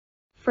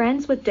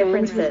Friends with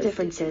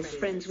differences.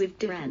 Friends with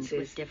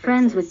differences.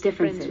 Friends with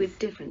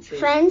differences.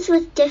 Friends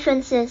with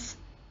differences.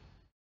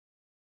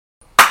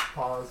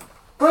 Pause.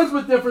 Friends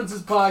with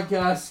Differences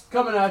podcast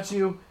coming at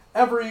you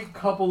every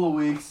couple of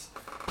weeks.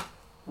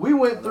 We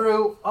went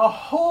through a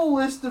whole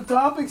list of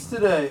topics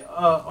today.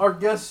 Our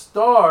guest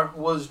star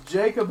was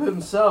Jacob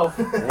himself.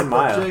 Hey,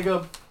 Maya.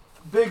 Jacob,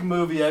 big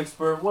movie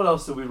expert. What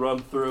else did we run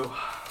through?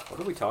 What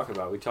did we talk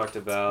about? We talked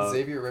about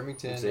Xavier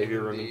Remington, the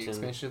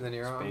expansion of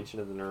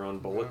the neuron,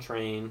 Bullet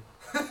Train,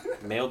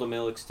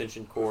 male-to-male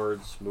extension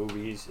cords,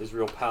 movies,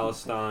 Israel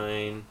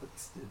Palestine,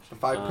 the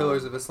 5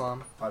 pillars of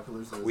Islam. 5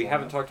 pillars of Islam. We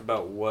haven't talked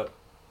about what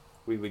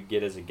we would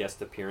get as a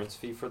guest appearance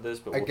fee for this,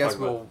 but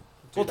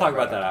we'll talk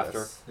about that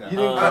after. Yeah. You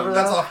didn't cover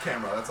that's that?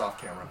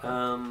 off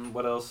camera.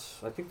 What else?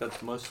 I think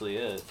that's mostly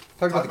it.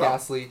 Talked about the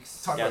gas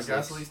leaks. Talked about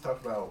gas leaks.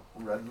 Talked about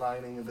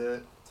redlining a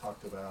bit.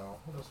 Talked about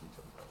what else we talked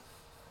about?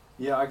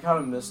 Yeah, I kind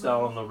of missed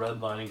out on the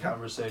redlining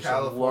conversation.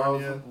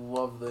 California.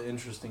 Love the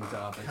interesting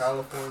topics.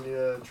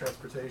 California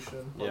transportation,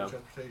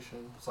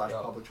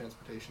 public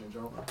transportation in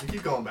general. We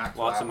keep going back to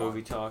Lots of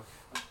movie talk.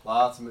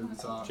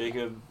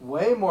 Jacob.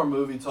 Way more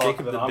movie talk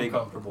Jacob, than the I'm big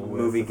comfortable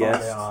with. movie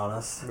guest. To be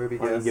honest. Movie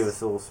Why don't guest. you give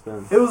us a little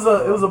spin? It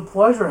was a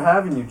pleasure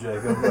having you,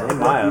 Jacob. Hey,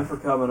 Maya. Thank you for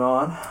coming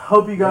on.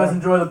 Hope you guys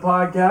enjoy the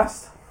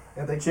podcast.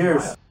 And thank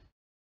Cheers. You,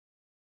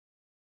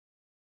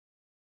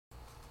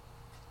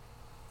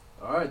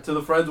 All right, to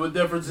the Friends with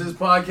Differences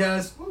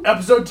podcast,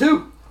 episode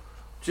 2.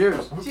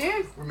 Cheers.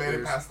 Cheers. We made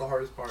it past the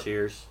hardest part.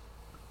 Cheers.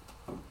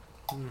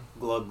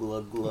 Glug,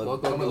 glug, glug.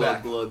 Glug, glug,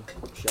 Glug, glug. glug.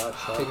 Shot,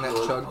 shot. Taking that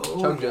glug.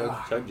 chug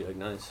jug. Chug jug,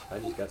 nice. I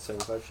just got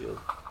 75 shield.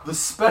 The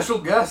special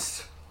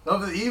guest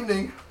of the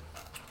evening,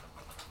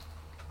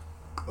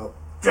 Oh.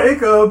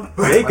 Jacob.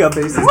 Jacob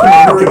face is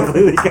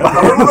completely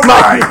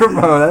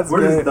microphone. That's We're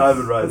good. just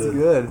diving right That's in.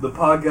 good. The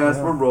podcast,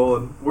 Yeah. we're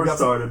rolling. We're got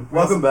started. some-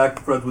 Welcome back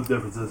to Friends with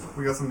Differences.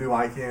 We got some new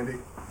eye candy.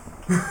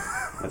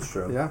 That's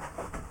true. Yeah.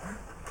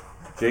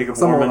 Jacob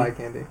Some Warman. eye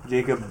candy.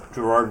 Jacob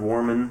Gerard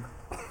Warman.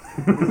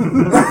 And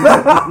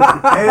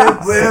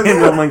Liz.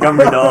 Samuel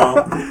Montgomery Doll.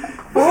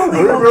 Are we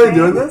really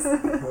doing this?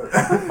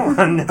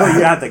 No,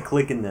 you have to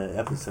click in the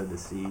episode to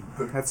see.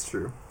 That's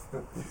true.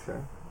 Okay.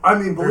 I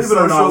mean, Their believe it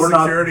or not, social we're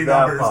not security that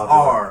numbers popular.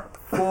 are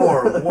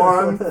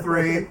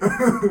 413.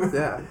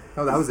 Yeah.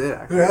 Oh, that was it,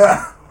 actually.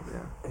 Yeah.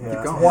 Yeah.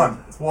 Keep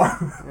going. It's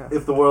one. Yeah.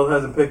 If the world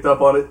hasn't picked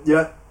up on it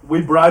yet,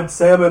 we bribed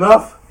Sam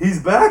enough.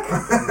 He's back.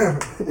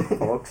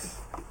 Folks.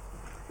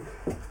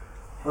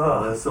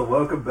 So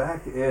welcome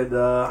back, and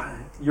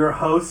your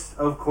host,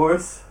 of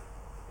course.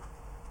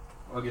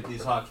 I'll get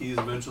these hotkeys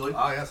eventually.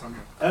 Oh, yes, I'm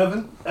here.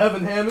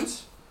 Evan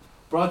Hammonds,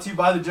 brought to you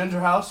by the Ginger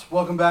House.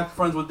 Welcome back to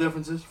Friends with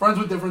Differences.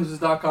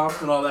 FriendsWithDifferences.com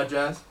and all that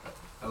jazz.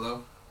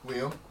 Hello,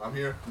 Liam. I'm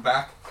here. I'm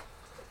back.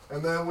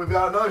 And then we've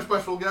got another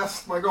special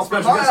guest, my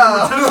girlfriend. Special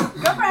guest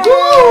Maya. number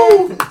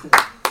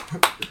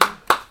 2.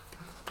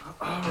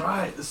 All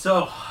right,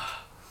 so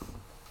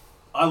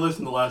I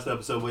listened to the last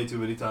episode way too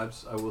many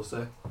times, I will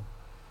say.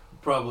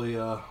 Probably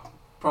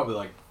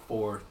like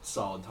 4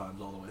 solid times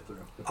all the way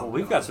through. Well,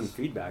 we've got some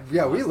feedback.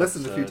 Yeah, we last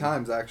listened a few episode.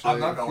 times, actually. I'm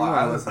not gonna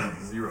lie, I listened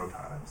 0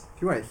 times.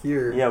 If you want to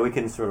hear Yeah, we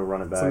can sort of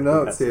run it back. some We've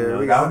notes got some here,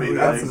 we notes. got, That'd be we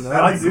got nice. some notes.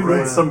 I do Yeah.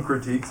 need some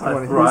critiques. I I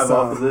wanna thrive hear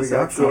off of some. this, We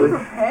got actually. some.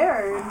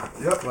 Prepared.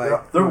 Yep.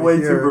 Like, They're we way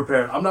too hear-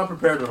 prepared. I'm not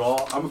prepared at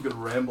all. I'm a good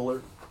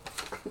rambler.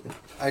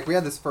 Like, we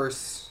had this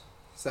first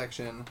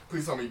section.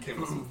 Please tell me you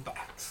came with some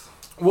facts.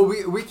 Well,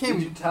 we came.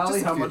 Can you tally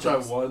just a how few much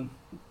things. I won?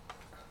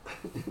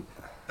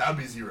 That'd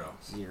be 0.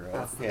 0.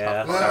 That's the Yeah,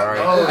 tough one. sorry.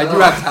 Oh, I do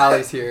have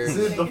tallies here.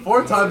 See, the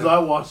 4 times I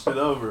watched it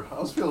over, I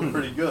was feeling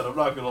pretty good. I'm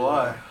not gonna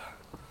lie.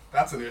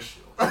 That's an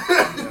issue.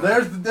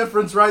 There's the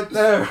difference right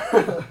there.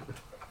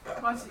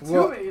 Watched it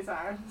Well, too many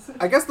times.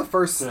 I guess the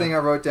first Yeah. thing I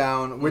wrote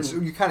down, which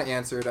you kind of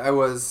answered, I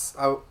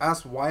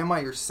asked, why am I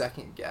your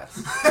second guest?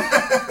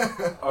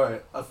 All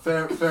right,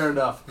 fair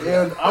enough.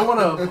 And I want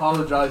to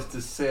apologize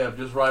to Sam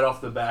just right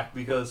off the back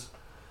because,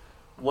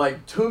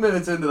 like 2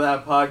 minutes into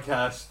that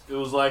podcast, it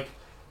was like,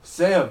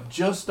 Sam,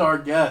 just our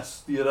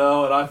guest, and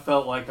I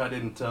felt like I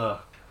didn't,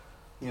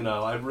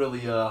 I really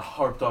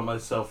harped on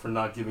myself for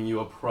not giving you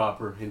a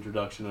proper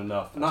introduction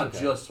enough. Not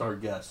okay. just our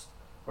guest,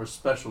 our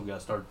special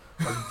guest, our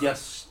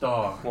guest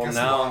star. Well, Guest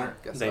of now honor.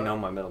 Guest they star. know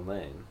my middle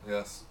name.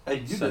 Yes. Hey,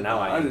 you So did now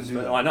that. I didn't do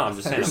that. Oh, I know, I'm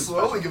just saying. You're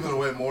slowly giving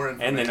away more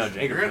information. And they know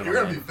Jacob's You're middle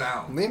gonna be name.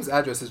 found. Liam's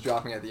address is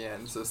dropping at the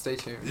end, so stay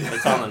tuned. Yeah.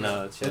 It's on the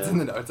notes. Yeah. It's in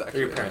the notes, Or actually.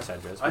 your parents'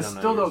 address. I We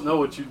still don't know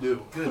what you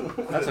do. Good.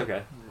 That's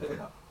okay.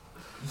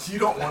 You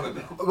don't want to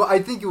know. Well, I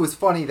think it was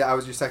funny that I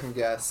was your second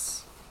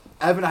guest.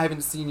 Evan, I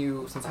haven't seen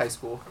you since high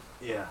school.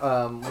 Yeah.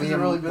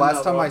 Liam, really been last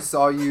that time long. I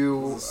saw you,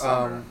 It was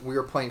summer. we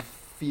were playing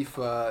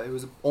FIFA. It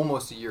was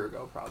almost a year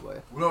ago, probably.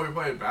 No, we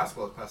played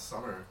basketball this past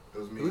summer. It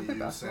was me, We played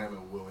you, basketball. Sam,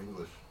 and Will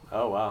English.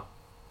 Oh, wow.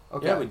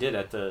 Okay, Yeah, we did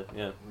at the,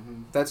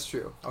 that's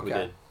true. we Okay,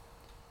 did.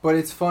 but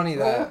it's funny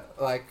that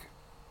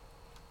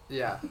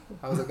yeah,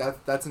 I was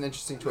like that's an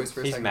interesting choice for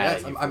a He's second mad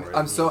guest. at you I'm for it.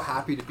 I'm so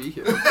happy to be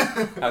here,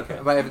 Okay.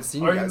 but I haven't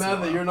seen you Are guys. you in a mad that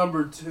while. you're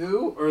number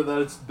 2 or that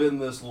it's been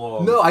this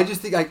long? No, I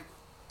just think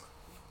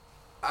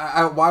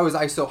why was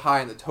I so high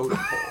in the totem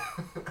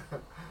pole?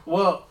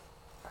 Well,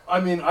 I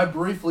mean, I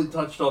briefly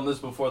touched on this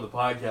before the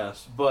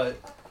podcast, but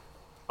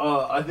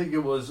I think it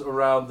was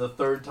around the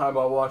third time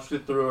I watched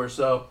it through or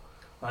so,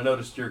 I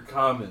noticed your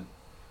comment.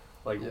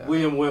 Like, Yeah.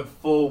 William went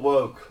full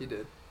woke. He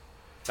did.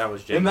 That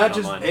was James. And that not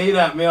just mine. ate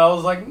at me. I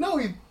was like, no,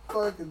 he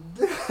fucking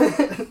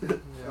did.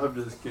 I'm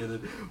just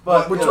kidding.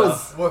 But, Which you know,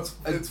 was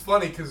it's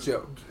funny because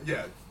joke.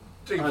 Yeah,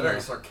 James I was know.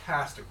 very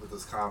sarcastic with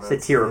his comments.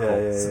 Satirical.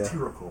 Yeah.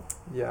 Satirical.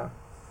 Yeah.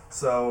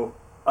 So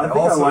I think I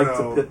also like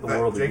know to pit the that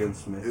world Jacob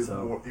against me. is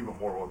So even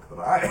more woke than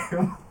I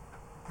am.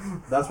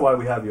 that's why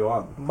we have you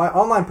on. My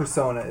online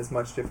persona is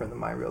much different than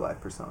my real life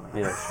persona.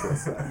 Yeah,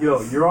 sure.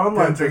 Yo, your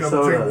online Jacob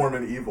persona.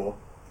 Mormon evil.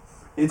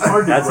 It's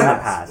hard to That's in the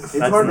grasp. past. It's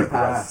That's hard in to the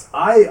past.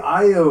 grasp.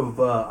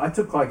 I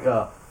took like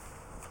a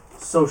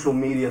social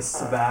media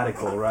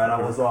sabbatical, right? I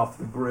was off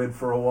the grid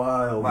for a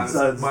while. Minus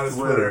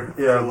Twitter.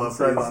 Yeah, I love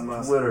Elon besides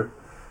Musk. Twitter.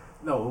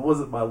 No, it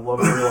wasn't my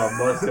love for Elon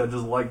Musk. I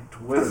just liked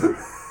Twitter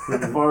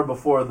far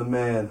before the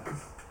man.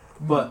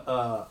 But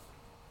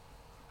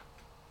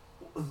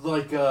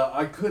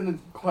I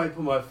couldn't quite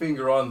put my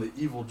finger on the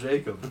evil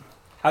Jacob.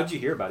 How'd you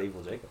hear about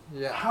Evil Jacob?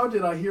 Yeah. How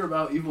did I hear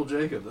about evil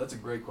Jacob? That's a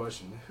great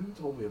question. Who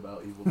told me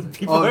about evil Jacob?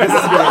 People- Oh, this is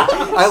great.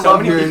 I So love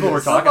many hearing people were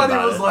this. talking Somebody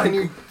about was it.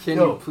 like, Can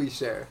yo, you please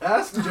share?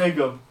 ask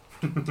Jacob.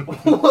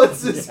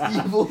 What's this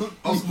evil?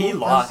 He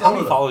lost. How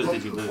many followers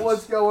did you lose?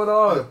 What's going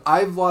on?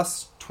 I've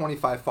lost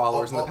 25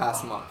 followers in the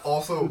past month.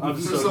 Also, I'm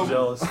for so some,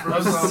 jealous. For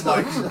I'm some so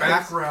like jealous.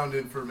 background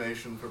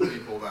information for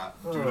people that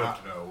do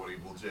not know what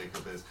Evil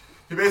Jacob is,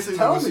 he basically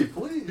Tell was, me,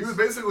 please. He was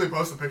basically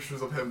posting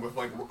pictures of him with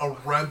like a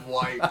red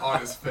light on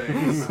his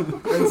face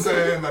and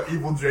saying that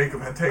Evil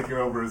Jacob had taken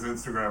over his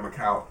Instagram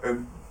account,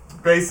 and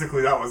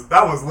basically that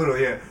was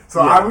literally it.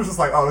 So Yeah. I was just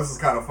like, oh, this is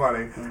kind of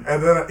funny.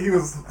 And then he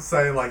was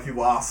saying like he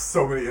lost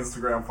so many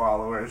Instagram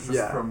followers just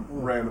Yeah. from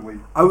randomly.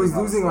 I was putting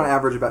on losing on stuff.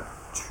 average about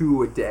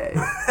 2 a day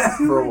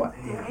for a while.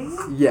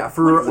 Yeah,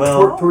 for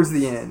Well- towards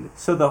the end.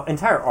 So the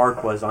entire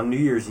arc was on New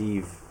Year's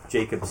Eve.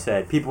 Jacob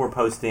said people were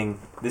posting,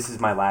 "This is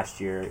my last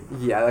year."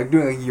 Yeah, like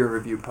doing a year in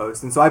review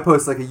post. And so I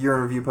posted like a year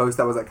in review post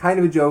that was like kind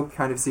of a joke,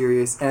 kind of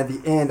serious. And at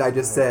the end, I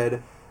just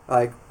said,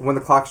 like, when the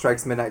clock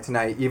strikes midnight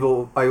tonight, I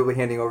will be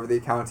handing over the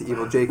account to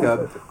Evil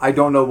Jacob. I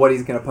don't know what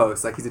he's going to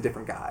post. Like, he's a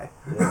different guy.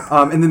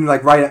 And then,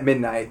 like, right at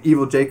midnight,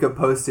 Evil Jacob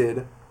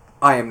posted,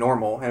 "I am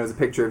normal." And it was a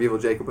picture of Evil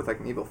Jacob with, like,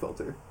 an evil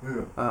filter.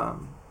 Yeah.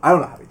 I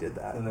don't know how he did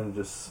that. And then it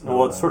just.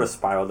 Well, it sort of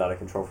spiraled out of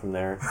control from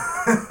there.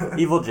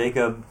 Evil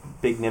Jacob,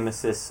 big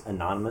nemesis,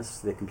 Anonymous,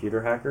 the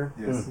computer hacker.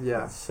 Yes.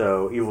 Yeah.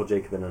 So Evil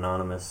Jacob and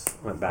Anonymous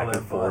went back Oh, and they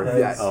forth. butt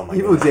Yeah, heads. Oh my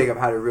Evil God. Jacob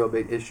had a real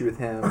big issue with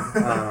him.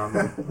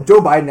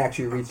 Joe Biden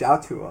actually reached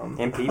out to him.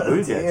 And Pete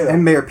Buttigieg. Yeah.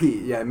 And Mayor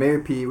Pete. Yeah,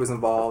 Mayor Pete was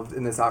involved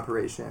in this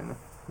operation.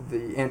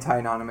 The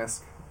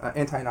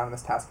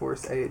anti-anonymous task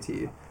force,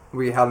 AAT.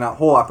 We held a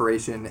whole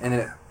operation, and then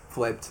it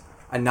flipped.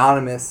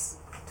 Anonymous,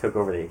 Took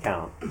over the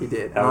account. he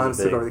did. That was Anonymous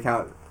took big. over the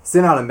account.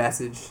 Sent out a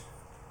message.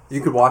 You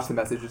could watch the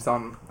message. It's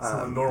on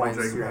So normal my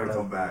Jacob had to Instagram.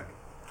 come back.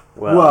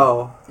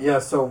 Well, Yeah,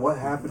 so what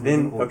happened?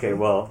 then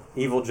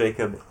Evil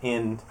Jacob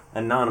and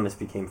Anonymous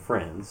became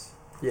friends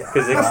Yeah.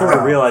 because they sort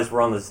of realized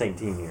we're on the same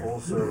team here. Full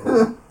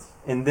circle.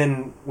 And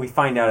then we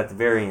find out at the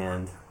very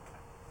end,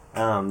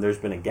 there's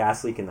been a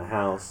gas leak in the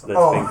house that's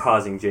Oh. been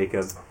causing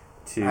Jacob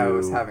to I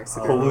was having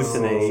severe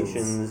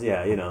hallucinations.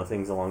 Yeah,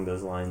 things along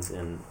those lines,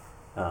 and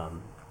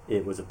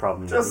it was a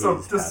problem that Just he some,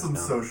 has just passed some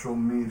down. social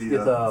Did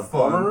media the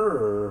fun. plumber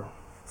or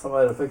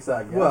somebody to fix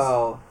that gas?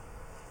 Well,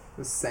 it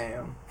was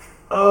Sam.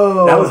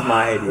 oh, That was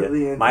my the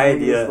idea. My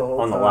antagonist idea the whole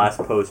on the time. last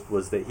post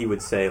was that he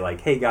would say,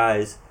 like, "Hey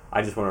guys,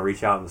 I just want to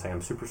reach out and say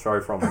I'm super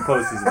sorry for all my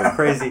posts. These have been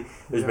crazy.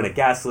 There's been a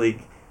gas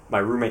leak. My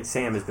roommate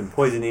Sam has been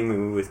poisoning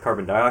me with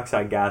carbon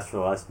dioxide gas for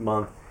the last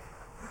month."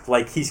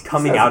 Like, he's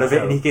coming out of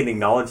it, and he can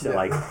acknowledge that, Yeah.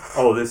 like,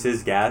 oh, this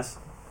is gas.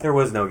 There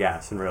was no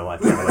gas in real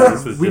life. Like,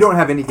 this was We just- don't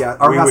have any gas.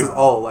 Our we house would- is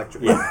all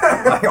electric. Yeah.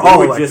 Like, We all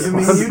would electric. just- You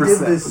mean you did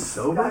 100%. this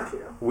sober?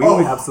 We Oh,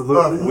 would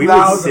absolutely. We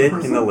would sit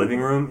 1000%. in the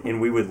living room and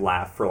we would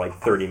laugh for like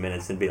 30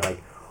 minutes and be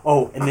like,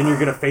 "Oh, and then you're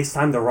gonna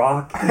FaceTime The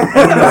Rock." And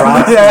then The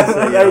Rock's gonna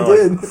say, you I know,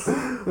 like-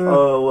 did.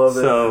 Oh, I love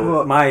it. So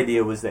Well- my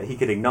idea was that he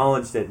could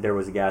acknowledge that there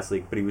was a gas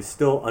leak, but he was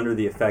still under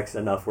the effects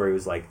enough where he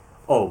was like,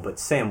 "Oh, but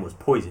Sam was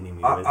poisoning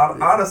me with."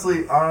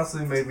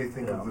 Honestly made me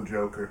think of the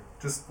Joker.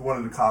 Just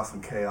wanted to cause some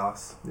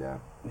chaos. Yeah.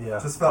 Yeah.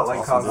 Just felt like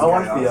awesome. causing I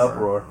like chaos. the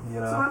uproar, you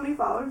So know. how many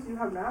followers do you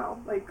have now?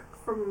 Like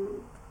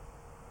from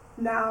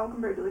now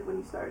compared to like when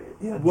you started?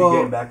 Yeah, did Well,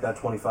 you gain back that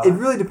 25? It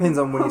really depends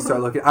on when you start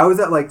looking. I was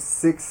at like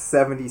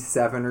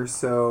 677 or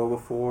so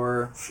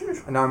before,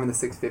 Sheesh. and now I'm in the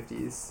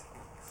 650s.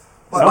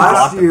 But Last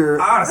honestly- year,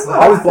 honestly,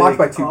 I was blocked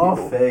by 2 all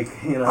people. fake,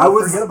 you know. I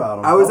was forget about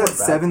 'em. I was I'll at look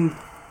back.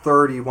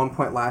 730 one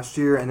point last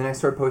year, and then I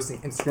started posting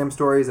Instagram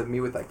stories of me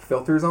with like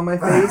filters on my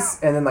face,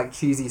 and then like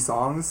cheesy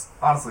songs,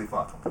 honestly,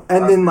 fuck.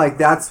 and then like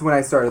that's when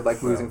I started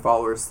like losing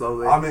followers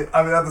slowly. I mean,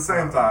 at the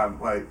same time,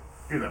 like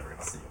you're never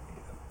gonna see it.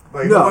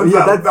 Like No, the ones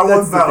yeah, that that's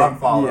ones the that thing.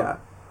 unfollow. Yeah.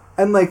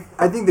 And, like,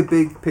 I think the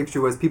big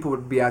picture was people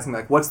would be asking,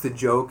 like, what's the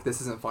joke?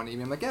 This isn't funny.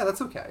 And I'm like, yeah, that's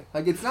okay.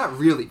 Like, it's not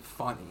really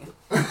funny.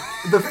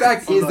 The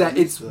fact is that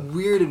it's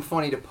weird and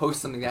funny to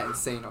post something that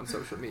insane on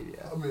social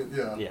media. I mean,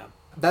 yeah. Yeah.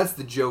 that's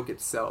the joke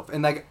itself.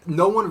 And like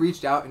no one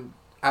reached out and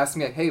asked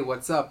me like, "Hey,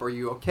 what's up? Are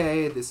you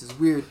okay? This is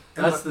weird."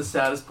 That's the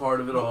saddest part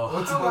of it all.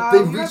 Oh, wow. They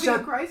You reached gotta be out-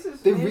 in a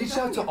crisis. They Man, reached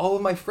you out to gotta all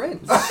of my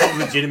friends.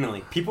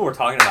 Legitimately, people were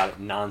talking about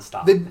it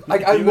nonstop. They,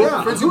 like I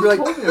know friends who'd Who be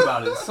told like, me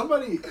about it?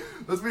 Somebody.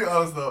 Let's be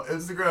honest though,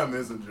 Instagram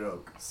is a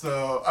joke.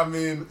 So I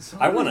mean,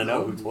 I want to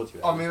know who told you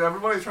that. I mean,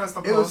 everybody tries to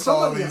It was post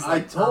all somebody these. I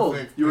Like, told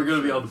perfect you were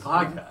going to be on the pictures.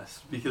 podcast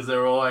because they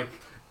were like,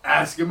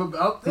 ask him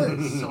about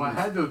this. So I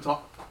had to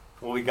talk.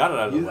 Well, we got it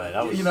out of the way.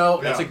 That was, You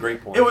know, that's yeah. a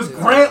great point. It was Yeah.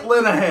 Grant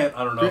Linehan.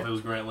 I don't know if it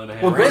was Grant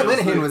Linehan. well, Grant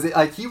Honestly. Linehan was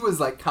like he was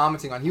like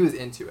commenting on. He was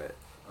into it.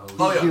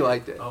 Oh, yeah. He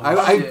liked it. Oh, I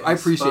shit.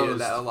 appreciated Exposed.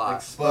 that a lot.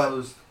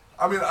 Exposed.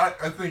 I mean, I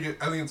think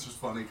it's just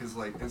funny because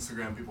like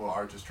Instagram people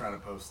are just trying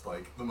to post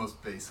like the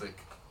most basic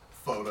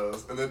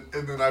photos, and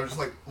then I would just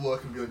like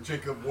look and be like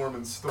Jacob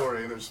Warman's story,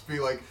 and it'd just be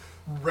like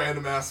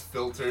random ass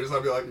filters.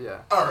 I'd be like, Yeah.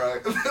 all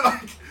right,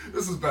 like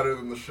this is better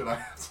than the shit I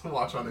have to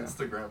watch on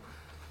Instagram.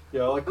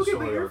 Yeah, I like the Okay,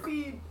 story. but your arc.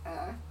 feed,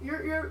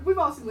 we've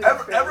all seen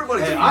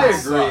Everybody- Hey, feed I agree.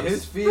 sucks.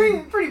 His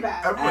feed. pretty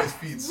bad. Everybody's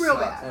feeds Real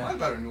suck. bad. Mine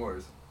better than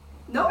yours.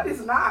 No, it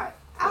is not.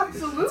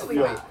 Absolutely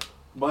Yo, not.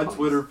 my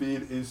Twitter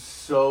feed is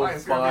so My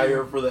Instagram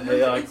fire feed- for the Your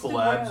AI Instagram.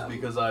 collabs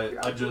because I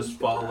Your just Instagram.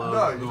 follow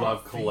No, who your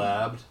I've feed.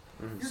 collabed.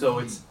 Mhm. So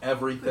it's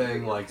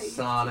everything like Your page is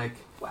Sonic,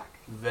 whack.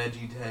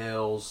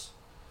 VeggieTales,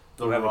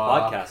 The we have a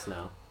Rock. podcast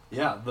now.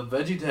 Yeah, the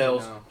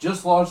VeggieTales No.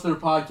 just launched their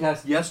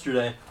podcast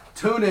yesterday.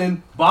 Tune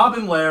in, Bob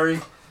and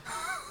Larry.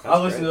 I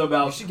listened to You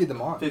about should get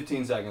them on.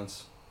 15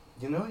 seconds.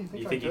 You know, you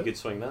think, You I think you could? could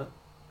swing that?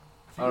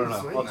 I don't You can know.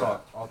 swing I'll that.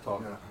 talk. I'll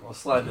talk. Yeah. I'll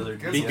slide to their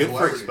Get Be some good for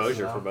celebrities, exposure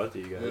you know? for both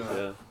of you guys.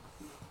 Yeah.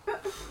 Yeah.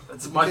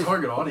 It's my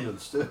target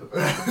audience too. Do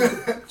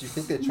you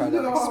think they try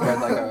to like spread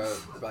like a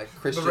like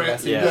Christian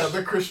message? Yeah.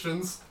 The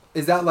Christians.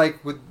 Is that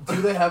like with?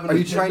 Do they have an Are you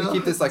agenda? trying to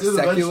keep this, like, Do the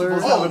secular?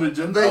 vegetables have an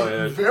agenda? They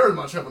Oh, yeah. very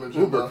much have an agenda.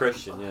 Uber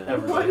Christian, yeah.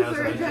 Everybody What is has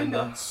their an agenda?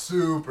 agenda.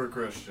 Super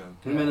Christian.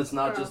 I mean, it's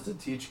not just to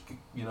teach,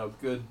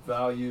 good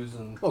values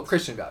and, Well,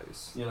 Christian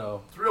values.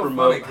 It's real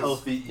promote funny 'cause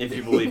healthy eating. If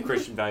you believe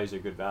Christian values are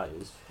good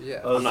values.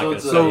 Yeah. Oh, I'm not so going to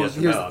it's say a- So yes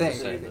or here's no. the I'm thing. just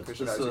Do you saying think this.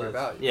 Christian It's values are a- good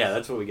values? Yeah,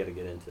 that's what we got to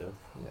get into.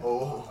 Yeah.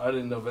 Oh. I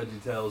didn't know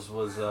VeggieTales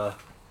was,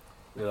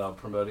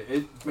 promoting.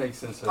 It makes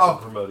sense that Oh, they're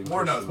promoting. more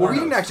Christian notes, Well, we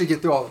more didn't actually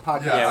get through all the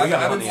podcasts. Yeah, Yeah, we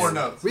got I plenty did more of-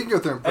 notes. We can go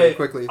through them pretty Hey,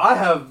 quickly. I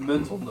have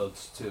mental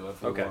notes too.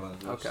 If you Okay. want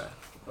to. Okay.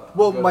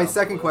 Well, my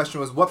second question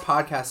was, what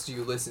podcasts do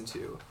you listen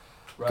to?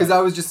 Because I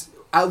was just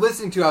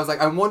listening to. I was like,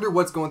 I wonder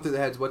what's going through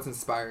their heads. What's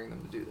inspiring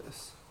them to do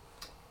this?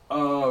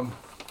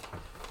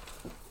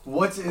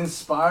 What's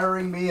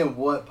inspiring me and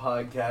what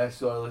podcast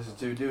do I listen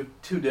to?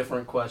 Two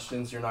different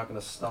questions. You're not going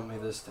to stump me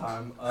this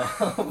time.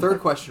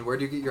 Third question: where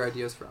do you get your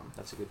ideas from?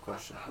 That's a good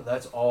question.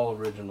 That's all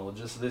original.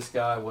 Just this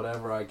guy,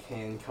 whatever I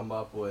can come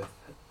up with.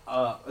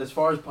 As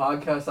far as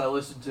podcasts I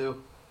listen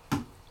to,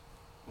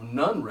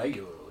 none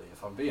regularly,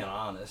 if I'm being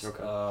honest.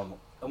 Okay.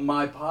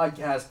 My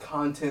podcast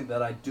content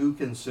that I do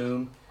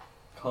consume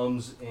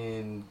comes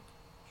in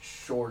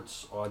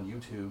shorts on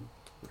YouTube.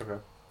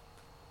 Okay.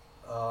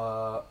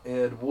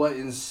 And what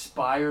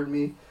inspired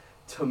me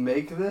to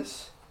make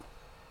this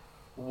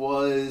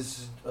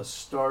was a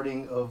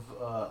starting of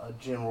a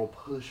general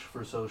push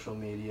for social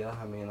media.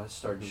 I mean, I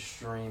started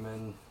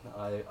streaming.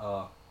 I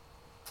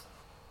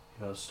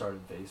started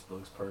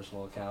Facebook's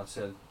personal account.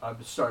 Said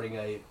I'm starting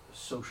a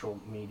social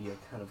media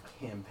kind of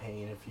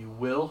campaign, if you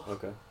will,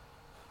 Okay.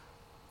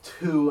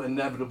 to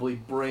inevitably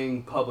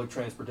bring public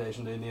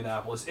transportation to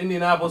Indianapolis.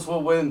 Indianapolis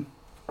will win.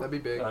 That'd be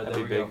big. All right, That'd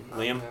there be we big. go.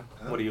 Liam,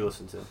 Yeah. what do you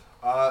listen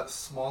to?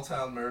 Small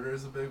Town Murder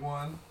is a big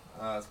one.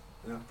 It's,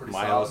 pretty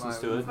Maya solid. listens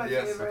to It's it. my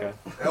Yes, favorite.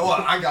 Okay. Well,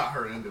 I got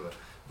her into it,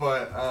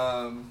 but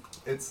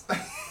it's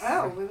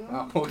Oh,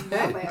 Oh, okay.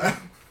 not bad.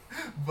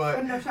 but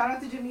But no, shout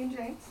out to Jimmy and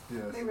James.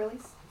 yes, They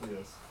released.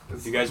 yes.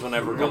 If you guys want to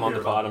ever come on the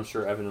pod, I'm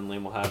sure Evan and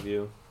Liam will have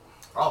you.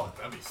 Oh,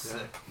 that'd be sick.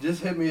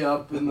 Just hit me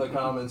up in the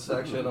comments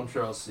section. I'm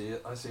sure I'll see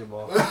it. I see them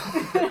all.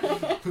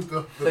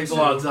 The Takes a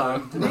lot of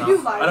time. They do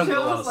live I don't get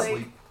a lot shows, of like,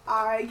 sleep.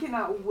 I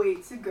cannot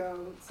wait to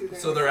go to their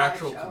So they're live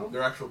actual show.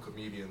 they're actual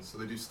comedians. So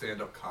they do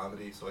stand up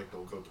comedy. So like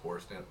they'll go tour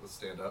stand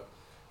up,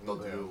 and they'll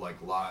do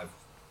like live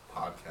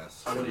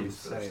podcasts What are you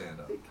for their saying? stand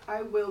up. Like,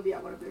 I will be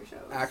at one of their shows.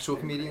 Actual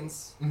They're great.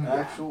 comedians.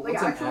 Actual, Like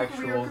what's actual an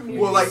career actual?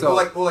 comedians. Well,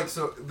 So-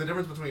 so the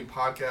difference between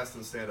podcast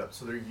and stand up.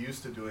 So they're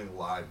used to doing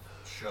live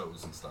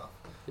shows and stuff.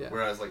 Yeah.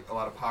 Whereas like a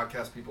lot of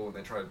podcast people, when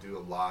they try to do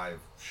a live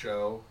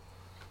show,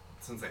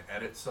 since they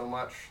edit so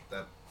much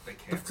that they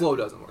can't. The flow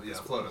doesn't work. Yeah,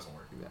 the flow doesn't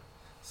work. Yeah.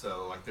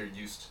 So like they're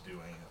used to doing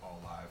it all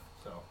live.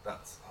 So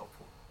that's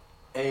helpful.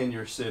 And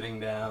you're sitting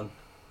down.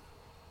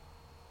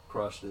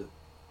 Crushed it.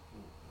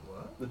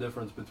 What? The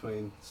difference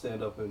between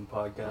stand up and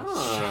podcast.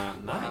 Ah,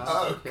 nice.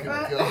 Oh, Okay. good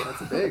God.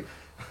 That's big.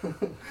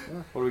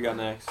 What do we got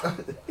next?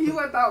 You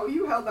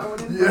held that one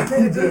in Yeah, for a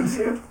minute, you did. didn't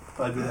you?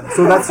 I did.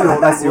 So that's the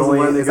Wasn't only.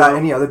 where they Is that go.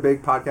 any other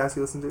big podcast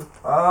you listen to?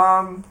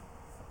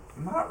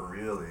 Not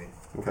really.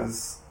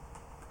 Because,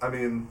 I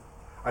mean,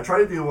 I tried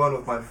to do one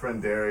with my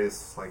friend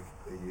Darius like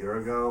a year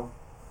ago,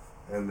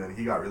 and then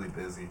he got really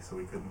busy, so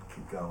we couldn't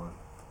keep going.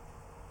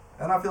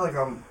 And I feel like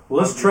I'm.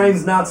 Well, this I'm train's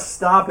decent not at it.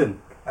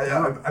 stopping. I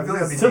feel like I'd be To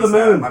the decent at it.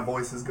 moon. My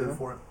voice is good Yeah.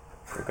 for it.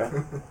 Okay.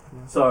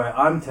 Sorry,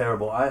 I'm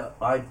terrible.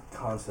 I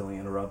constantly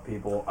interrupt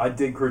people. I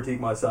did critique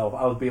myself.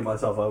 I was beating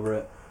myself over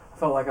it. I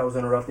felt like I was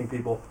interrupting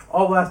people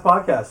all last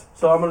podcast,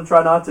 so I'm going to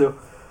try not to.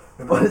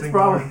 But it's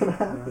probably going to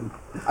happen.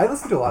 I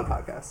listen to a lot of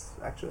podcasts,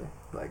 actually.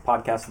 Like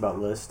Podcast about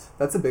list.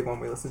 that's a big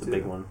one we listen It's to. a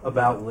big one.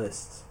 About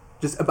lists.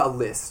 Just about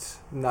list,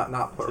 not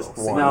plural. Just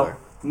one. Singular. Now,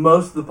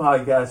 most of the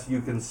podcasts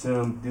you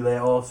consume, do they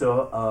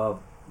also,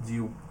 do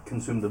you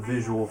consume the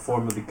visual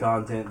form of the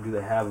content? Do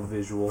they have a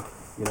visual?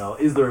 You know,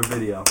 is there a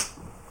video?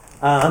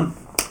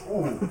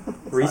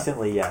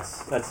 Recently,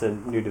 yes. That's a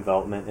new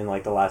development in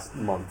like the last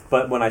month.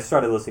 But when I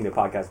started listening to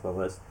podcasts about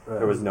list,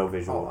 there was no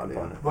visual All audio.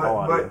 component. But All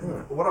audio.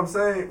 what I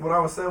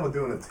was saying with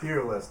doing a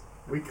tier list,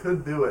 we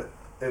could do it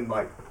and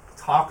like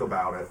talk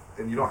about it,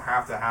 and you don't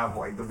have to have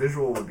like the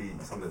visual would be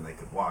something they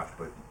could watch,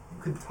 but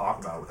you could talk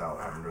about it without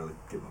having to really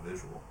give a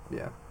visual.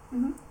 Yeah.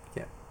 Mm-hmm.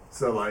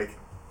 So like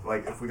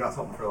if we got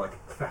something for like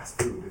fast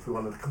food, if we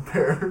wanted to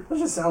compare, That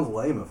just sounds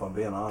lame if I'm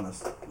being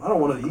honest. I don't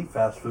want to eat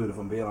fast food if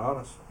I'm being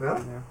honest. yeah,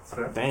 Yeah. that's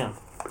fair. Damn.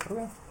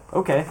 Okay.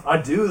 Okay. I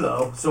do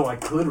though, so I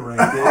could rank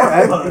it.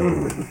 Alright.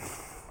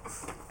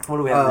 but- What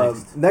do we have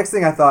next? Next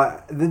thing I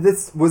thought,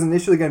 this was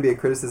initially going to be a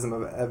criticism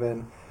of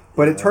Evan,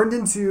 but it turned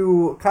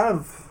into kind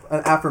of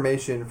an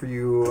affirmation for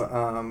you,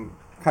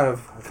 kind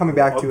of coming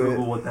back I'll to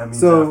Google it. what that means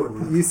So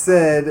afterwards. you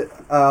said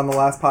on the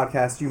last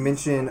podcast, you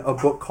mentioned a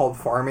book called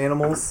Farm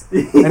Animals,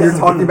 and you're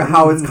talking about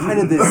how it's kind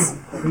of this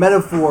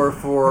metaphor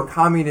for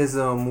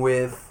communism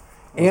with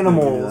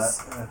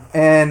animals.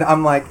 And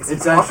I'm like, is he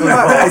It's talking actually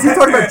about, is he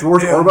talking about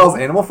George Animal. Orwell's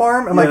Animal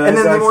Farm? I'm like, Yeah, and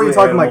then it's the more you're actually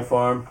talking, Animal like,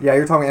 Farm. yeah,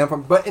 you're talking Animal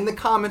Farm. But in the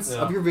comments Yeah.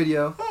 of your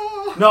video,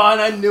 No, and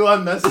I knew I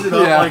messed it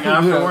up Yeah, like yeah.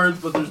 afterwards,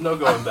 but there's no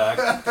going back.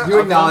 you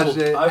I acknowledged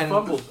fumbled. it, I and,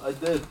 fumbled. I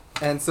did.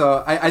 and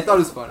so I thought it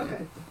was funny.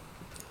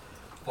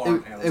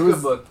 Farm It animals. was-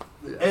 Good book.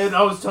 And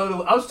I was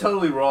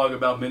totally wrong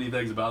about many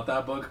things about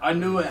that book. I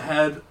knew it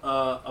had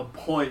a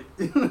point,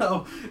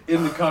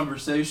 in the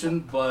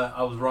conversation, but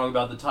I was wrong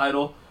about the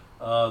title,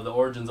 the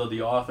origins of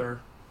the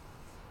author.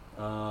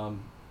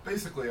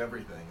 Basically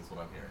everything is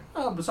what I'm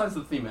hearing. Besides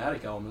the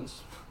thematic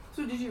elements.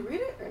 So did you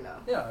read it or no?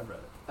 Yeah, I read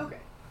it. Okay,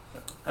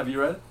 Have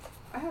you read it?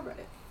 I have read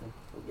it.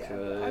 Yeah,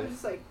 Okay. I was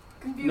just like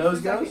confused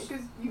Nose for a second goes?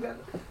 because you got.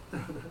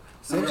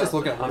 Sam's just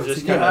looking at I'm notes.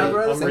 just He kinda- can't I'm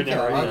read. I'm Sam reading it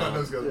can't right read. now. I got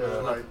those good. Yeah.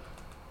 Like,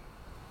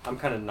 I'm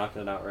kind of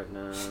knocking it out right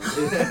now.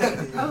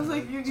 I was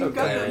like, you It's got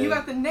okay. you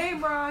got the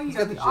name wrong, you He's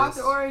got got the the author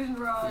gist. origin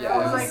wrong. Yeah, I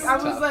was it's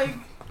like, tough.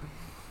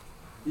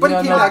 But yeah,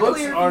 it came no, back- books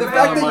the aren't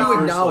fact that my you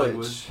first acknowledge-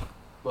 language,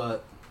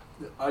 but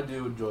I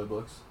do enjoy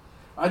books.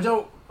 I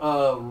don't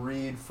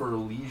read for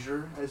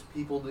leisure as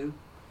people do.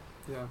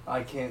 Yeah.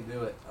 I can't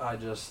do it.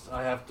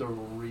 I have to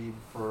read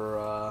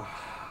for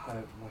like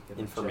an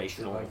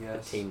Informational objective, I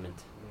guess. attainment.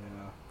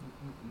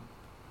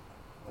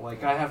 Yeah.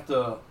 Like I have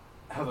to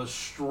have a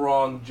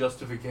strong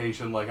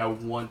justification. Like I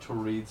want to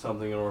read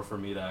something in order for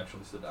me to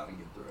actually sit down and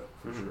get through it.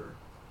 For Mhm. sure.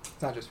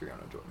 It's not just for your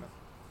own enjoyment.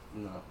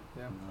 No.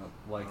 Yeah.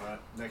 No. Like alright,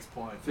 next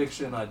point.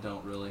 fiction, I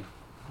don't really.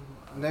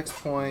 Next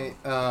point,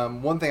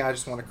 one thing I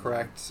just want to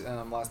correct.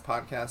 Last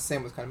podcast,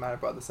 Sam was kind of mad I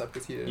brought this up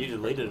because he didn't. You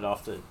deleted it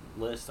off the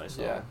list, I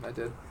saw. Yeah, I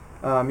did.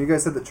 You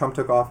guys said that Trump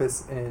took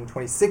office in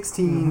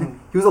 2016. Mhm.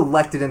 He was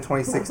elected in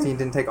 2016,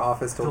 didn't take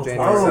office till Till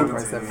January Oh,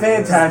 2017.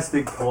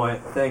 fantastic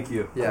point. Thank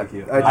you. Yeah, Thank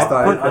you. I just I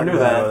thought put I'd under put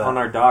that that. on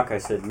our doc, I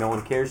said, no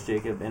one cares,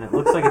 Jacob, and it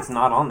looks like it's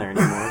not on there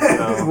anymore.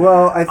 So.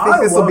 Well, I think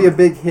I this will love be a it.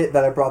 big hit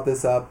that I brought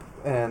this up,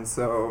 and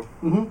so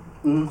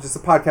just a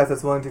podcast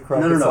that's willing to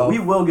correct No. itself. We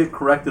will get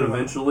corrected Yeah.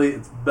 eventually.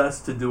 It's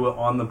best to do it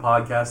on the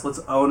podcast. Let's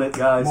own it,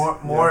 guys.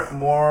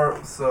 More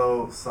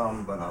so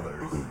some than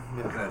others.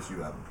 Yeah. That's you,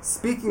 Evan.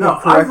 Speaking No,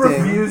 of I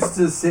correcting, refuse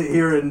to sit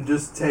here and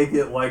just take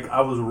it like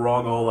I was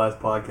wrong all last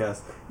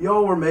podcast.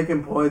 Y'all were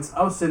making points.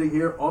 I was sitting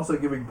here also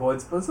giving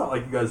points, but it's not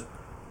like you guys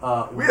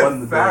We won the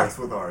have facts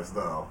day. with ours,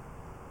 though.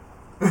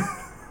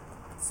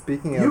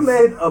 speaking of, You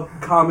made a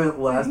comment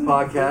last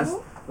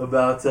podcast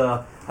about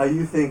how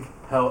you think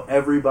how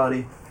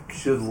everybody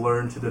should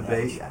learn to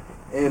debate.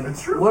 And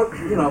It's true. what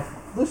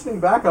listening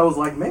back, I was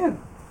like, man,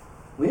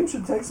 Liam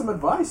should take some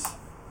advice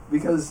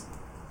because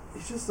he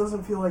just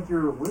doesn't feel like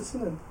you're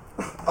listening.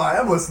 I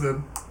am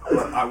listening,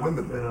 but I win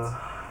the debates.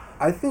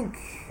 I think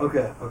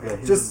Okay.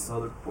 Here's Just-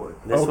 another point.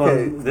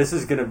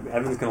 Evan's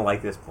gonna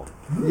like this point.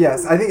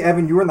 yes, I think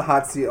Evan, you were in the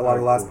hot seat a lot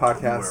of the last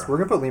Alright, cool. podcasts. We're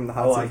gonna put Liam in the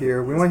hot I seat like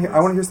here. it. We want I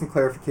want to hear some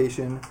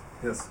clarification.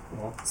 Yes.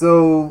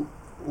 So,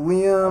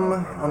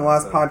 Liam, Oh, on the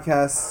last so-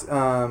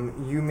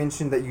 podcast, you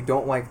mentioned that you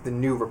don't like the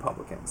new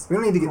Republicans. We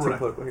don't need to get too Correct.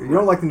 political here. You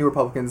don't like the new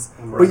Republicans,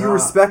 And but we're you not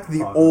respect the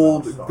talking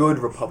old, about Star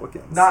good Wars.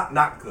 Republicans.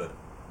 Not good.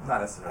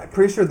 Not necessarily. I'm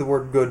pretty sure the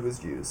word good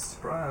was used.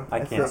 Brian. I I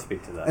can't think-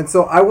 speak to that. And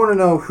so I want to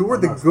know, who are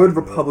I'm the not good saying good.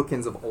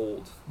 Republicans of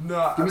old?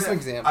 No, Give me some I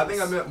examples.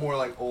 think I meant more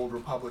like old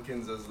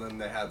Republicans, as then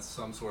they had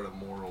some sort of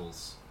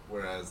morals,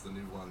 whereas the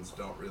new ones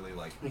don't really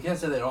like. You can't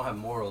say they don't have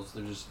morals.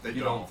 They're just They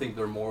you don't. don't think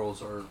their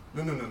morals are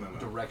No.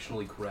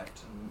 directionally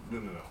correct.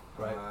 No.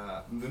 Right.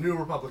 The new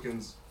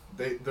Republicans,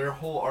 their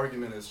whole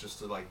argument is just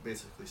to like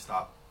basically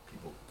stop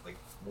people, like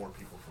more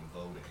people from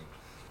voting.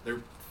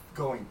 They're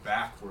going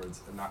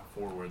backwards and not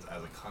forwards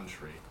as a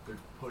country. They're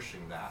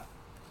pushing that.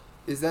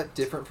 Is that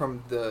different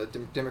from the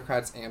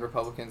Democrats and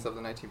Republicans of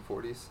the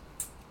 1940s?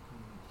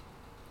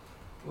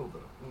 A little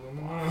bit.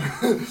 I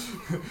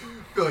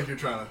feel like you're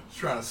trying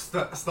to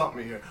stump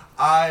me here.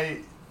 I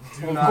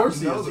do Well, not of course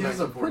he know is. the He has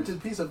a 1940s.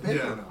 printed piece of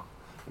paper. Yeah, I know.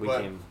 We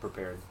But- came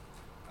prepared.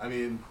 I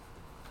mean,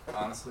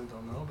 honestly,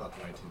 don't know about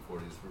the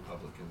 1940s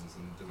Republicans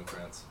and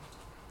Democrats.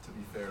 To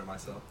be fair to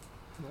myself,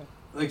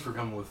 Thanks for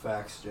coming with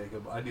facts,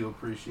 Jacob. I do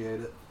appreciate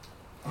it.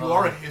 you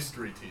are a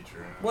history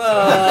teacher.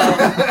 Well,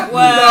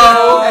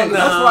 Hey,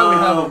 that's why we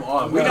have him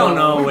on. We don't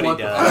know what he I don't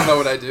does. know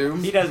what I do.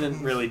 He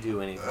doesn't really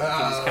do anything. He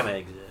just kind of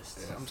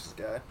exists. I'm just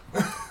a guy.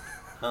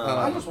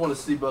 I just want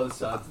to see both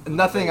sides. of the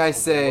Nothing I debate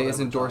on say whatever is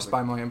endorsed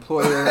topic. by my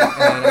employer, and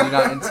I do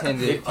not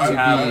intend it If you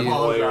have to an be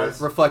employer,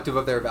 reflective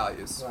of their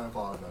values. I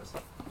apologize.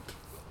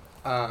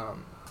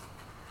 Um,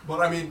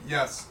 But I mean,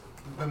 yes,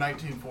 the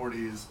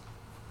 1940s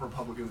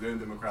Republicans and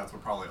Democrats were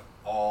probably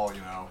all,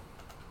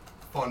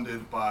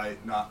 funded by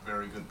not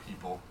very good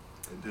people.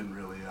 It didn't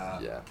really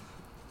yeah.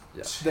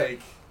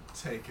 take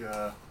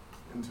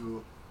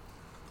into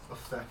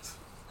effect.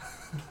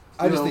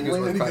 I just think it was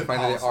any worth good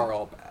clarifying that they policy. are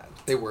all bad.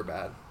 They were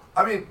bad.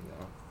 I mean,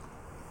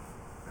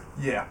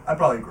 You know, yeah, I'd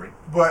probably agree.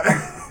 But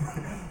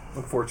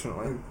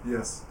unfortunately.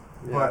 yes.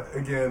 Yeah. But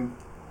again,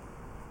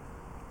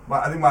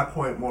 I think my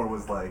point more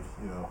was like,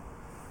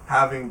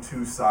 having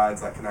two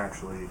sides that can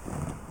actually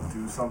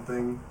do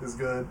something is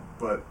good,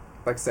 but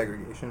Like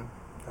segregation.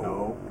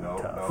 no.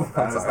 I'm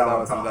That is sorry, not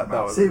what I'm that talking was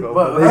about. See, they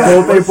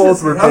but-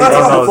 both were I'm not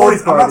talking about the 40s.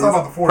 big I'm not talking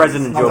about the 40s.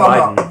 President I'm Joe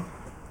talking about- Biden.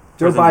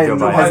 Joe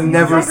President Biden has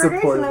never Segregationist.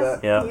 supported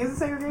that. Yeah. He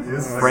is a segregationist.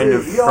 Yes. Friend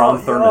of Y'all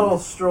Strom Thurmond.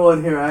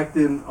 strolling here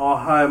acting all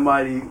high and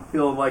mighty,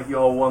 feeling like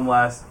y'all won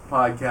last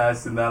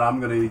podcast and that I'm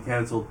going to be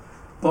canceled.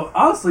 But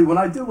honestly, when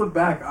I do look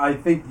back, I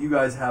think you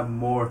guys have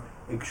more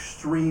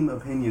extreme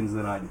opinions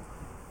than I do.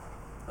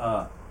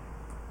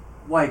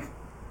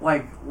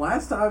 Like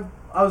last time,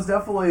 I was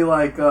definitely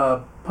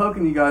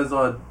poking you guys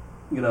on,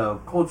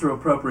 cultural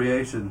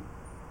appropriation,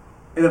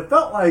 and it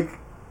felt like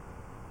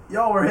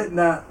y'all were hitting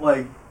that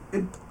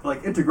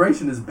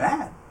integration is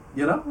bad.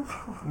 No,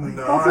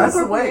 That's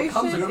the way it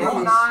comes Appropriation across.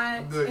 is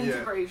not The- yeah.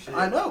 integration.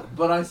 I know,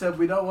 but I said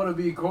we don't want to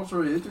be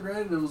culturally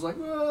integrated. It was like,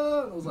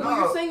 I was like, Well,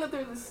 No. you're saying that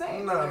they're the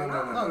same. No, They're no,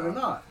 not. no, they're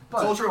not.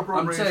 But Cultural I'm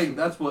appropriation. saying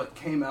that's what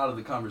came out of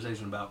the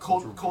conversation about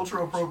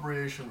Cultural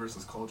appropriation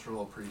versus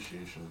cultural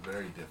appreciation is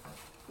very different.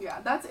 Yeah,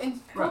 that's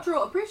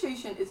cultural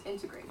appreciation is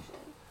integration.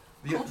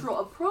 The- Cultural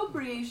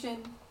appropriation,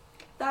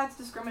 that's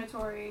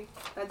discriminatory.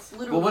 That's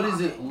literally. But what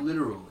is it mocking.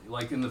 literally,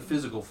 like in the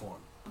physical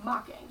form?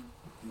 Mocking.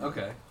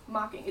 Okay,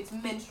 Mocking. It's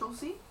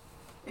minstrelsy.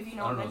 If you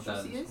know I don't what know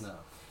what that minstrelsy is. No.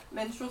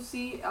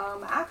 Minstrelsy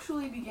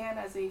actually began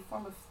as a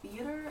form of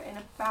theater in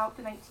about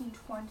the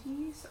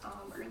 1920s,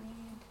 early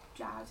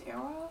jazz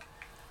era.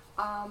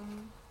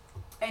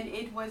 And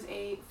it was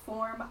a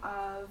form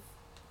of,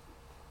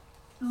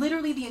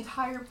 literally the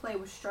entire play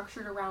was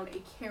structured around a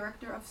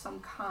character of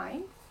some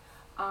kind.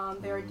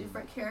 There are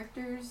different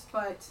characters,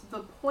 but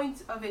the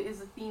point of it is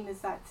the theme is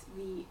that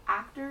the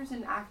actors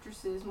and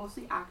actresses,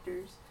 mostly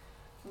actors,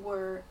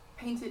 were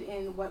painted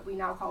in what we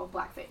now call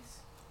blackface.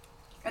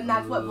 And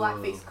that's what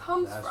blackface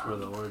comes That's from. where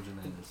the origin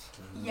is.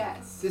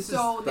 Yes. This is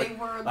So like- they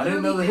were I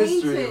didn't know the literally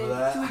history painted of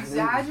that. to I didn't- it's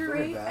exaggerate,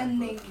 very bad, and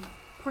but- they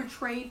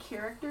portrayed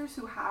characters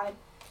who had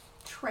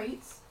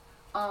traits,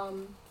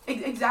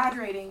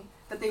 exaggerating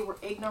that they were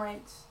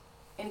ignorant,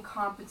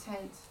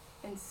 incompetent,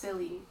 and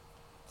silly.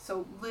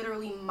 So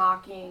literally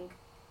mocking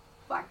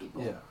black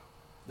people. Yeah,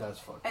 that's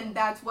fucked And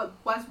up.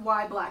 that's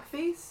why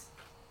blackface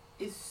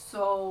is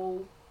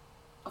so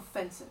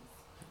offensive.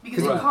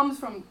 Because Right. it comes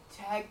from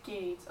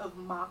decades of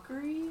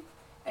mockery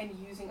and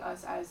using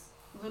us as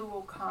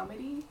literal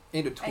comedy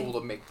And a tool And-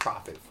 to make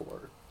profit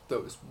for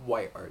those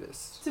white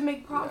artists. to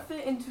make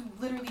profit and to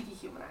literally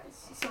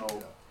dehumanize.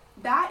 So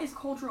that is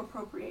cultural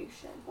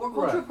appropriation. Or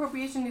cultural Right.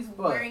 appropriation is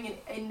But- wearing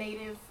a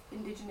native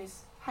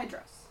indigenous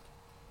headdress.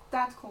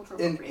 That's cultural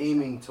And appropriation.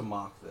 aiming to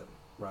mock them,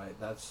 right?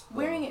 That's the-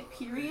 Wearing it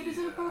period is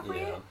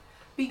inappropriate Yeah.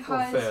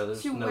 because Well, fair,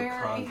 there's to no wear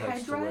a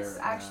context to headdress wear it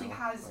actually now,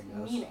 has I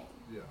guess. meaning.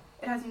 Yeah.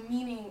 It has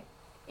meaning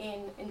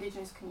in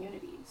indigenous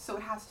communities, so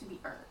it has to be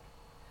earned.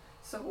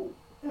 So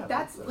Yeah,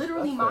 that's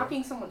literally that's fair.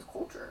 mocking someone's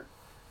culture.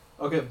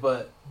 Okay,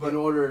 but in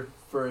order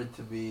for it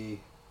to be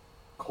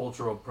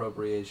cultural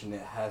appropriation,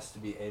 it has to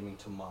be aiming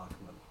to mock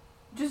them.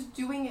 Just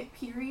doing it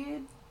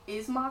period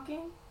is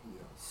mocking.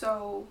 Yeah.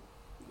 So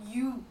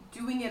you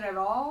doing it at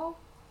all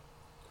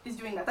is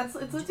doing that. It's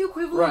the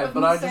equivalent Right, of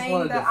but me I just saying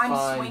want to that I'm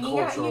define swinging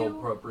at cultural you.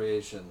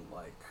 appropriation,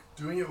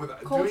 Doing it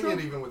Cultural-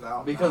 even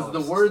without because the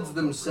malice is words still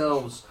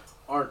themselves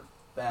aren't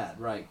bad,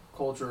 right?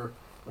 Culture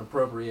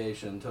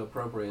appropriation, to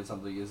appropriate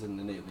something isn't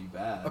innately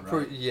bad,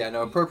 right? Yeah,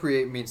 no,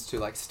 appropriate means to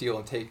like steal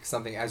and take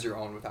something as your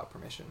own without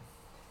permission.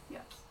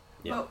 Yes.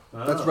 Yeah.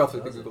 That's Oh, roughly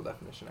the does it? Google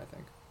definition, I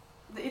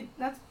think.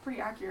 That's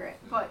pretty accurate,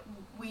 but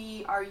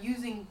we are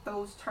using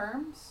those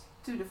terms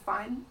to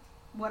define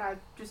what I've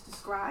just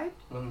described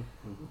Mhm.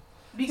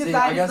 because See,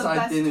 that I is guess the I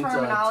best didn't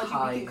terminology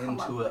tie we can come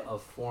into up it a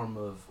form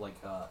of like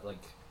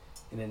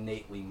an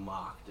innately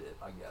mocked it.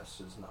 I guess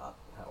is not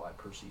how I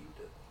perceived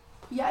it.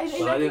 Yeah, and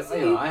But I can didn't.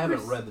 see I haven't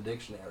pers- read the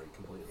dictionary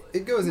completely.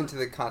 It goes into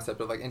the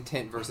concept of like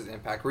intent versus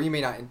impact, where you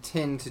may not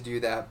intend to do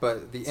that,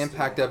 but the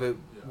impact of it,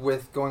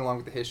 with going along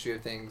with the history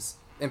of things,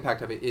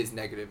 impact of it is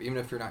negative. Even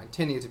if you're not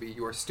intending it to be,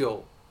 you are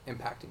still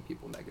impacting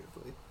people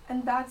negatively.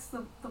 And that's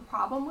the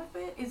problem with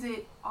it, is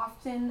it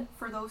often,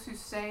 for those who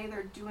say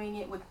they're doing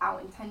it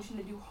without intention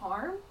to do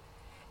harm,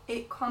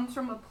 it comes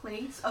from a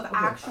place of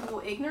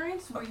actual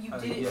ignorance where you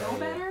didn't know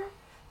better,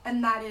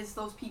 and that is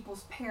those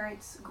people's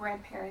parents,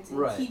 grandparents, and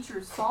Right.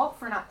 teachers' fault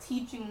for not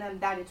teaching them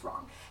that it's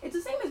wrong. It's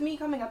the same as me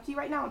coming up to you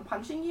right now and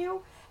punching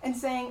you and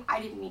saying,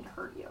 I didn't mean to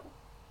hurt you.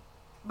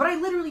 But I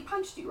literally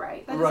punched you,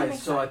 right? That doesn't Right. make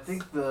So I sense.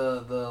 think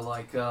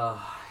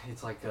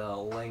it's like a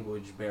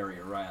language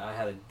barrier, right? I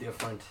had a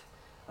different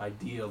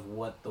idea of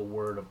what the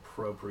word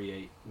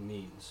appropriate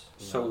means.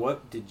 you So know?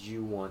 what did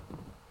you want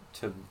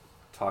to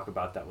talk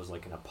about that was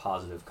like in a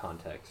positive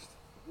context?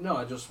 No,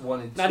 I just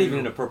wanted to. Not even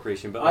an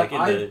appropriation, but I- like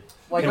in I- the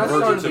Like I convergence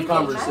started the of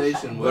cultures.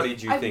 conversation What with.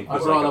 did you think I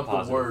was brought like a up the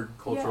positive? word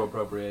cultural Yeah.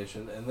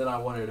 appropriation, and then I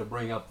wanted to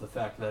bring up the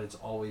fact that it's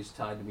always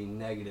tied to be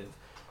negative,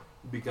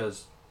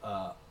 because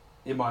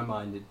in my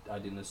mind I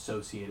didn't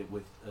associate it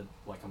with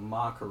like a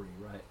mockery,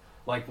 right?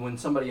 Like when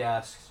somebody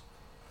asks,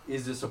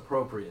 "Is this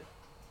appropriate?"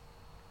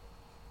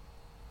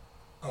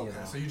 Okay, You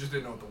know. so you just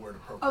didn't know what the word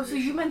appropriation. Oh, so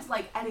you meant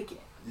like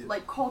etiquette, Yeah.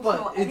 like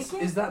cultural But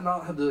etiquette? is that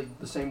not the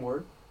same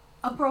word?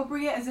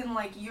 Appropriate, as in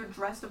like you're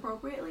dressed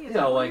appropriately? Is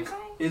Yeah, that what like you're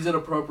saying? is it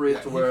appropriate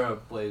Yeah, to you- wear a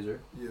blazer?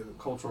 Yeah.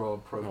 Cultural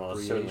appropriation. Well,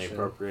 it's certainly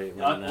appropriate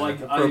when, Like,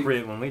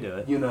 when we do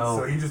it. You know,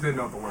 So he just didn't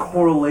know what the word.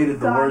 correlated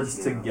the Got words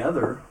you.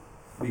 together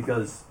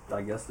because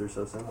I guess they're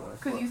so similar.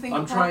 Because you think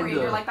I'm trying appropriate,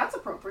 to- you're like, that's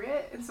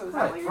appropriate, and so is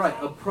that what Right, you're right.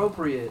 saying?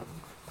 Appropriate.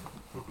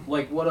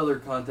 Like, what other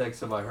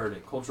context have I heard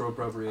it? Cultural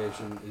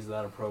appropriation, is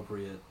that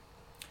appropriate?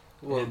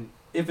 Well, And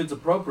if it's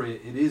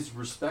appropriate, it is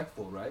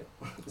respectful, right?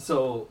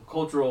 So,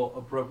 cultural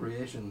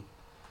appropriation,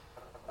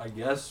 I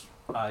guess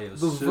I the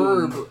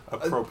assume. verb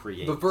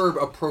Appropriate. the verb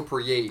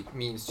appropriate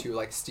means to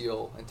like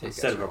steal and take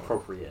Instead as of well.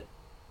 appropriate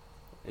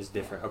is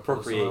different.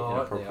 Appropriate So, and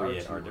they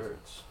appropriate two are different.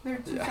 words. They're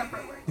two Yeah.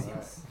 separate words,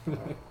 yes.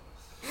 Alright.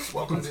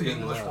 Welcome That's to good to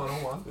English know.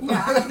 101.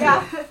 Yeah,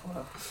 yeah.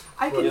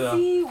 I can Well, yeah.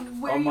 see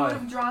where On you my- would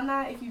have drawn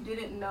that if you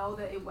didn't know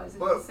that it wasn't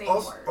the But same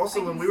also, word. also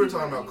I when can we were see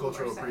talking what about you were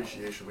cultural saying.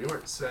 appreciation, we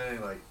weren't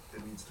saying like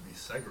it needs to be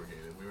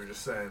segregated. We were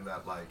just saying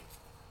that like,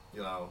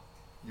 you know,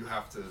 you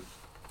have to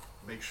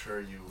make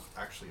sure you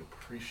actually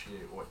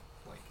appreciate what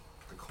like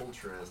the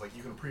culture is. Like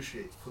you can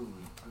appreciate food.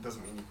 It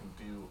doesn't mean you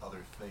can do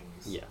other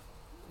things. Yeah.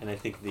 And I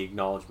think the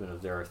acknowledgement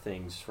of there are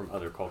things from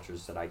other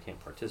cultures that I can't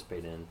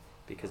participate in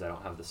because I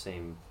don't have the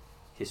same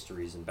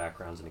histories and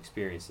backgrounds and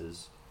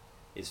experiences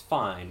is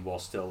fine, while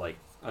still like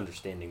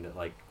understanding that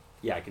like,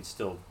 yeah, I can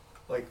still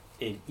Like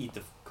eat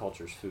the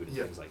culture's food and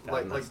yeah, things like that.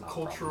 like and that's not a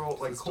cultural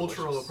problem. It's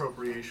cultural delicious,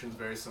 appropriation is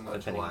very similar to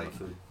depending on like the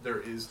food. there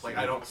is like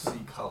I don't see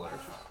color.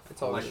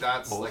 It's always Like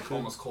that's bullshit. like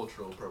almost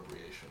cultural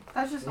appropriation.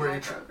 That's just a where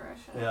you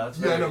microaggression. Yeah, that's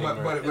Yeah, very no, but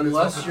ignorant. it's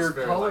Unless also you're just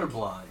very, like,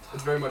 colorblind.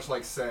 It's very much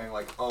like saying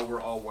like, oh,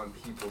 we're all one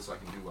people, so I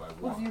can do what I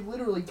What want. if you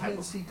literally Type can't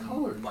of, see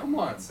color? like, Come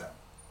on. mindset.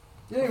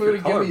 You ain't If you're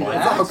gonna give me colorblind,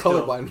 That's not how that.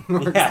 still- colorblind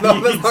works. Yeah, No,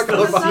 you that's can not still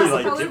That's see,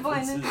 colorblind. not like,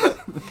 colorblindness.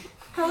 differences.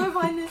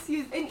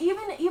 Colorblindness, and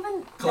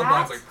even Colorblind's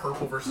that, like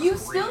purple versus you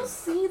green. still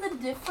see the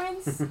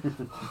difference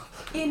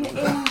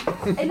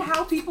in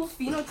how people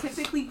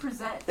phenotypically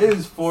present. It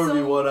is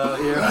 4v1 So- out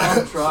here.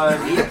 I'm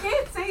trying. You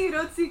can't say you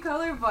don't see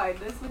color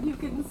blindness when you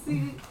can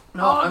see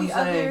No, all I'm the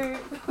saying-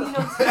 other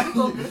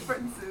phenotypical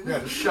differences. Yeah,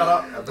 just shut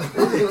up.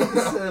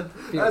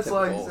 That's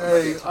like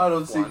saying I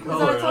don't see Is that a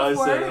color. tough I said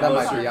word? That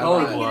unless might be, you're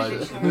I'm not-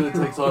 colorblind, and then it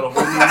takes on a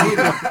whole new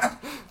meaning.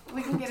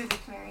 We can get a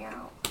dictionary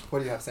out. What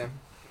do you have, Sam?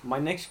 My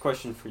next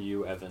question for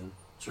you, Evan.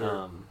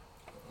 Sure.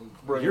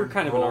 You're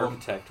kind of an Roll 'em.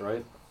 architect,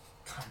 right?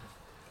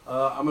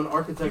 I'm an You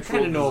architectural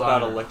kind of know designer.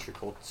 about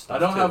electrical stuff. I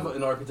don't too. have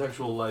an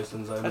architectural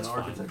license. I'm That's an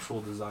fine.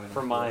 architectural designer.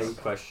 For my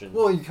question,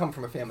 Well, you come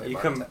from a family of You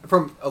come- architect-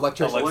 from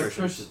electricians.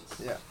 Electricians.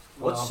 Yeah.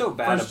 What's so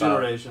bad first about-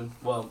 generation?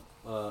 Well,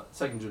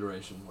 second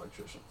generation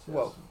electricians. Yes.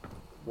 Well,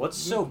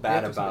 what's you- so you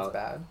bad have to assume it's about?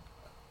 bad.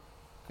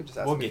 Could just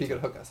ask We'll him if get he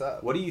could to hook us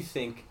up. What do you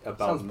think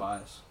about? Sounds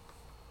biased.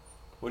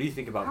 What do you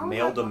think about How is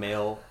male that to not-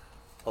 male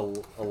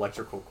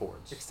electrical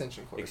cords?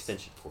 Extension cords.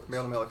 Extension cords.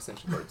 Male to male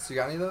extension cords. You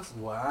got any of those?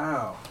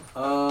 Wow.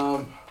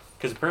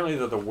 Because apparently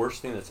they're the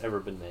worst thing that's ever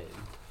been made.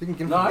 You can get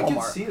them No, I from can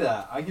Walmart. see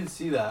that. I can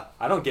see that.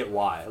 I don't get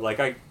why. Like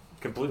I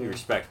completely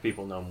respect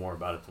people know more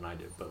about it than I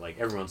do, but like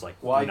everyone's like,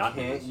 Why do not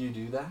do can't this. you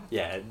do that?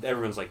 Yeah,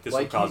 everyone's like this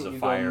Why will cause can't a you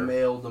fire. go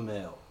male to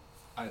male?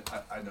 I know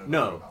No.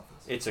 nothing about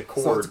this. It's a So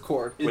cord. it's a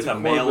cord. It's With a a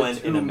cord male with end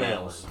two and a male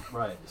males. end.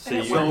 Right. So And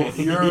it So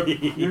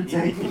you're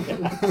taking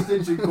an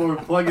extension cord,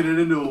 plugging it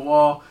into a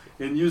wall,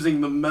 and using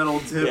the metal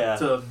tip Yeah.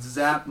 to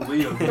zap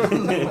Liam.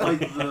 Like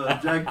the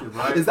objective,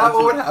 right? Is that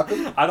what would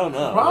happen? I don't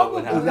know. What Probably.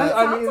 would happen. That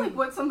I sounds mean- like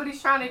what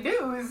somebody's trying to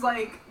do is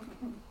like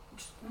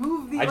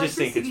move the I just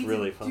think it's electricity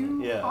really to funny.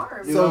 do Yeah.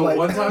 harm. You So, know, like-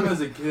 one time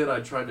as a kid, I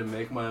tried to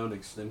make my own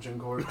extension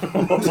cord.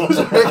 Male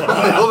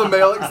to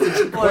male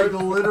extension Like cord.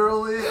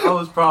 literally, I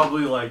was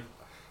probably like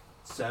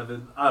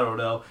 7, I don't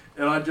know,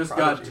 and I just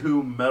got Prodigy.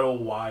 2 metal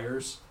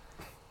wires,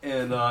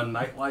 and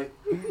nightlight,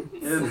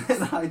 and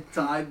then I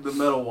tied the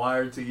metal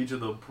wire to each of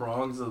the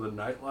prongs of the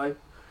nightlight,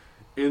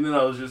 and then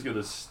I was just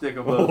gonna stick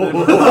them up. And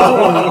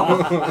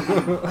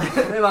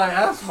I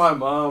asked my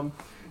mom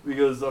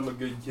because I'm a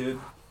good kid,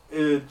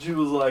 and she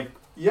was like,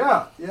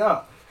 "Yeah."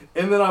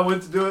 And then I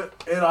went to do it,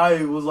 and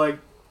I was like,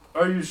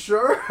 "Are you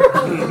sure?"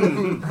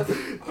 And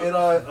it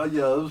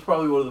was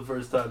probably one of the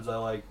first times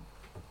I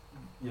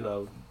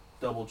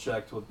double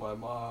checked with my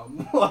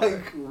mom.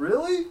 Like,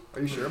 really?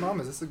 Are you sure,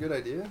 Mom? Is this a good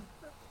idea?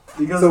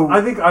 Because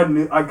I think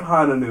I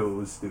kind of knew it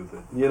was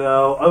stupid. You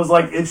know, I was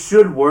like, it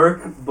should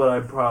work, but I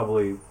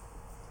probably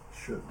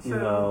Should.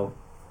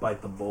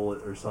 bite the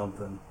bullet or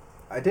something.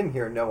 I didn't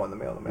hear no on the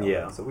mail to mail.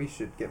 Yeah. So we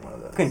should get one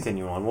of those.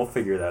 Continue on. We'll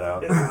figure that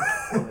out.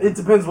 It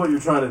depends what you're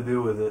trying to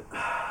do with it.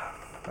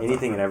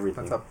 Anything and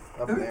everything. That's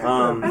up in the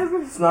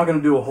air. It's not going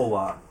to do a whole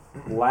lot.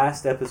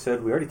 Last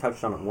episode, we already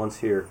touched on it once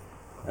here.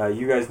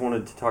 You guys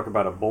wanted to talk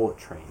about a bullet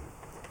train.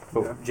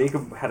 But Yeah.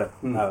 Jacob had a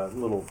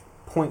little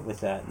point with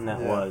that, and that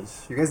Yeah.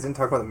 was You guys didn't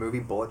talk about the movie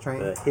Bullet Train?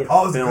 the hit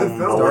Oh, it's a good film film.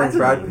 Bullet Starring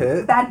Brad Train.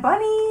 Pitt? Bad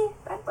Bunny.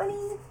 Bad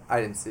Bunny.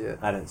 I didn't see it.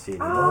 I didn't see it.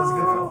 That was a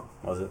good film.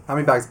 Was it? How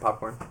many bags of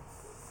popcorn?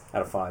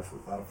 Out of 5.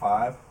 Out of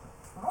 5,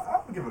 I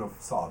would give it a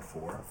solid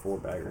 4.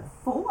 4-bagger.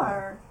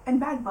 4. And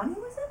Bad Bunny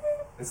was in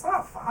it? It's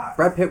not 5.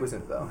 Brad Pitt was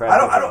in it though. Brad I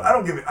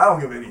don't Pitt. I don't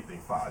give anything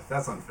 5.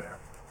 That's unfair.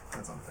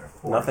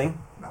 4. Nothing?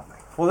 Nothing.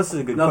 Well, this is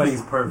a good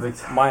Nothing's question.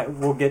 perfect.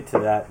 We'll get to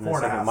that in a 4.5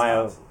 second.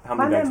 Maya, stars. how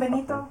My many man bags of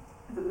Benito?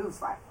 popcorn? It was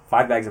 5.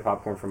 5 bags of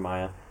popcorn from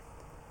Maya.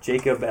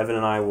 Jacob, Evan,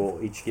 and I will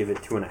each give it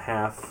 2.5.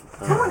 2.5?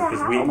 Because we I'm haven't on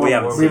seen We board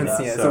haven't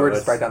seen it, so so we're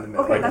just let's- right down the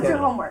middle. Okay, Like that's that. your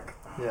homework.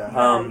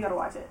 Yeah. You gotta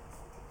watch it.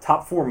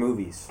 Top 4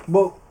 movies.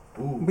 Well,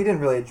 Ooh. we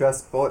didn't really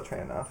address Bullet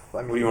Train enough. I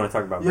mean, What do you want to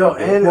talk about? Yo,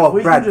 Brad Pitt? and well, if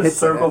we Brad can Pitt's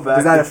just in circle it. back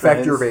Does that to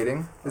affect your trains.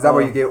 rating? Is that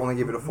why you only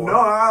give it a 4? No,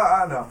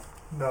 I know.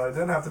 No, it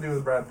didn't have to do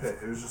with Brad Pitt.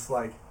 It was just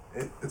like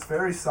it's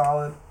very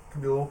solid. It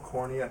can be a little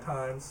corny at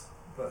times,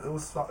 but it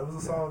was a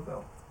solid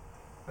film.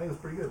 I think it was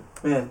pretty good.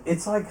 Man,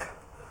 it's like,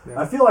 Yeah.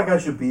 I feel like I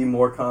should be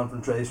more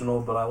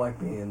confrontational, but I like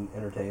being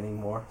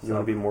entertaining more. You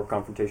want to be more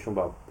confrontational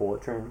about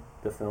Bullet Train,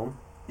 the film?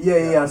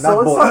 Yeah. Not So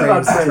let's bullet talk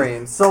about trains, trains.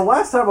 trains. So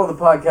last time on the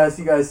podcast,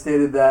 you guys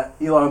stated that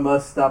Elon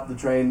Musk stopped the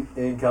train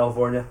in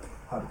California.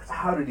 100%.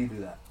 How did he do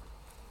that?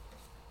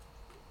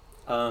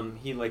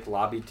 He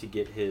lobbied to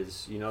get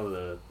his,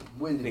 the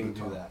When did he Thing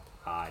do to- that?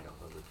 I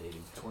don't know the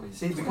dating. 20.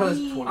 See, because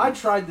 20 I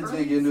tried to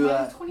dig into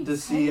that to 2010,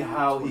 see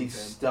how he 2010.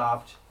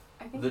 stopped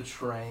I think. the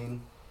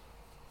train,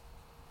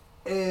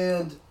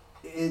 and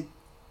it.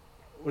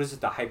 What is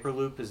it? The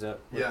Hyperloop? Is that?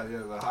 Yeah, the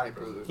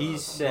Hyperloop. He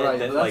said Right,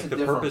 that but that's a the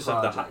different purpose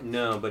of the project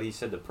no, but he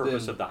said the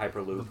purpose than of the the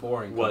Hyperloop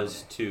boring was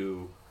company.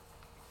 to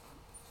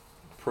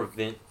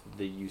prevent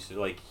the use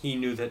of he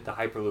knew that the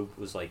Hyperloop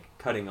was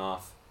cutting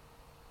off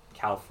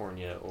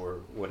California or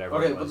whatever.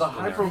 Okay, it but was the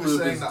in there.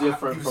 Hyperloop is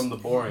different from the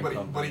boring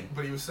company.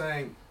 But he was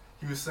saying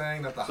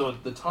that the So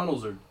the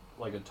tunnels are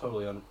like a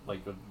totally a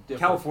different.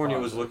 California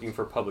was process. looking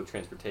for public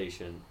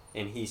transportation,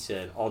 and he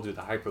said, "I'll do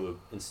the Hyperloop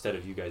instead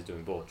of you guys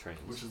doing bullet trains."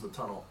 which is the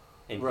tunnel.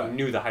 And Right. he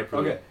knew the Hyperloop.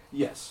 Okay.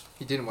 Yes.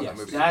 He didn't want Yes.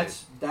 that movie.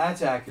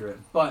 That's accurate.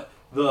 But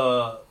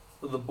the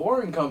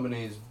boring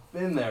company's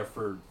been there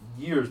for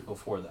years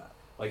before that.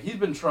 Like he's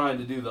been trying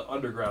to do the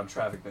underground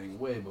traffic thing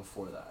way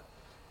before that.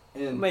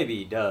 And Maybe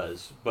he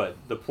does, but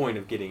the point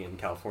of getting in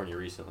California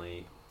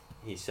recently,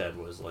 he said,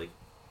 was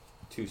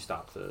to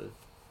stop the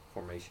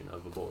formation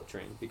of a bullet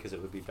train because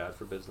it would be bad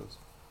for business.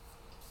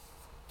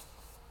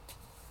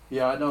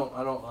 yeah, I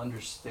don't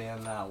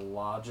understand that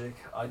logic.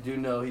 I do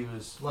know he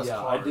was. Less yeah,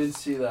 I cars. did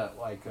see that.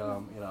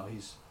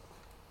 He's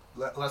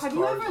Less Have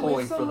you cars. ever pulling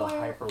lived for the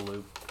somewhere-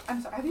 Hyperloop.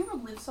 I'm sorry. Have you ever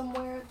lived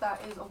somewhere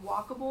that is a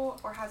walkable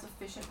or has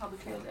efficient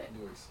public transit?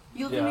 Newark's.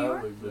 You live Yeah, in New I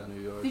York. lived in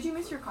New York. Did you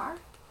miss your car?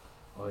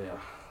 Oh yeah.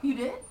 You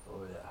did.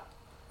 Oh yeah.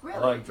 Really?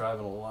 I like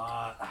driving a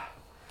lot.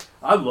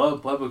 I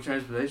love public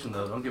transportation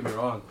though. Don't get me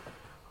wrong.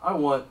 I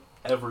want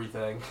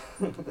everything.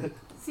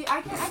 See,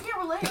 I can't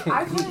relate.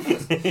 I've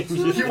lived two He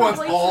different wants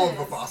places, all of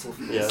the fossil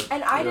fuels. Yeah.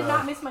 and I did Yeah.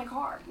 not miss my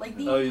car like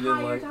the Oh, you didn't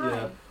entire like time.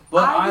 yeah.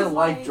 But I I was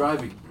like like-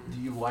 driving. Do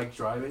you like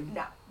driving?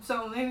 No,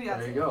 so maybe that's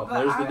There you it. go. But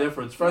There's I- the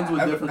difference. Friends yeah.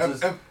 with Evan-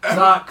 differences.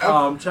 Evan-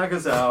 .com. Check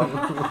us out.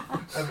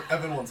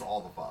 Evan wants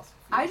all the fossil fuels.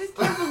 I just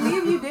can't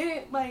believe you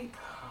didn't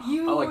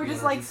You I like were the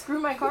just energy. screw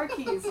my car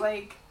keys.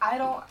 I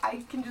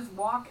can just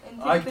walk and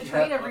take I the ca-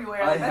 train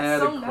everywhere. I That's had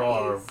so a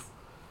car. nice.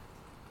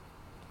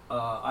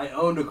 I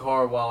owned a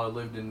car while I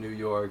lived in New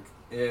York,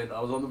 and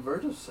I was on the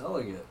verge of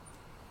selling it.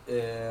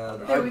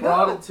 And There I we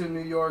brought go. it to New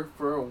York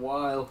for a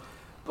while,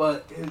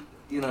 but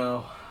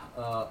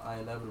I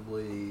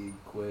inevitably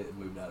quit and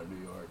moved out of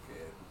New York,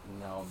 and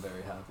now I'm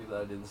very happy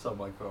that I didn't sell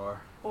my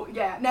car. Well,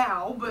 yeah,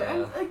 now, but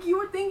Yeah. you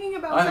were thinking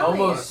about I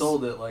selling almost it.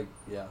 sold it,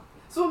 yeah.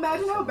 So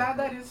imagine how sold bad it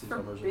that is two for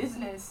summers ago.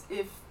 business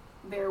if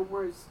there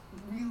was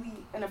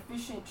really an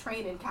efficient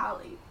train in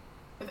Cali.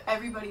 If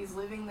everybody's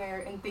living there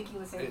and thinking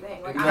the same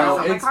thing. I No, don't sell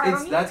my it's car, I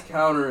don't need that's it.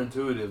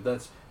 counterintuitive.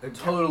 That's And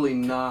totally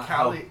not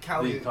Cali-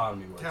 how the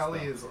economy works. Cali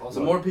though. is also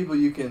The more people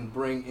you can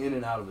bring in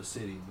and out of a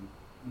city,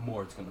 the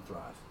more it's going to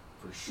thrive.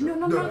 for sure.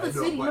 No, No, not the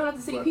no, city. but- Not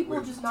the city. but People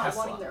with just not Tesla.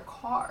 wanting their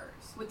cars.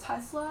 With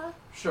Tesla,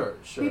 Sure.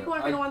 people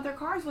aren't going to want their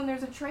cars when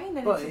there's a train.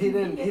 And But it's he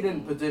convenient.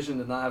 didn't petition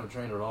to not have a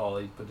train at all.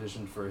 He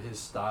petitioned for his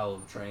style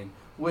of train,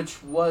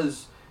 which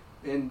was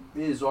and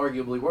is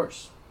arguably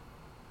worse.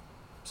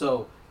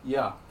 So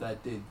yeah,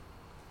 that did.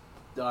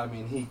 I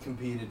mean, he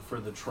competed for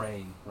the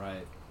train,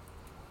 right?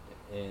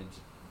 And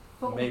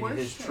But maybe worse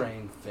his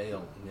train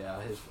failed.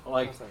 Yeah, his A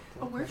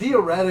worse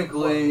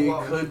theoretically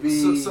Well, could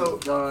be so-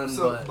 done,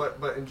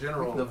 but in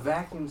general, the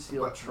vacuum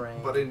sealed but,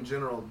 train. but in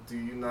general, do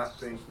you not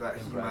think that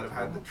he might have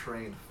had Impractical. the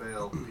train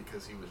fail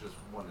because he was just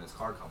wanting his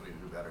car company to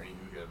do better and he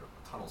knew he had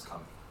tunnels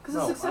coming? Because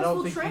no, a I successful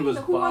don't think train, he was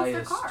who wants their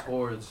biased car?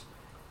 towards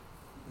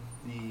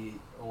the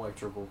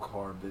electrical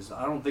car business.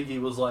 I don't think he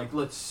was like,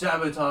 let's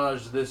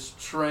sabotage this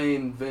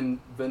train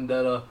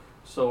vendetta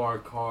so our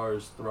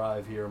cars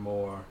thrive here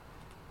more.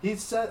 He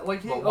said,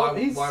 like, But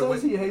why says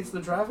would- he hates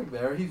the traffic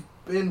there. He's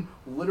been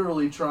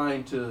literally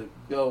trying to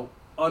go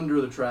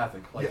under the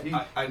traffic. Like,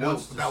 yeah, I he know,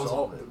 wants to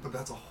solve it. but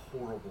that's a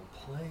horrible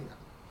plan.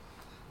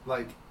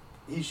 Like,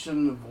 He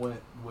shouldn't have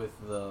went with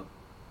the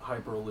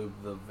Hyperloop,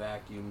 the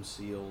vacuum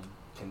sealed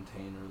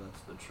container.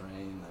 That's the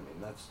train. I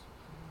mean, that's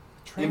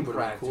Train would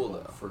have been cool impractical,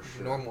 though. for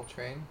sure. Normal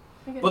train.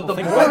 But the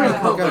think boring about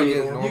it. company, You gotta get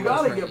you normal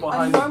gotta train. get A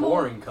behind the normal,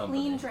 boring company.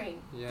 clean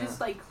train. Yeah. Just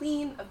like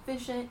clean,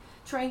 efficient.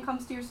 Train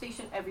comes to your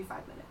station every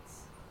 5 minutes.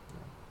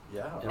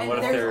 Yeah. And And what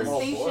if there's a there's-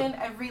 station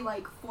every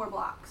like 4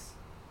 blocks.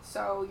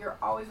 So you're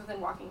always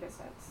within walking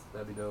distance.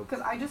 That'd be dope.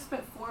 Because I just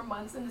spent 4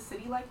 months in the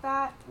city like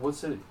that, What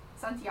city?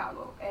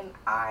 Santiago, and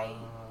I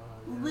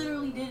Yeah.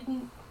 literally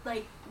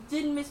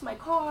didn't miss my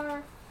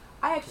car.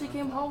 I actually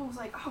came home and was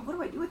like, oh, what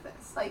do I do with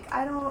this? Like,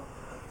 I don't.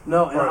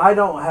 No, and I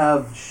don't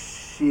have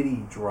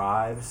shitty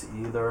drives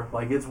either.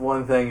 Like, it's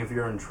one thing if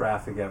you're in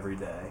traffic every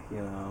day,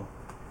 you know,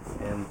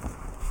 and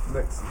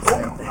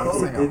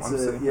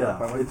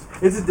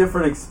it's a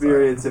different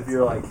experience if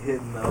you're like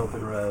hitting the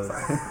open road.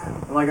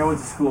 Like, I went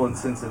to school in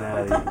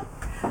Cincinnati,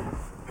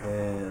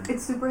 and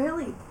It's super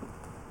hilly.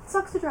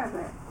 Sucks to drive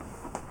there.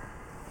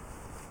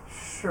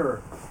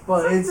 sure,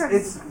 but Sounds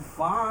it's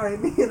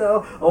fine, you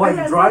know. I Like,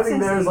 love driving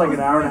there is Cincy. like I an was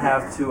hour and a born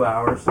half, there. 2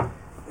 hours,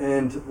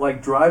 and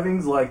like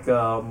driving's like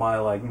my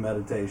like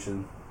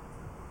meditation.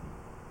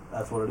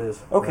 That's what it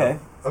is. Okay.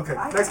 okay,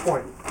 next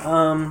point.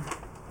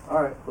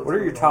 All right. let's What are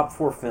your move on. top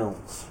 4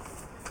 films?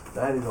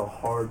 That is a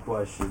hard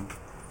question.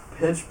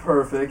 Pitch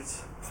Perfect.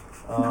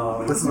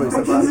 This is what you said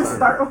I should last just time.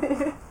 start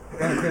with it.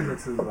 Anna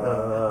Kendrick's Uh,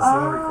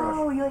 Celebrity Crush.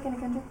 Oh, you like Anna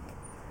Kendrick?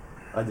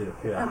 I do.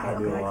 Yeah, Okay, I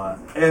do okay, a lot.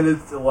 okay. And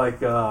it's like,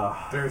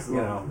 There's you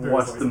know, there's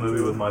watched like the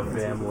movie with my two.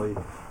 family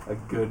a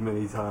good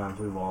many times.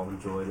 We've all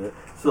enjoyed it.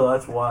 So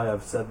that's why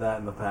I've said that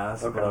in the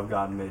past, but Okay. I've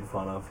gotten made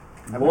fun of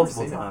I've never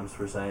multiple seen it. times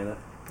for saying it.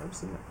 I've never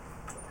seen it.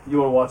 You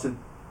want to watch it,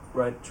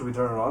 right? Should we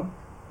turn it on?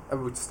 I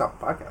would stop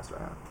the podcast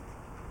right now.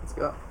 Let's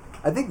go.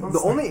 I think the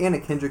only Anna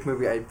Kendrick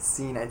movie I've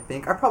seen, I've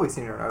probably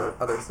seen her in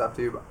other stuff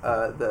too.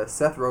 The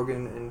Seth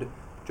Rogen and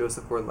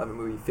Joseph Gordon-Levitt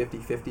movie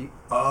 50-50.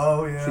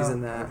 Oh yeah, She's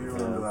in that. I do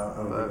remember that. I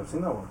don't think I've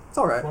seen that one. It's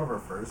alright. It's one of her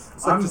first.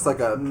 It's like I'm just like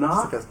a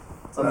not just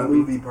a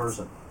movie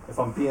person, if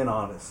I'm being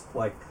honest.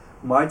 Like,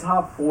 my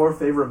top 4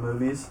 favorite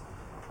movies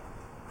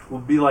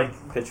would be like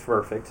Pitch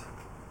Perfect.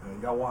 Yeah, you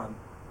got one.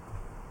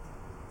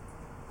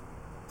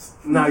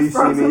 Now You See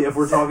Me, Frozen. if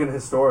we're talking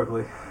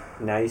historically.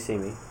 Now You See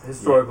Me.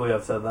 Historically,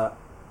 I've said that.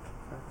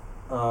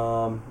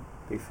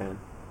 Big fan.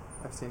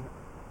 I've seen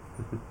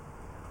it.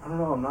 I don't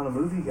know, I'm not a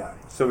movie guy.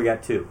 So we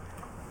got 2.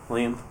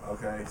 Liam,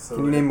 Okay, so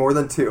Can you name more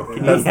than 2?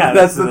 Can That's, you- yeah,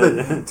 that's that's the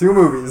the- thing. 2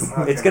 movies.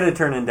 Okay. it's going to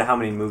turn into how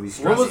many movies?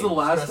 When was Stressing, the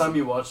last stressing. time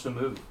you watched a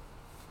movie?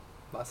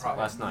 Last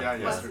Probably. Last night. Yeah,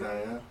 Yeah.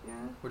 yesterday. Yeah. Yeah.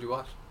 What'd you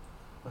watch?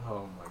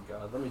 Oh my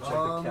god, let me check the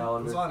It was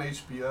calendar. on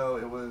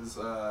HBO. It was.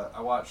 I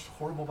watched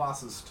Horrible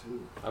Bosses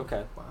 2.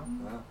 Okay. Wow.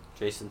 Yeah.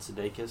 Jason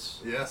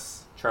Sudeikis,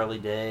 Yes. Charlie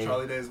Day.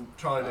 Charlie Day is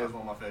one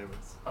of my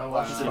favorites. I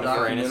watched Wow. a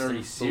documentary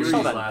We series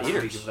saw that in last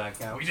theaters. week, if that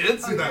counts. We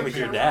did see that With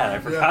your movie. dad. I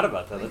forgot Yeah.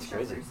 about that. That's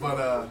crazy. But,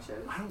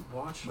 I don't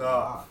watch No, a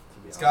lot, to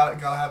be It's honest.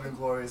 gotta have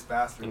Inglourious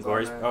Bastards.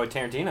 Inglourious. on there. Oh,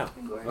 Tarantino.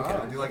 Okay.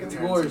 I do like a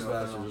Glorious Tarantino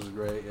Bastards film. was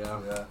great, yeah.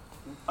 Yeah.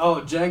 Oh,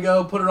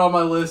 Django, put it on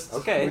my list.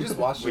 Okay. We just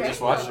watched We it.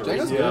 just watched it.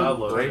 Django's Yeah, I good.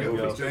 love Great Django.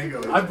 movie.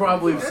 Django. I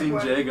probably have Good seen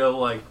one. Django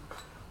like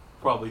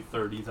probably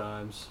 30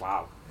 times.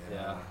 Wow.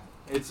 Yeah.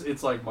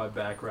 It's like my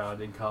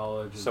background in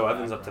college. So and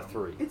Evan's up to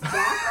background. 3. It's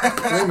that.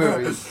 3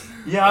 movies.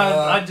 Yeah,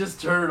 I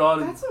just turn it on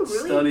and That's a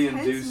really study and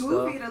do intense stuff.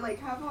 movie to like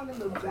have on in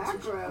the I'm an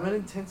background.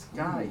 intense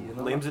guy, you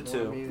know. Liam's a What do 2.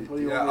 you mean- What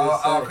do you Yeah, want me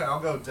to say? okay, I'll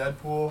go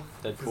Deadpool.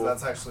 Because Deadpool.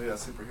 that's actually a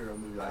superhero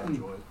movie I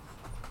enjoyed.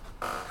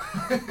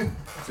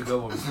 It's a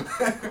good one.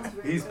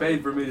 He's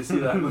paid for me to see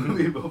that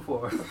movie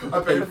before. I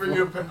paid for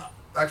you to pay.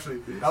 Actually,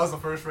 that was the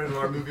first rated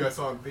R movie I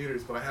saw in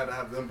theaters, but I had to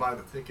have them buy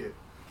the ticket.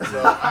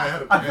 So I had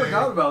to pay. I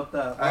forgot about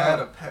that. I had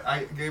to pay.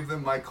 I gave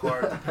them my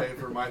card to pay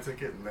for my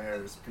ticket and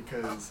theirs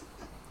because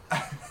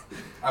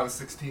I was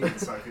 16,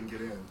 so I couldn't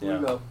get in. Yeah.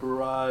 We got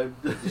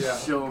bribed to Yeah,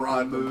 show him the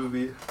bribed them.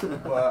 movie.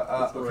 But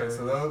That's okay,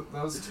 so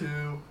those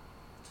two.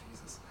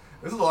 Jesus,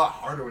 this is a lot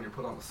harder when you're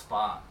put on the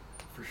spot,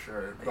 for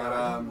sure. But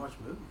I don't watch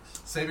movies.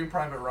 Saving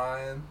Private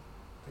Ryan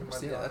Think it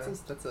might Yeah, be on that's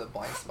there. that's a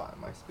blind spot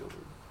in my Spielberg.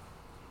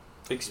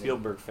 Big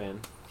Spielberg fan.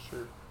 Sure.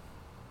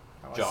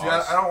 I like Jaws. See,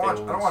 I don't watch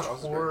Jaws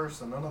is great. horror,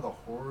 so none of the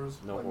horrors.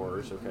 No like,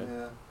 horrors, okay.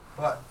 Yeah,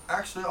 but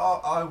actually,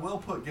 I will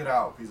put Get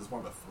Out because it's more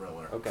of a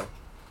thriller. Okay.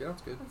 Yeah,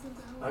 that's good.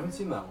 I haven't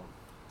seen that one.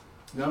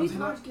 You You haven't need seen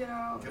to that? watch Get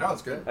Out. Get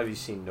Out's good. Have you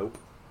seen Nope?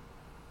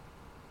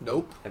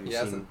 Nope. Have you He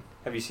seen hasn't.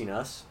 Have you seen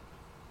Us?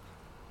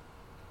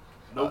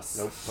 Nope. Us.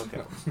 Nope.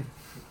 Okay.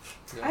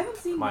 I haven't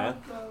seen Maya?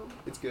 Nope, though.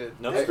 It's good.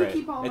 Nope's I great.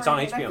 keep on It's on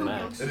writing, I HBO feel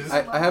Max. guilty. It is.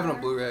 I have it on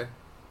It Blu-ray.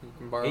 You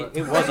can borrow it.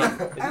 It wasn't.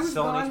 Is I it was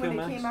still on gone HBO when it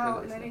Max? came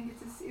out, and I didn't get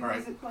to see. It Alright.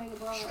 wasn't playing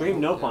abroad. Stream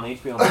Nope Yeah. on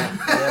HBO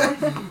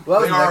Max.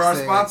 Well, They that are was our the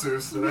next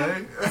sponsors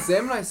today. thing.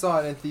 Sam and I saw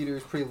it in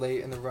theaters pretty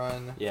late in the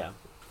run Yeah.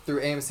 through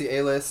AMC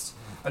A-List.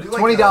 I do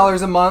like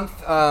 $20 a month.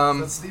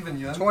 That's Steven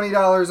Yeun.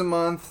 $20 a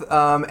month.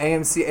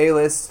 AMC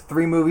A-List.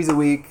 3 movies a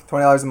week.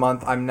 $20 a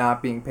month. I'm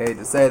not being paid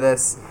to say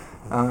this.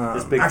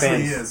 This big Actually,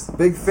 fan. he is.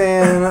 Big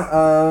fan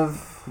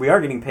of. We are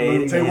getting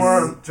paid. Jay in-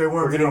 Warren,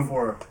 we're getting-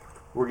 04.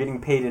 We're getting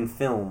paid in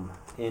film,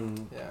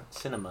 in Yeah.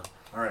 cinema.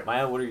 All right.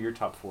 Maya, what are your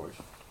top 4s?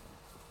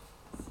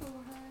 So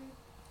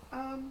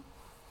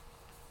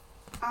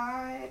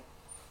high.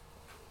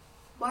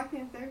 Black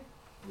Panther.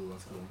 Ooh,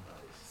 that's cool.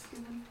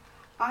 Excuse me.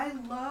 I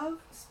love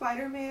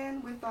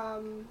Spider-Man with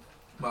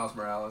Miles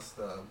Morales.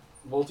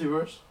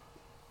 Multiverse?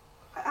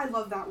 I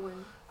love that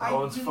one. That I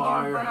one's really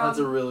fire. do, but, That's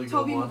a really good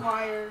Tobey one.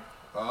 Maguire.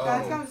 Oh.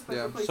 That's got a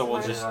special Yeah. place So in we'll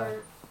my just-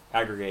 heart.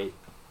 Aggregate.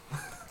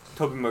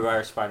 Tobey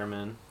Maguire,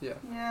 Spider-Man. Yeah.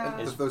 Yeah.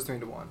 Put those 3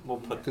 into 1. We'll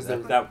put 'Cause that.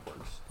 they're- That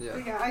works. Yeah.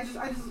 But yeah, I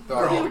just They're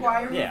all Tobey good.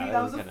 Maguire movie. Yeah,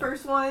 That was the kinda.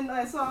 first one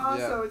I saw,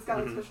 Yeah. so it's got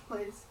Mhm. a special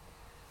place.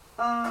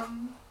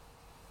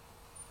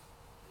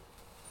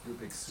 You're a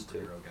big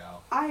superhero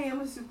gal. I am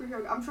a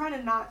superhero. I'm trying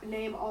to not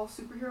name all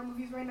superhero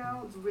movies right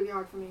now. It's really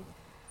hard for me.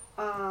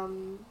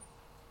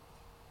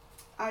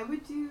 I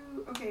would do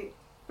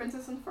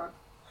Princess and the Frog.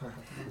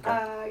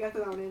 I got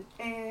that one in,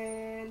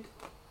 and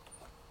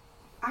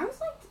I was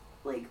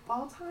like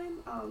all time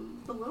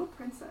The Little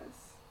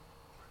Princess.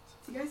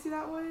 Do you guys see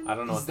that one? I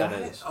don't know what that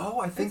is.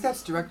 Oh, I think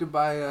that's directed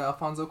by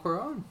Alfonso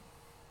Cuarón.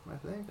 I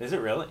think. Is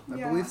it really? I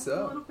Yeah, believe so.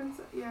 The Little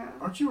Princess. Yeah.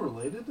 Aren't you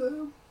related to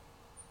him?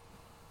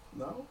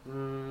 No?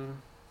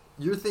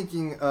 You're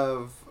thinking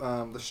of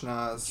the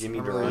Schnoz. Jimmy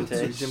I'm related to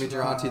Durante. Jimmy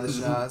Durante, the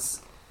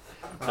Schnoz.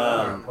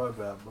 My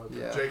bad.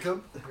 Yeah.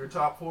 Jacob, your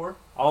top 4?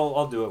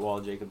 I'll do it while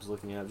Jacob's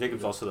looking it up.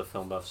 Jacob's also the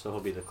film buff, so he'll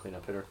be the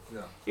cleanup hitter.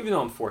 Yeah. Even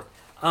though I'm 4th.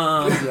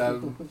 Yeah.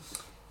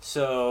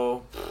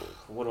 So,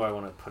 what do I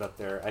want to put up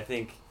there? I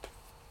think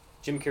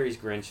Jim Carrey's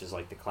Grinch is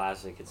like the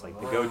classic. It's like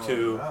the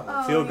go-to,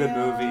 Oh, feel-good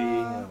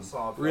yeah.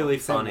 movie. Really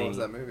Sam funny. loves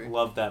that movie.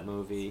 Love that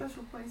movie.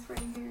 Special place right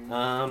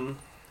here.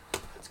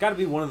 It's got to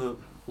be one of the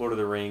Lord of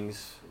the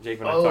Rings. Jake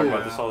and I Oh, talk yeah.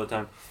 about this all the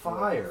time.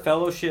 Fire.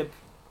 Fellowship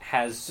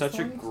has such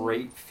a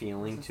great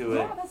feeling to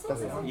it.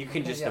 that's it. You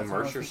can just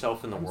immerse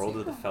yourself in the world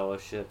of the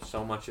Fellowship.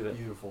 So much of it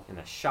Beautiful. in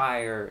the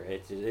Shire.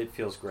 It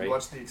feels You great.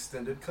 watch the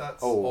extended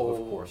cuts? Oh, of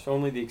Oh. course.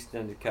 Only the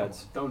extended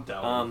cuts. Don't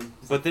doubt it.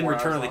 But then 4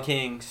 Return hours of the long.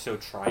 King, so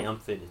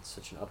triumphant. It's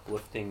such an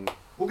uplifting.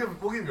 We'll give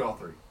you all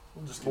 3.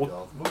 We'll just give you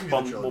all. We'll give you the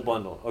We'll trilogy.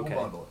 bundle. Okay.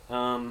 We'll bundle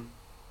it.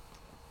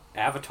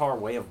 Avatar: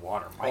 Way of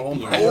Water might Oh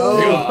be. my in it.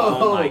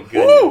 God. Oh my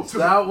goodness.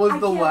 That was I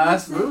the can't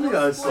last listen, movie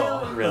no I saw.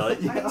 spoilers.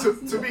 Really? I haven't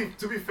To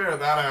seen be fair,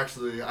 that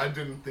actually I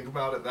didn't think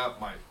about it.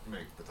 That might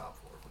make the top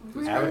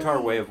 4. Really?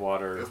 Avatar: Way of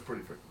Water It's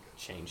pretty freaking good.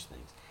 changed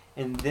things.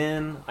 And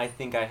then I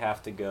think I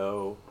have to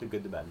go The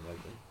Good, the Bad, and the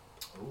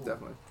Ugly. Ooh.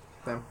 Definitely.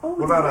 Oh,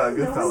 What about,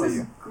 that Goodfellas?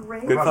 was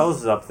Great. Goodfellas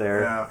is up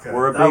there. Yeah, okay.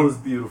 We're a That big. was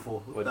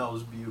beautiful. What? That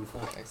was beautiful.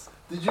 Thanks.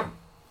 Did you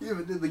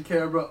even did the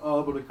camera? Oh,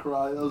 I'm gonna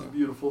cry. That was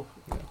beautiful.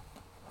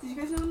 Did you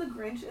guys know in The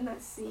Grinch in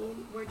that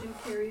scene where Jim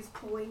Carrey's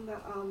pulling the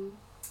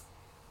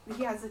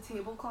he has a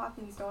tablecloth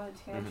and he's throwing a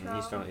tantrum?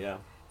 He's done it, yeah.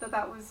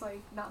 That was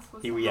like not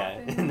supposed He to yeah,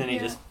 happen. and then he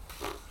Yeah. just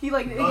He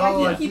like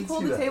Oh, I he did pulled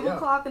see the that, yeah.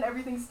 tablecloth and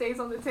everything stays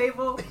on the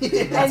table. So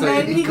And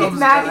then he he gets comes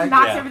mad back. and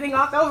knocks Yeah. everything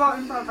off. That was all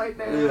improv right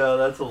there. Yeah,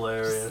 that's it's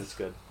hilarious.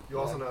 good. You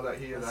also know that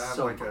he had That's had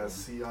so like a cool.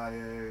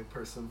 CIA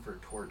person for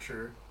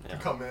torture Yeah.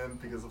 to come in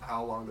because of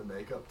how long the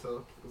makeup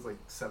took. It was like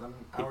 7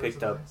 He hours.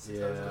 picked a up- day, 6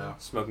 hours a Yeah. day.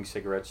 Smoking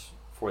cigarettes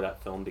for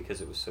that film because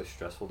it was so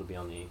stressful to be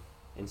on the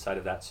inside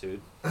of that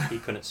suit. He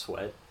couldn't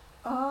sweat.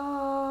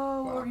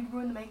 Oh, Wow. or you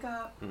ruined the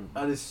makeup.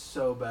 That is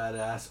so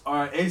badass. All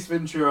right, Ace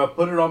Ventura,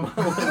 put it on my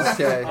list.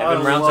 Okay. I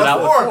Evan rounds love it out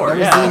it. with 4. Never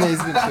Yeah. seen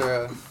Ace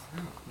Ventura.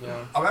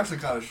 Yeah. I'm actually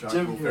kind of shocked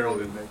Jim Will Ferrell Carrey.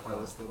 didn't make my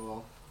list at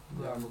all.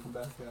 Yeah, I'm looking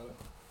back at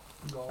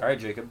it. All right,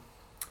 Jacob.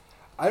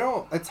 I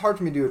don't. It's hard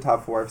for me to do a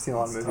top 4. I've seen a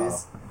lot of It's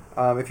movies.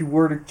 If you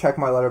were to check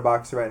my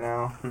letterbox right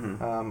now,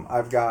 Mhm.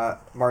 I've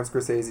got Martin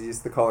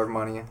Scorsese's The Color of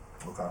Money.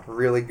 Okay.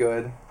 Really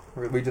good.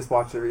 We just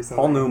watched it recently.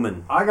 Paul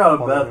Newman. I got to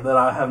Paul bet Newman. that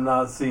I have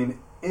not seen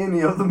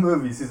any of the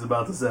movies he's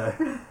about to say.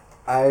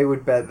 I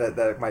would bet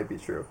that might be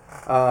true.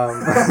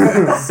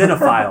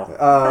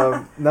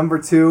 Cinephile. Number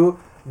 2,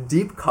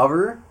 Deep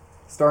Cover,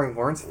 starring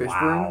Lawrence Fishburne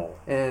Wow.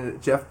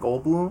 and Jeff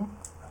Goldblum.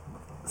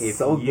 If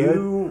So you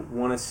good.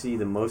 want to see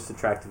the most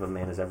attractive a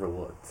man has ever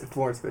looked, It's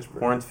Lawrence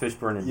Fishburne. Lawrence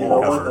Fishburne and You Deep know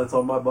what? Cover. That's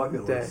on my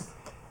bucket Dang. list.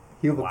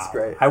 He looks Wow.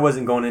 great. I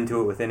wasn't going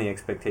into it with any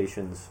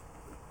expectations.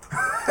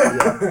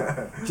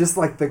 Yeah. Just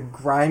like the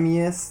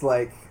grimiest,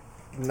 like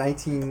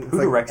 19 Who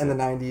like directs in the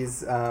it?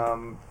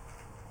 90s.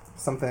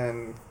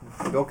 Something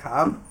Bill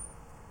Cobb.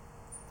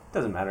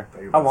 Doesn't matter.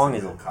 Thought you were How about to long say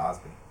is Bill it?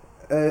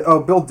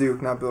 Cosby. Bill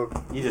Duke, not Bill.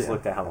 You just yeah.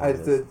 looked at how long I it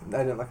is.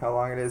 didn't look how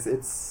long it is.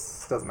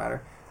 It's doesn't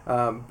matter.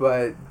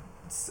 But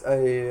it's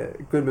a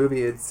good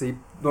movie.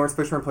 Lawrence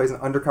Fishburne plays an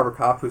undercover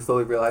cop who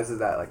slowly realizes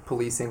that like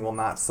policing will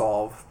not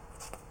solve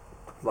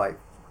like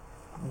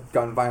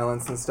gun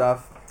violence and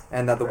stuff,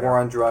 and that the war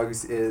on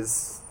drugs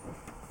is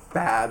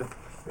bad.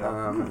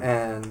 Yeah.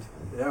 And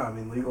Yeah, I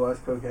mean, legalize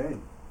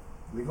cocaine.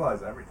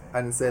 Legalize everything.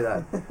 I didn't say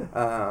that.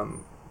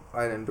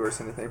 I didn't endorse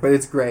anything, but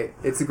it's great.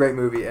 It's a great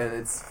movie, and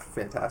it's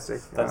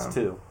fantastic. That's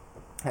two.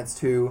 That's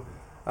two.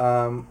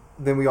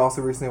 Then we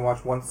also recently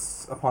watched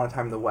Once Upon a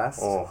Time in the West.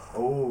 Oh,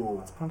 Oh.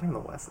 Once Upon a Time in the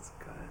West is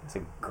good. it's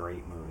a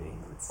great movie.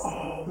 It's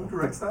Who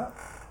directs that?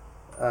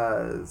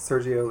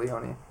 Sergio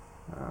Leone.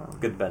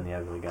 Good Ben the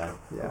Ugly Guy.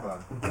 Yeah.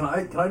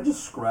 Okay. Can I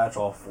just scratch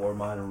all four of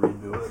mine and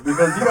redo it?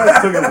 Because you guys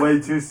took it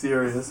way too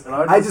serious, and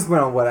I just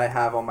went on what I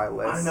have on my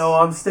list. I know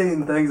I'm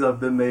stating things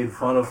I've been made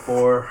fun of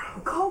for.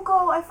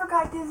 Coco, I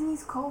forgot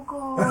Disney's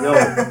Coco. Yo,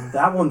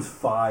 that one's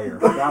fire.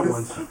 That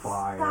one's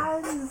fire.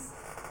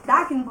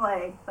 That can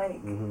play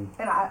Mhm.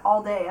 and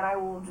all day, and I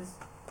will just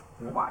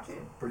Yeah. watch it.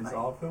 Pretty Like,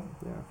 solid film.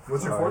 Yeah.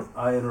 What's your Sorry, fourth?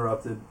 I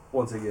interrupted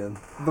once again.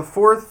 The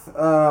fourth,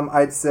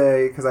 I'd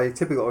say, because I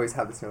typically always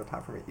have this near the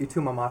top for me, Y tu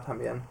mamá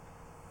también.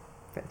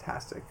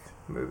 Fantastic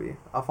movie.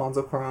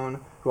 Alfonso Cuarón,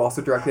 who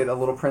also directed A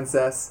Little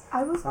Princess.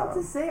 I was about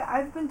to say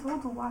I've been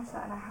told to watch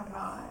that, and I have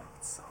not.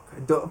 It's so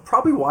good.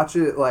 Probably watch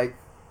it, like,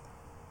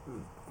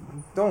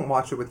 don't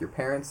watch it with your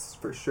parents,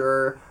 for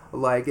sure.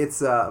 Like,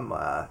 it's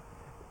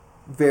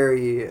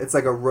it's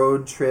like a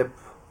road trip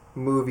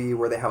movie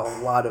where they have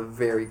a lot of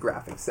very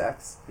graphic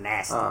sex.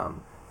 Nasty.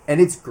 And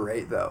it's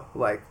great though,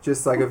 like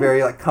just like a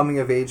very like coming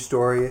of age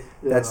story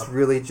that's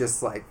really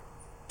just like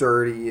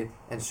dirty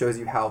and shows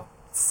you how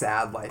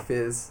sad life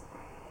is,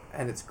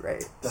 and it's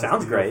great.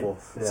 Sounds great.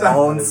 Yeah,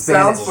 All in that is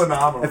Spanish. Sounds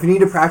phenomenal. If you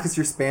need to practice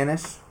your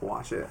Spanish,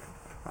 watch it.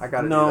 I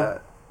gotta No. do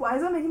that. Why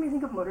is that making me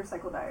think of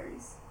Motorcycle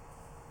Diaries?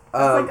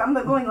 Um, I'm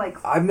going like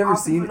I've never off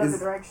seen. into another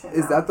direction.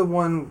 Is that the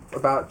one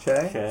about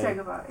Che? Check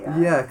about it,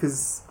 Yeah,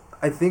 because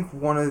I think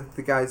one of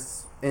the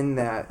guys in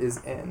that is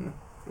in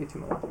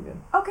 18 Months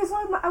Again. Okay, so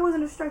I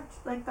wasn't a stretch.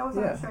 Like that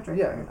wasn't Yeah, a stretch right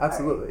yeah, there.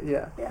 absolutely,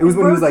 yeah. Yeah. It was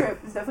when he was Road like,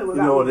 Trip is definitely what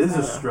You that know, it was. is a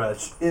Yeah.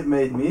 stretch. It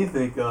made me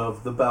think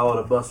of the Ballad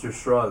of Buster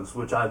Scruggs,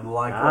 which I'd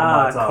like on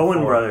Ah, my top Coen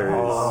four. Brothers.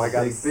 Oh, I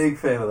got big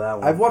fan of that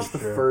one. I've watched for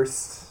the sure.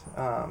 first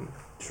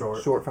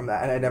short. short from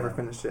that, and I never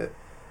finished it,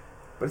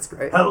 but it's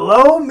great.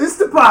 Hello,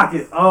 Mr.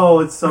 Pocket. Oh,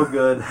 it's so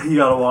good. You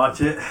gotta watch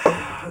it.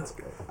 It's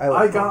great. I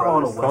like got Coen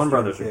on a Brothers. Coen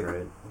Brothers kick. are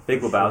great. Big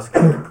For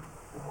Lebowski.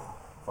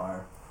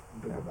 Fire.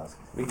 Big Lebowski.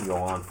 We can go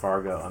on.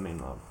 Fargo. I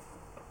mean,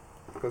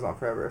 Goes on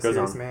forever. Goes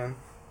Serious on. Man.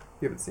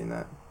 You haven't seen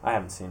that. I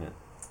haven't seen it.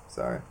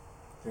 Sorry.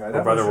 Yeah, I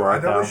My brother definitely should, wore I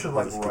it, definitely though. should I'll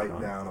like just keep write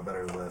going. down a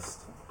better list.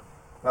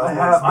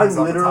 I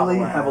literally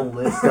have a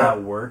list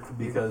at work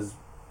because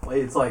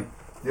it's like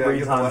Yeah, 3 you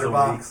get the times a week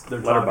letterbox. they're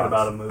Letterbox. talking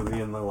about a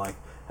movie and they're like,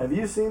 "Have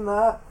you seen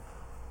that?"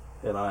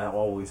 And I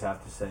always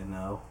have to say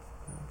no.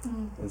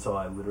 Mm. And so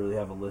I literally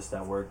have a list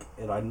at work,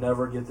 and I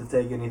never get to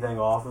take anything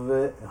off of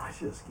it. And I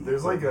just keep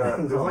There's like putting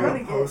things a on.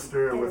 Gotta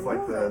poster get with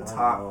like the moving. I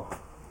top know.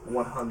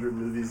 100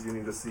 movies you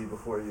need to see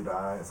before you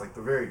die. It's like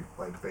the very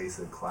like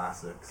basic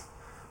classics.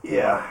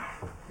 Yeah.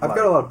 I've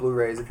got a lot of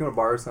Blu-rays. If you want to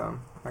borrow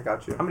some, I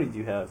got you. How many do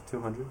you have?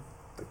 200?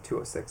 Like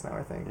 206 now,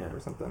 I think, Yeah. or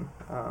something.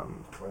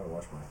 I'm gonna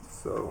watch mine.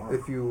 So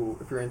if you're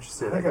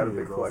interested, I I got a need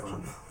a big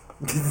collection.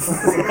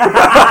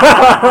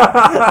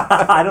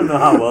 I don't know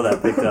how well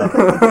that picked up.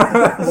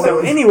 So,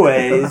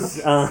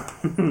 anyways,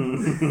 what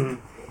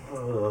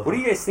do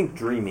you guys think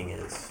dreaming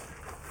is?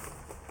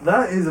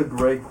 That is a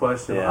great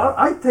question. Yeah.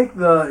 I take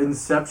the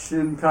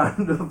Inception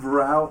kind of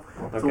route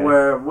to Okay.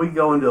 where we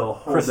go into a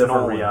whole Chris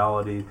different Nolan.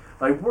 reality.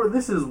 Like,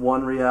 this is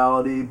one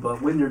reality,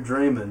 but when you're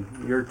dreaming,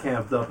 you're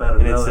camped up at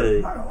And it's another.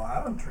 I'm not gonna lie,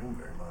 I don't dream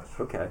very much.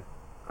 Okay.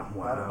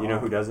 Wow. You know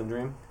who doesn't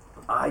dream?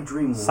 I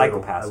dream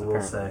Psychopaths, little, I will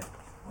apparently. say.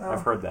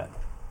 I've heard that.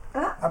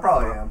 I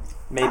probably am.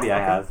 Maybe I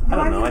have. Do I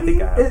don't I know. I need think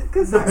to I have. It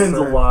depends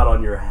a lot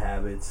on your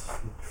habits,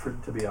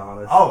 to be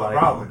honest. Oh, it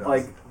probably does.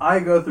 Like, I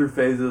go through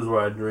phases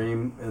where I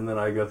dream, and then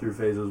I go through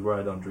phases where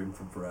I don't dream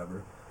for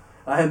forever.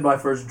 I had my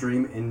first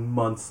dream in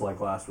months, like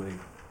last week.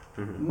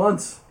 Mhm.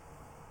 Months.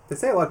 They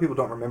say a lot of people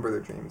don't remember their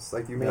dreams.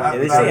 Like you may. Yeah, Yeah,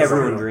 they that say is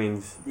everyone true.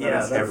 dreams Yeah,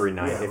 that's- every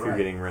night yeah, if you're right.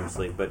 getting REM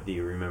sleep, but do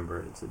you remember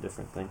it? It's a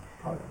different thing.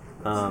 Probably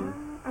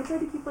don't. I tried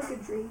to keep like a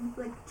dream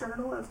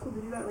journal. I was told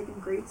to do that like in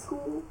grade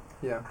school.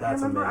 Yeah. I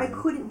That's remember amazing. I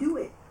couldn't do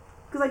it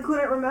because I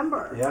couldn't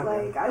remember. Yeah.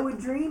 Like I would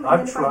dream, and I've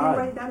then if I tried. didn't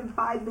write it down in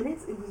 5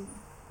 minutes, it was.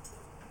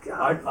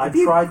 God. I It'd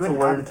be a tried to good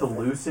learn habit. to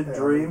lucid Yeah.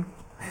 dream.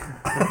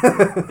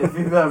 If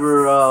you've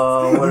ever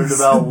learned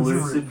about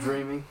lucid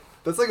dreaming.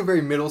 That's like a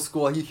very middle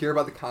school. You hear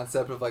about the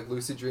concept of like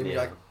lucid dreaming.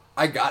 Yeah. You're like,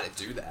 I gotta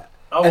do that.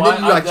 Oh, And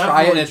then you, like,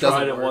 try it and definitely it doesn't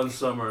tried it work. one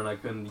summer and I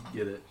couldn't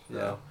get it. Yeah.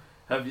 No.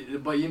 Have you?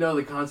 But you know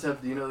the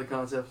concept. Do you know the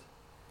concept?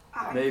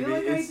 I Maybe feel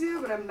like I it's-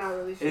 do, but I'm not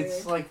really sure.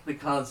 It's like the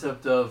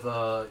concept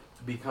of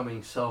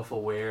becoming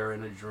self-aware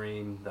in a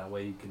dream. That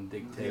way you can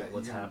dictate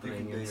what's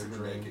happening in your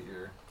dream.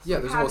 Yeah,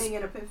 there's a whole having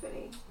an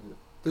epiphany.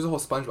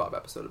 SpongeBob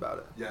episode about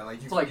it. Yeah, like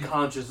you. It's like you,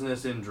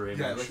 consciousness in dreaming.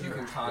 yeah, like you sure.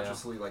 can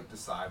consciously like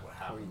decide what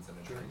happens in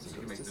a dream. So you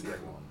can make the dream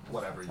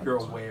whatever you You're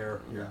want.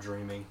 aware. You're Yeah.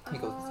 dreaming. He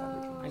goes to I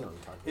know what you're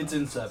talking It's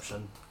about.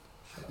 Inception.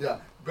 Yeah,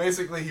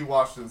 basically he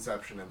watched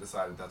Inception and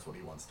decided that's what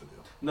he wants to do.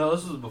 No,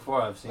 this was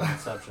before I've seen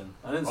Inception.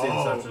 I didn't see Oh.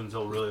 Inception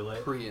until really late.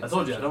 I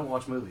told you I don't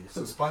watch movies.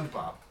 So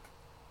SpongeBob.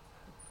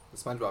 The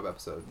SpongeBob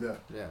episode. Yeah.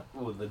 Yeah.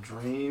 With the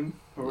dream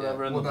or Yeah.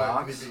 whatever in Well, the no,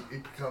 box. he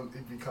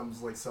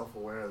becomes like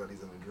self-aware that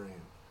he's in a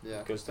dream.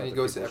 Yeah. Goes to And he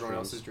other goes to people's everyone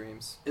dreams. else's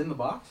dreams. In the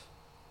box?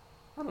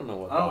 I don't know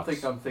what. I don't box.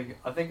 think I'm thinking.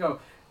 I think I'm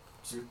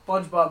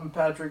SpongeBob and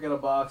Patrick in a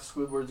box.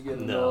 Squidward's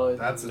getting No, annoyed.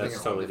 that's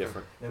That's totally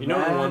different.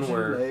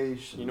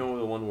 Imagination. You know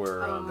the one where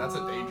That's a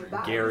daydream.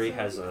 that Gary is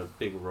has a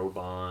big robe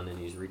on and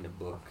he's reading a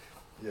book.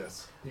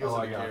 Yes. He goes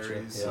I into gotcha.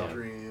 Gary's Yeah.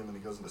 dream and he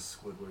goes into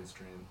Squidward's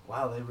dream.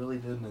 Wow, they really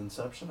did an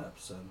Inception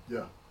episode.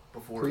 Yeah.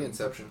 Before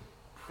Pre-Inception.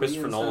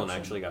 Christopher Nolan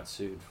Pre-Inception. actually got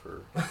sued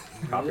for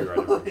copyright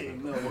Really?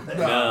 infringement. No way.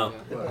 No.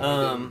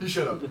 Yeah. He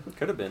should have.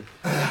 Could have been.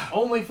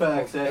 Only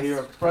facts out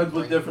here.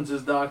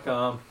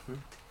 Friendswithdifferences.com.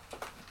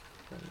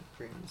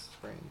 Brains.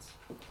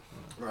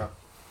 Right.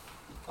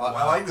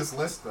 I like this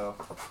list though.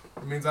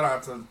 It means I don't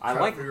have to I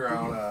try like- to figure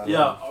out.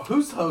 Yeah,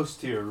 who's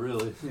host here,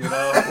 really? You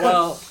know?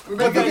 Well, We you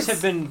make guys this-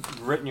 have been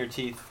cutting your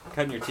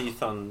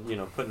teeth on,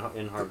 putting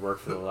in hard work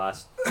for the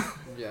last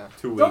Yeah.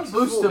 2 weeks. Don't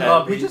boost him And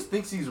up. He we- just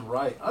thinks he's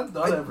right. I've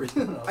done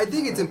everything. I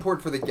think it's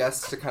important for the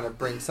guests to kind of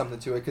bring something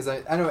to it because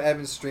I know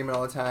Evan's streaming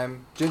all the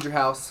time. Ginger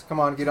House, come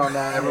on, get on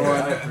that, everyone.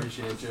 I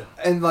appreciate you.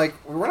 And like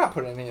we're not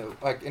putting any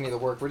of the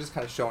work. We're just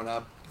kind of showing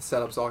up. The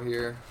setup's all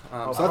here.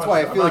 Oh, So that's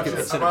why I feel like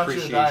it's I an brought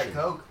you a Diet appreciation.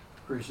 Coke.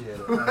 Appreciate it.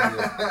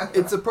 Thank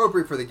it's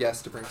appropriate for the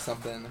guests to bring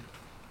something.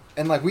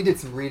 And like we did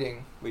some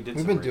reading. We did.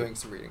 We've some been reading. doing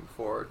some reading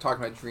before,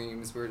 talking about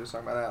dreams. We were just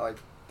talking about that, like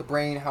the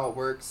brain, how it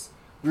works.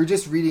 We were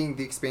just reading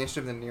The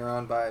Expansion of the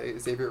Neuron by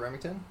Xavier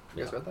Remington.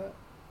 You guys Yeah. read that?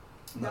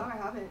 No, I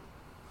haven't.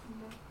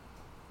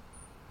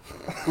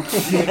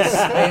 The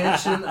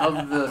expansion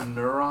of the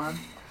neuron?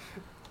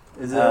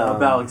 Is it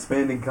about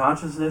expanding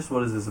consciousness?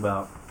 What is this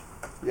about?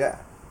 Yeah,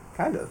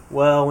 kind of.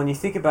 Well, when you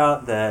think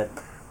about that,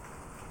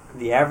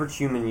 the average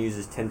human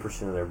uses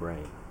 10% of their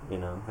brain.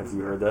 Have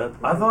you heard that?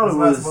 I thought it Isn't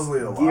that was supposedly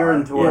a lie?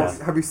 gearing towards.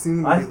 Yeah. Have you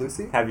seen the I- movie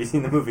Lucy? Have you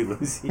seen the movie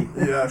Lucy?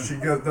 Yeah, she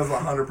does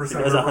 100% She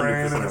of does her brain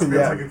 100% and of it's her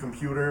brain. like a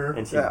computer.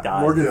 And she Yeah,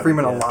 died. Morgan Yeah.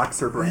 Freeman Yeah. unlocks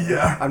her brain.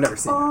 Yeah. I've never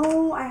seen it.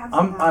 Oh, I have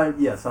seen that.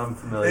 Yes, I'm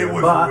familiar. It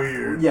was but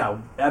weird. Yeah,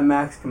 at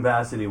max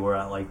capacity, we're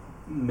at like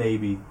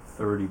maybe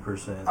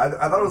 30%. I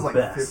thought it was like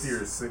Best. 50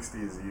 or 60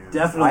 is used.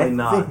 Definitely I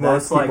not. think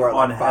most That's like people are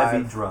on like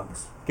heavy 5.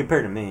 drugs.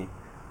 Compared to me.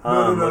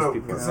 No. Most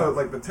people So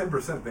like the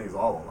 10% thing is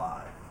all a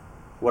lie.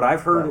 What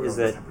I've heard Not is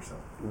really that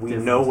 10%. we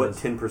know what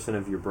Differences. 10%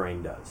 of your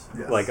brain does.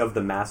 Yes. Like, of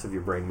the mass of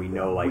your brain, we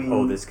know, like,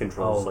 We- this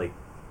controls, oh. like,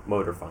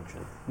 motor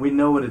function. We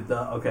know what it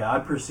does. Okay, I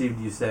perceived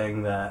you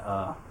saying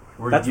that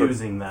we're That's what-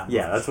 using that.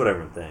 Yeah, much. that's what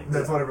everyone thinks.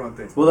 That's what everyone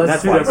thinks. Well,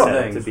 that's two why I different said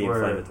it things. to be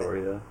where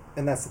inflammatory, though.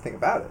 And that's the thing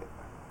about it.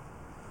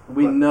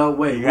 we know.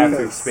 Wait, You have to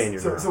because- expand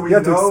your So neuron. we You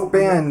have to know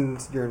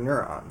expand your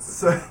neurons.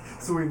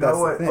 So we That's know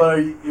the what. thing. But are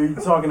you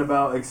talking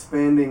about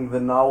expanding the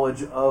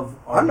knowledge of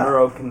our I'm not.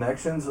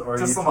 neuroconnections, or are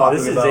Just you some- talking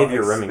This is about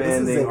Xavier Remington. This is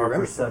expanding Xavier our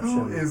Remington.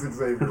 Who perception? is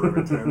Xavier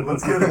Remington?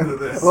 Let's get into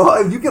this.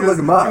 Well, you can look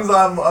him up. Because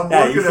I'm Yeah,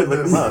 looking you should at look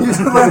this. him up. You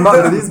should look him up.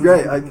 But he's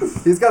great. Like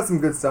he's got some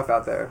good stuff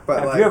out there. But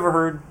Have like, you ever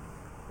heard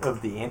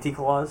of the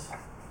anti-clause?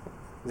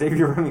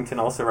 Xavier Remington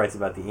also writes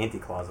about the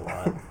anti-clause a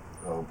lot.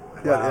 Oh boy.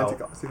 Yeah, Wow. the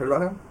Antichrist. You heard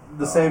about him?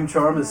 The same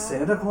charm as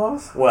Santa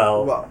Claus?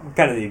 Well, Well,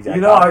 kind of the exact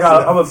You know, opposite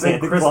I'm a of big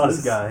Santa Christmas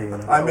Claus. guy. You know?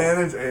 I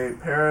manage a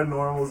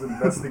paranormals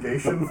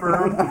investigation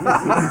firm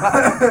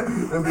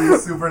and do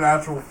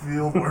supernatural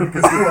field work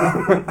as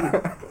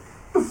well.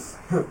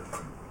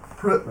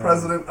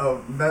 President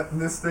of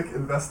Mystic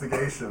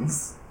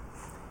Investigations.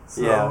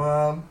 So,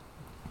 Yeah.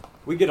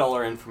 We get all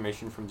our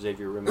information from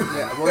Xavier Remington.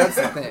 yeah. Well, that's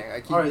the thing.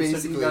 Like he All right, so do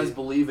basically. you guys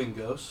believe in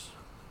ghosts?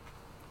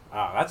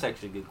 Ah, that's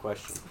actually a good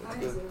question. I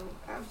do,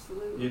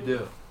 absolutely. You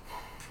do.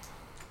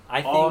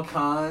 I All think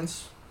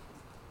kinds.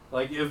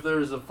 Like if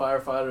there's a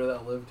firefighter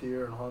that lived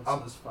here and haunts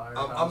I'm- this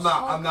firehouse. I'm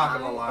not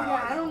gonna lie.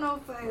 Yeah, I don't know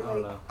if I I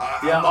don't like. know.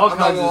 Yeah, all I'm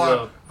kinds not gonna of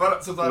lie.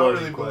 But since I don't loaded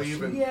really believe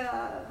question. in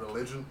Yeah.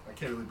 religion, I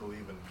can't really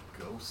believe in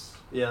ghosts.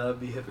 Yeah, that'd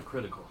be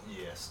hypocritical.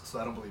 Yes, so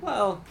I don't believe.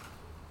 well,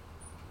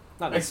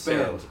 not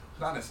necessarily. Expand.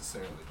 Not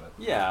necessarily, but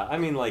Yeah, I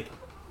mean, like,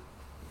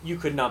 you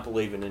could not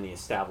believe in any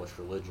established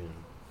religion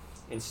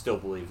and still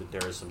believe that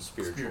there is some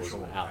spiritualism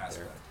spiritual out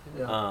aspect.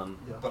 Yeah. there.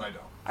 Yeah. But I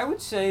don't. I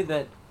would say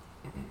that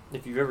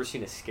if you've ever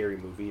seen a scary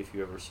movie, if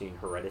you've ever seen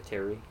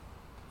Hereditary,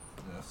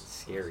 Yes. it's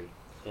scary.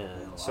 Yeah,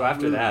 So a lot of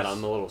after that, movies.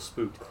 I'm a little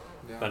spooked,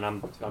 Yeah. and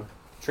I'm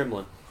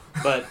trembling.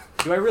 But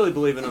do I really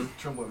believe in them?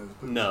 Trembling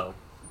is No.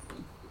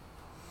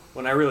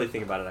 When I really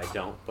think about it, I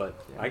don't. But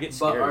I get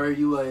But scared. are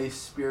you a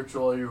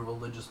spiritual or you a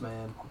religious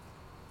man?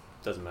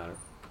 Doesn't matter.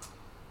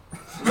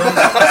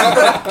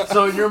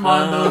 So in your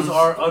mind, those Um,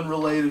 are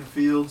unrelated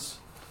fields.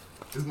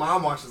 His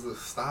mom watches this.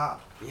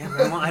 Stop. Yeah,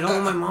 I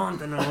don't want my mom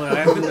to know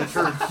that I've been to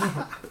church.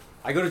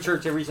 I go to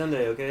church every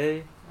Sunday,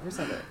 okay? Every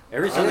Sunday.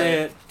 Every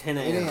Sunday at 10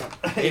 8 a.m. a.m.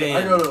 8 a.m.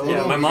 I go to-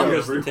 Yeah, my mom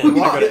goes to we 10. I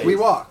go to 8. We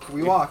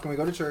walk, and we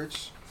go to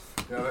church.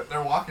 Yeah,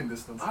 they're walking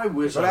distance. I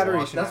wish Go to I walked.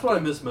 adoration That's after. what I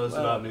miss most Wow.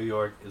 about New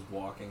York is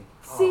walking.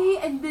 See,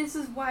 and this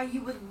is why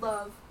you would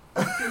love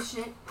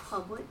efficient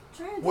public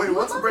transit. Wait, You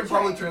what's a would big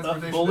love public train.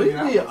 transportation? Believe in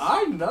me, Minneapolis?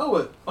 I know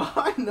it.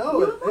 I know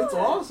You it. It's would.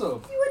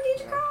 awesome. You would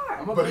need your car.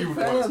 I'm a But big he would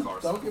want his fan.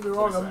 cars. Don't get me That's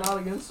wrong. what I'm he's not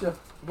against you.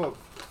 Well,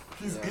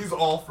 He's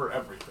all for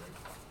everything.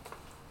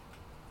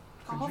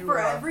 All Could you, for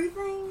uh,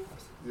 everything.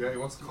 Yeah, he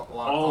wants a lot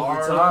All of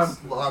the cars,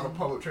 time. a lot of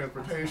public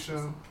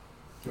transportation.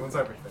 He wants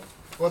everything.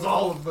 He wants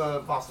all of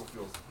the fossil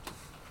fuels,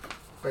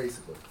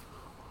 basically.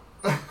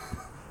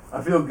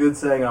 I feel good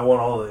saying I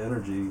want all the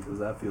energy because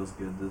that feels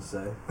good to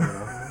say. You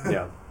know?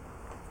 Yeah.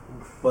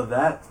 But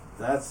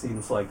that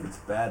seems like it's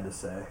bad to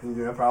say.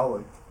 Yeah,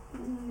 probably.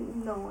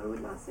 No, I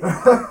would not say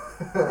that.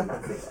 I would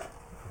not say that.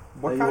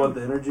 what That you kind want of,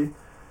 the energy?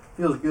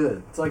 Feels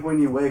good. It's like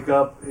when you wake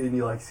up and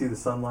you like see the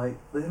sunlight.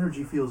 The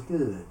energy feels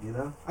good. You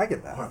know? I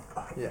get that.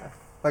 Yeah.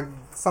 Like,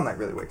 sunlight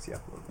really wakes you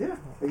up a little bit.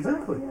 Yeah,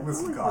 exactly. Yeah, With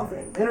some always coffee.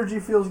 something. Energy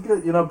feels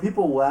good. You know,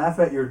 people laugh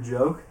at your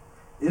joke.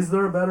 Is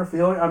there a better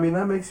feeling? I mean,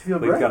 that makes you feel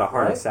We've great. got to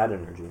harness right? that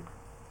energy.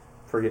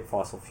 Forget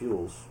fossil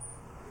fuels.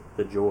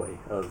 The joy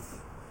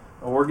of...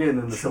 Oh, we're getting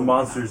into some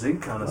Monsters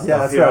Inc. kind of stuff. Yeah,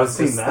 that's here. what I I've was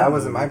seen just, that. that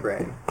was in movie. my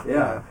brain.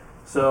 Yeah.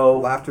 So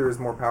Laughter is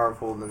more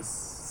powerful than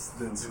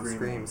Then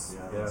screams.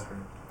 Yeah, Yeah. that's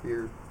right.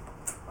 Fear.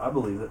 I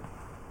believe it.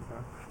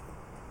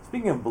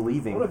 Speaking of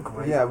believing... What a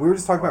great. Yeah, we were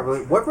just talking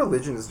about what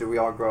religions do we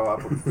all grow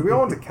up with? Do we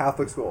all went to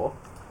Catholic school?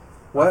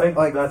 I What think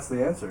like that's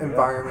the answer. yeah.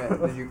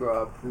 environment did you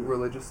grow up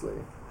religiously?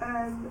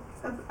 I'm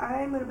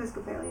an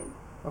Episcopalian,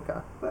 Okay.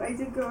 but I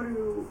did go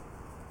to.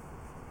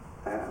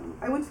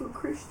 I went to a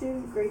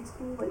Christian grade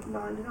school, like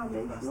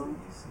non-denominational,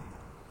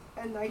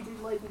 and I did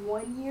like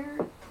 1 year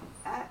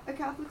at a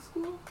Catholic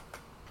school.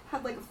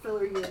 Had like a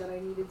filler year that I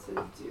needed to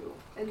do,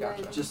 and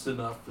Gotcha. then Just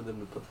enough for them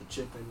to put the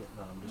chip in it.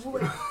 No, I'm just well,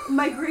 kidding.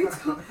 like,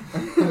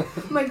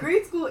 my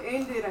grade school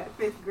ended at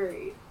 5th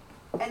grade,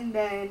 and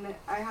then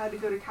I had to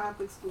go to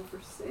Catholic school for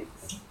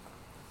 6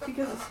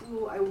 because the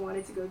school I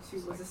wanted to go to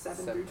was a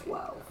 7 through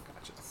 12.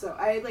 Gotcha. So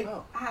I like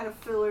Oh. had a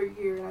filler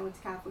year and I went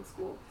to Catholic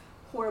school.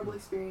 Horrible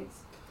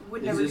experience.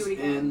 Would Is never this do it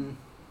again.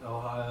 in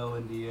Ohio,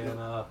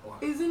 Indiana?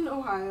 Is in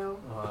Ohio.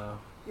 Ohio.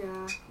 Yeah.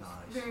 Nice.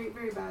 Very,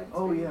 very bad experience.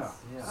 Oh yeah,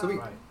 yeah. So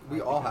right. we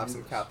I all can have do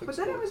some this. Catholic But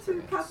school then I went to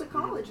experience. Catholic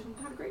college and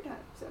had a great time.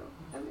 So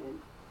I mean,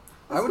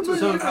 I went to-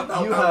 that's So completely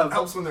different, you though. have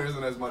helps when there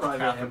isn't as much private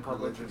Catholic and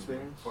public religion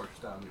experience?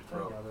 forced down your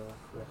throat.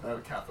 I Yeah, have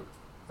a Catholic.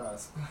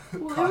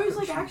 Well, it was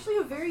like actually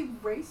a very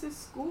racist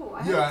school.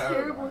 I had Yeah, a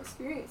terrible I-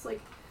 experience.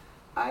 Like,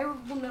 I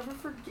will never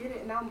forget it.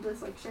 And now I'm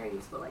just like sharing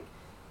this, but like,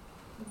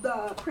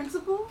 the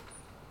principal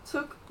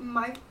took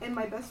my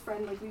best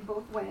friend, like we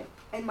both went,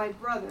 and my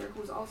brother, who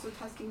was also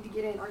testing to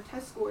get in, our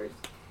test scores,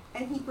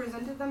 and he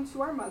presented them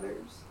to our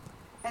mothers,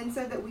 and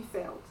said that we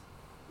failed,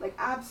 like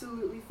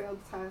absolutely failed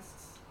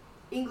tests,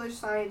 English,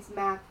 science,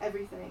 math,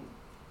 everything.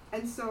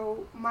 And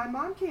so my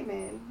mom came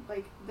in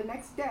like the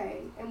next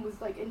day and was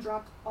like and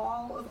dropped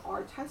all of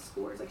our test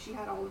scores. Like she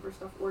had all of her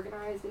stuff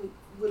organized in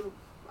little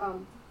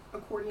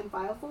accordion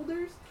file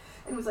folders,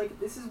 and was like,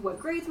 "This is what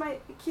grades my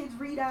kids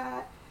read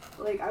at."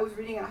 Like I was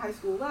reading at high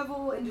school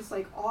level, and just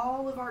like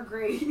all of our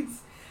grades.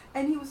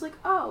 And he was like,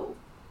 "Oh,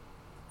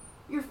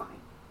 you're fine."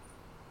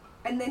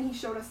 And then he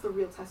showed us the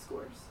real test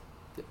scores.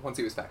 Once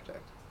he was fact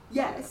checked.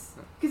 Yes,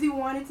 because he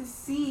wanted to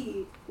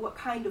see what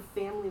kind of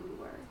family we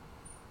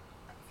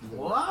were.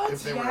 What?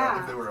 If they were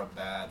Yeah. if they were a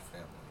bad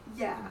family.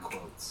 Yeah. In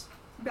quotes.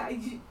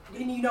 And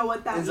you know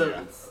what that Is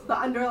means. it- The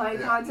underlying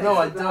Yeah. context No,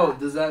 I of that. don't.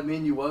 Does that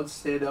mean you won't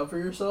stand up for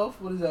yourself?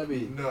 What does that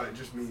mean? No, it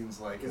just means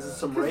like Is it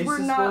some 'Cause we're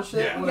racist not-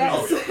 bullshit? Yeah. What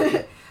Yes, is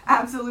it?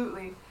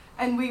 absolutely.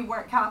 And we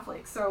weren't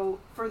Catholic, so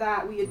for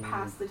that we had Mm.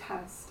 passed the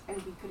test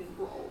and we could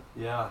enroll.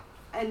 Yeah.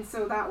 And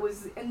so that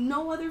was, and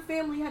no other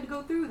family had to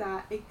go through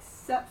that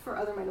except for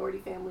other minority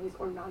families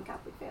or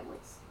non-Catholic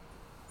families.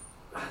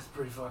 That's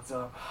pretty fucked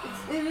up.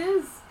 It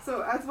is. So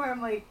that's why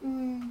I'm like,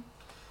 I'm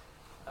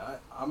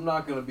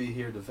not gonna be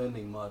here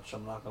defending much.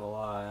 I'm not gonna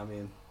lie. I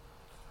mean,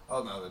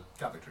 oh no, the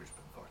Catholic Church has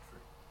been fucked for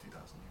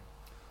 2,000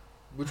 years.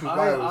 Which was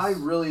why I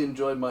really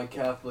enjoyed my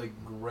Catholic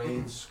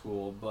grade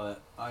school,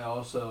 but I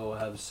also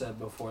have said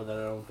before that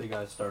I don't think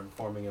I started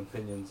forming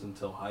opinions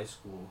until high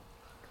school.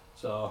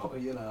 So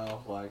you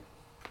know, like,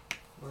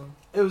 Well,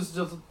 it was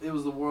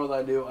the world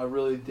I knew. I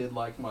really did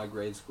like my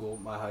grade school,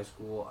 my high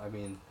school. I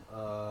mean,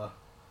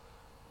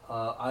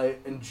 I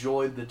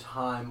enjoyed the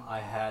time I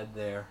had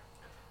there.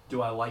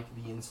 Do I like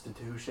the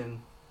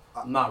institution?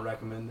 I'm not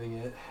recommending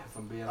it, if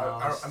I'm being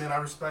honest. I mean, I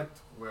respect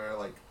where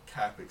like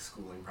Catholic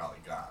schooling probably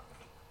got,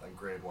 like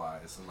grade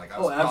wise, and like I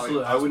Oh, was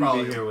absolutely. I wouldn't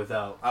be here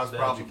without I was the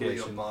probably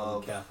education above-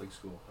 of the Catholic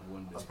school. I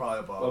wouldn't I be. was probably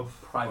above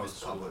Of private most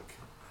school. public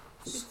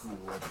school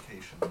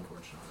education,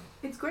 unfortunately.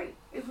 it's great.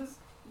 It was.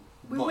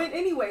 We But- went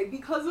anyway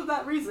because of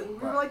that reason. We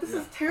were Right, like, this yeah.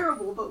 is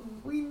terrible, but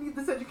we need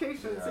this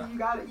education, so Yeah. you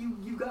got it. You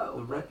The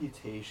go.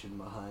 reputation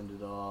behind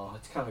it all,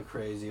 it's kind of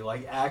crazy.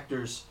 Like,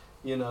 actors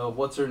you know,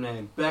 what's her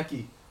name?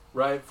 Becky,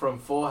 right, from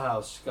Full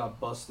House. She got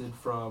busted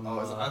from...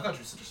 I thought she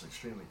was just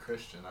extremely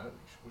Christian.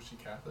 Was she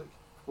Catholic?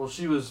 well,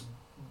 she was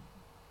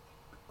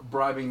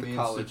bribing The the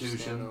college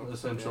institution, scandal.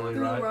 essentially,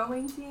 The right?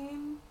 rowing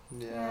team.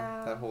 Yeah,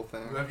 Yeah. that whole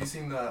thing. Have you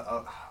seen the...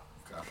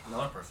 gosh,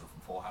 another person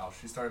from Full House.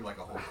 She started like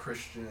a whole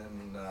Christian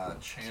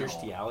channel.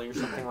 Kirstie Alley or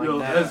something like Yo,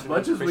 that. as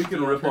much as we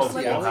can rip off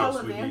Like Full a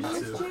House, we need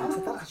televangelist to.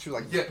 channel? She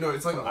was like, Yeah, no,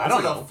 it's like I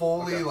don't know. a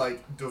fully Okay.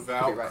 like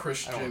devout Could be right. I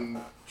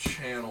Christian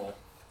channel,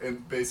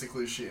 and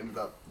basically she ended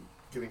up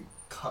getting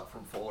cut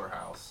from Fuller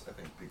House, I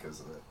think, because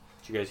of it.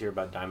 Did you guys hear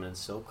about Diamond and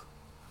Silk?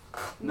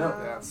 No.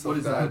 yeah, What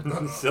is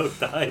that? Silk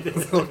died.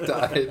 Silk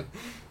died.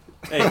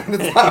 Hey.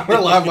 We're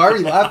laughing. Why are we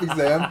laughing,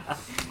 Sam?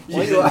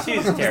 Why are you laughing? She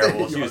was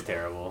terrible. She was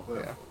terrible.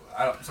 But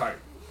Yeah. sorry,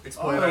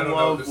 explain. I I don't know.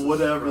 love This is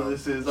whatever from-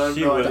 this is. I have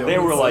She no was- idea they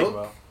what were it's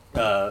like-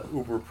 about.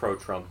 Uber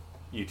pro-Trump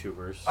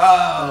YouTubers.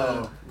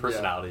 Oh,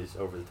 Personalities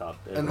over the top.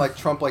 And like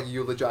Trump like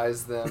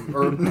eulogized them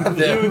or not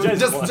them.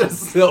 Eulogized one. just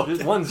Silk.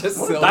 One's just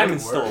Silk.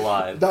 Diamond's still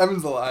alive.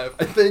 Diamond's alive.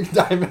 I think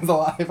Diamond's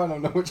alive. I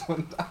don't know which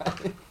one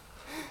died.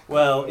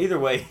 Well, either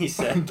way, he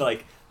said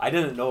like I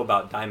didn't know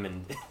about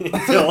Diamond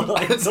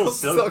until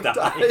Silk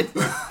died.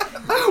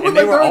 Well,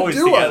 they were they're a always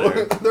duo.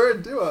 together. They're a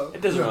duo.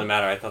 It doesn't really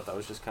matter. I thought that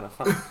was just kind of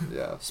fun.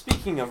 Yeah.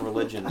 Speaking of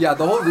religion, Yeah,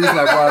 the whole reason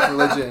I brought up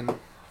religion,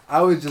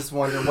 I was just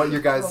wondering what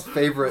your guys'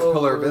 favorite Oh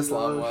pillar of my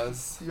Islam gosh.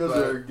 was. You guys But,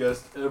 are a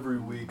guest every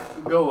week.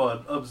 Go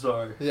on. I'm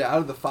sorry. yeah, out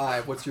of the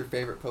 5, what's your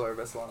favorite pillar of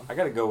Islam? I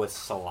gotta go with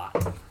Salat.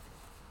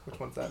 Which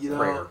one's that? You know,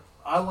 Prayer.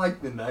 I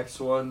like the next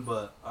one,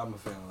 but I'm a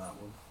fan of that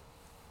one.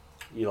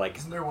 You like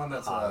isn't there one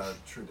that's Hajj. a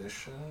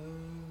tradition?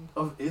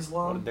 Of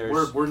Islam? Well,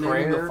 there's We're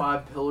naming prayer. the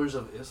 5 pillars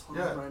of Islam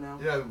Yeah, right now?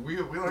 yeah. We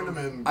learned them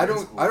in. I grade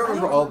don't school. I don't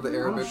remember all the I'm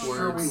Arabic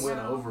sure words. we went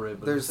over it,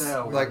 but There's say I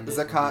like learned it,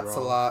 it'd be zakat, wrong.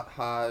 salat,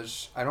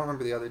 hajj. I don't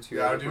remember the other 2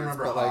 Yeah, I Arabic do words,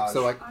 remember but like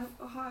so hajj.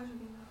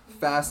 like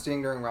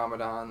fasting during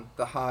Ramadan.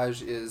 The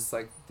hajj is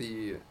like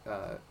the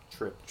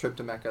trip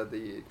to Mecca,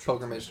 the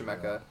pilgrimage to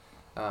Mecca.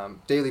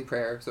 Daily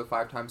prayer, so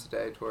 5 times a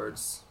day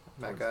towards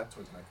Mecca.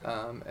 Towards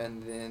Mecca.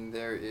 And then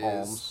there is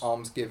Alms.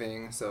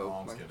 almsgiving, so like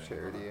Almsgiving,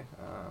 charity.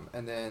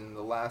 And then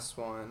the last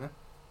one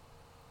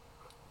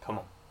Come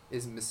on.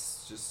 is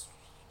just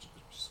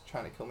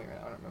trying to kill me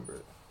right now. I don't remember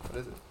it. What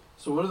is it?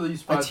 So what are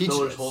these I 5 teach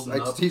pillars this. holding I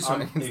up? teach I'm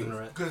them.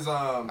 ignorant. Because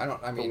I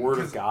don't. I The mean, word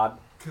of cause- God.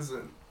 Because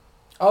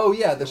oh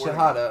yeah, the The word of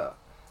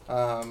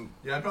shahada.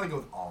 yeah, I'd probably go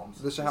with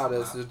alms. The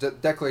shahada is the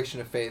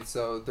declaration of faith.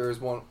 So there's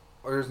no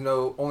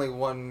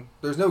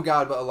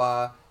God but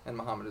Allah, and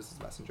Muhammad is his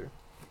messenger.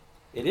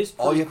 It is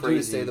All you pretty have to do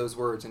is crazy say those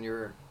words, and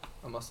you're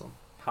a Muslim.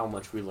 how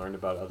much we learned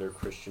about other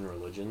Christian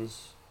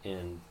religions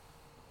and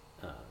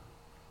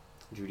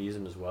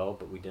Judaism as well,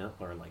 but we didn't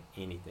learn like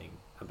anything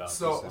about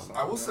So Islam.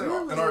 I will say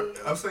Really?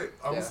 I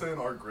will Yeah. say in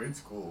our grade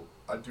school,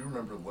 I do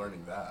remember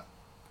learning that.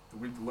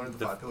 We learned the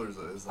The- 5 pillars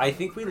of Islam. I in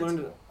think we grade learned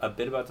school. a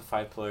bit about the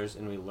 5 pillars,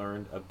 and we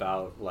learned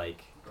about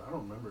like I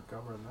don't remember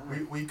covering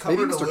that. We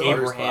covered a Mr. little.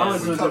 Carter's Abraham. class. I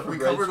went to a different We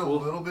grade covered a school.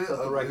 little bit Let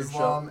the of record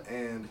Islam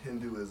and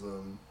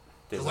Hinduism.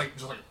 the Just like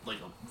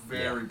a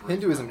very brief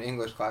Hinduism amount.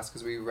 English class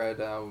because we read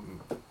that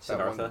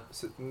Siddhartha.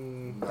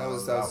 one. No, That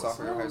was that was-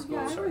 sophomore year high school.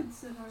 Yeah, I Sorry. read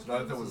Siddhartha.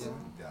 So that was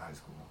Yeah. high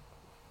school.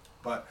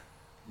 But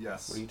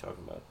yes. What are you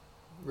talking about?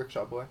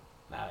 Rickshaw Boy.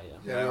 Yeah.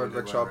 Yeah, we we read did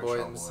Rickshaw learn Boy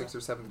Rickshaw in Boy. 6th or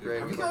 7th Yeah. grade.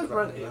 Have We you talked guys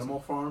about read it. Animal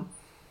Farm?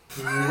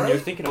 You're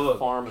thinking of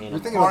farm You're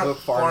animals. thinking of the book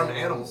Farm Farm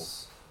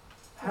Animals.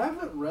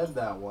 Haven't read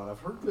that one. I've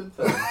heard good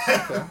things.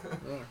 Okay.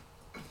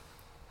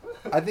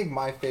 Yeah. I think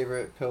my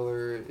favorite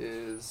pillar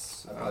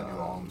is I probably do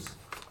alms.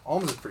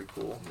 Alms is pretty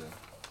cool, Yeah.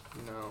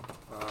 you know,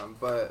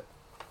 but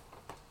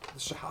the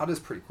shahada is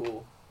pretty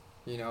cool.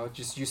 You know,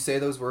 just you say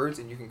those words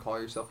and you can call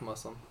yourself a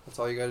Muslim. That's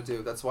all you got to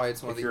do. That's why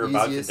it's one If of you're the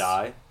about to easiest.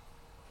 die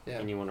Yeah.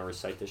 and you want to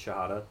recite the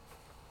Shahada,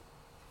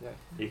 Yeah.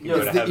 you can Yeah, go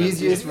It's to the heaven.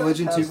 easiest You guys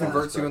religion to have that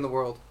convert to aspect. in the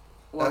world.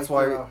 That's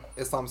why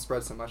Islam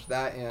spread so much.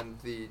 That and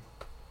the,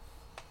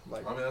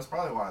 like, I mean, that's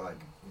probably why, like,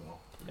 you know,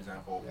 for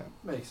example, yeah.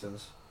 Makes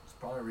sense. it's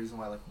probably a reason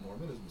why, like,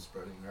 Mormonism is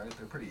spreading, right?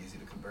 They're pretty easy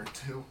to convert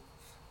to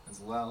as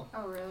well.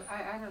 Oh really?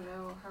 I don't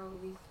know how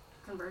the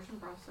conversion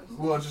process.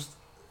 Well, it's just,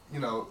 you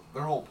know,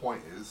 their whole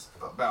point is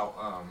about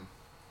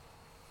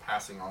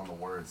passing on the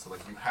word. So,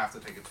 like, you have to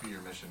take a 2-year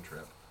mission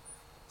trip.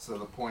 So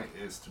the point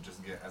is to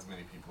just get as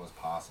many people as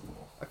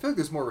possible. I feel like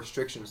there's more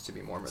restrictions to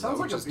be Mormon. Sounds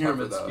though, like which a is tougher,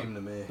 pyramid though. scheme to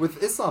me.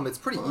 With Islam, it's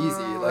pretty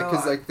easy, like,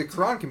 because like the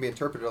Quran can be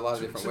interpreted a lot of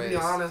different to ways. be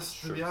honest,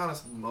 Sure.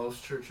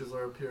 most churches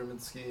are a pyramid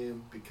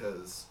scheme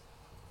because,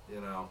 you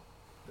know,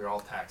 they're all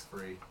tax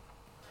free.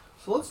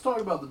 So let's talk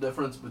about the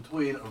difference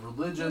between a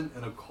religion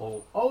and a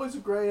cult. Always a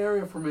gray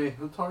area for me.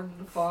 It's hard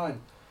to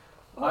define.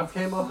 I've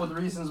came up with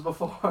reasons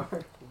before.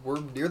 We're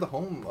near the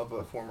home of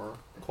a former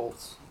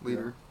Colts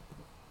leader,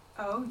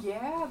 Oh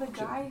yeah, the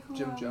guy who.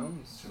 Jim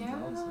Jones. Jim Yeah.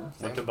 Jones,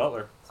 Went to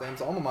Butler.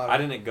 Sam's alma mater. I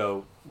didn't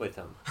go with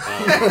him.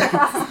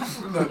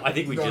 I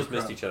think we No just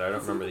missed crap. each other. I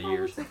don't Isn't remember he the from,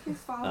 years. like, his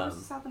followers Um,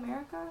 to South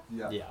America?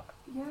 Yeah. Yeah.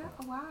 Yeah.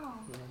 Oh, wow.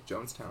 Yeah,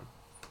 Jonestown.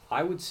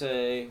 I would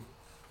say,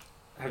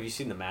 have you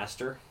seen The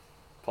Master?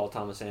 Paul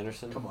Thomas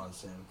Anderson? Come on,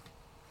 Sam.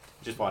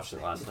 Just watched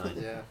it last night.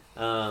 Yeah,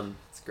 Um,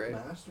 it's great.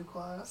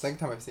 Masterclass. Second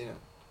time I've seen it.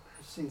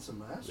 I've seen some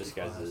master This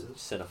guy's a classes.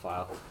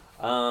 cinephile.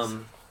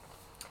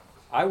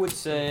 I would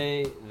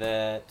say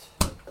that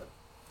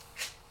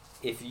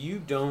if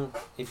you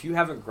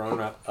haven't grown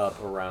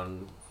up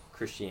around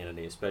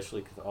Christianity,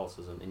 especially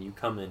Catholicism, and you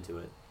come into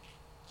it,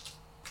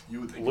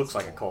 You would think looks it's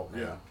like a cult,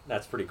 man. Yeah.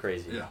 That's pretty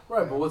crazy. Yeah.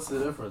 Right, but what's the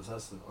difference?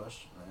 That's the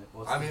question, right?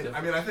 What's the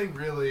difference? I think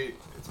really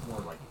it's more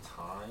like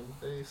time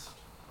based,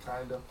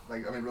 kind of.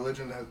 Like, I mean,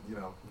 religion has,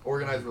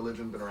 organized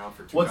religion been around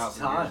for 2,000 What's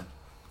years. time?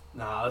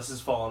 Nah, this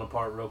is falling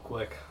apart real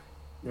quick.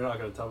 You're not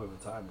gonna tell me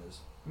what time is.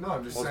 No,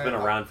 I'm just Well, it's saying.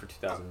 been around for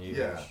 2,000 years.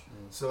 Yeah.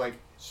 So like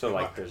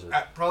there's a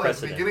probably at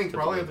the precedent beginning, to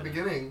probably at believe the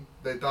in it. beginning,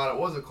 they thought it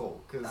was a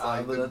cult because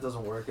But that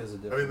doesn't work as a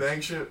I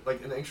difference. mean,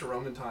 in ancient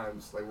Roman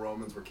times, like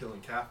Romans were killing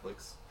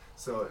Catholics,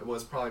 so it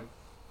was probably,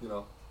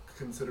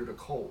 considered a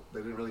cult. They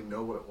didn't really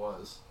know what it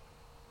was,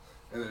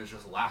 and then it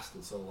just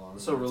lasted so long. So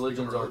It's become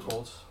religions a are religion.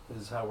 cults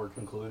is how we're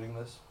concluding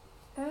this.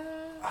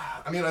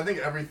 I mean, I think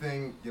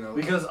everything,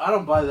 Because I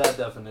don't buy that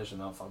definition,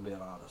 though, if I'm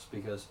being honest.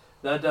 Because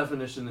that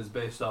definition is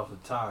based off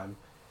of time,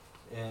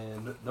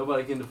 and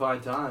nobody can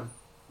define time.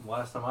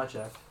 Last time I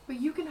checked. But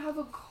you can have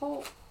a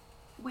cult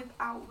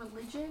without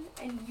religion,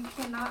 and you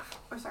cannot.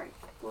 Or sorry,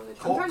 what was it?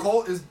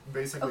 Cult is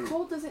basically A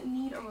cult doesn't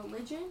need a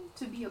religion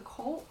to be a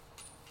cult,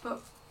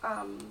 but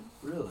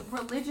Really?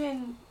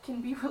 religion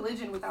can be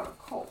religion without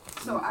a cult.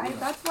 So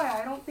that's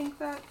why I don't think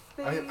that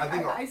they.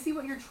 I see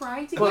what you're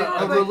trying to But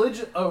get a at.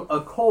 religion,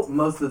 a cult,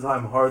 most of the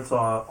time harps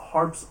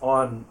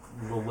on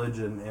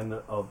religion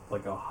and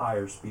like a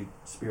higher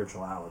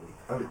spirituality.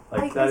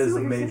 Like that I see is a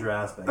what you're major saying.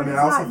 aspect. But I mean, it's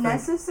I also not think-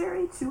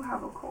 necessary to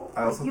have a cult.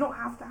 I also- You don't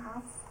have to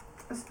have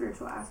a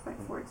spiritual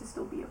aspect for it to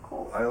still be a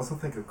cult. I also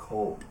think a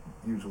cult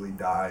usually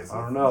dies.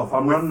 I don't know. If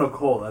I'm running a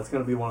cult, that's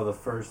going to be one of the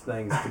first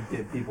things to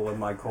get people in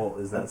my cult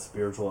is that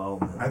spiritual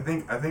element. I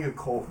think a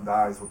cult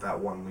dies with that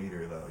one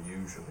leader, though.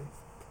 Usually,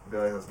 I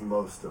feel like that's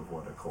most of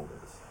what a cult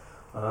is.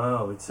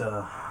 Oh, it's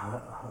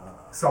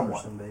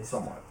Somewhat, person-based.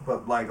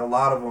 but like a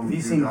lot of them. Have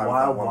you do seen die with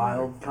Wild that one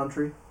Wild leader.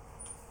 Country?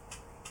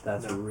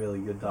 That's a No. really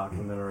good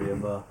documentary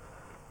of a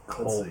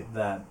cult see.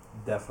 that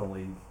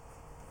definitely,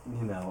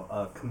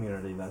 a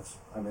community that's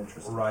I'm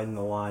interested. riding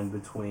the line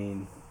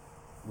between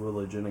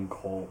religion and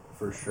cult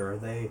for sure.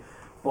 They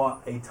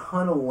bought a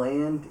ton of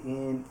land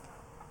in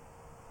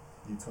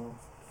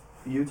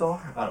Utah.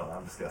 I don't know.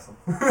 I'm just guessing.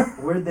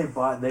 Where'd they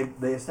buy?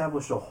 They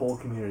established a whole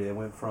community. They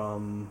went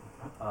from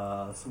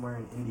somewhere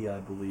in India, I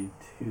believe,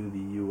 to the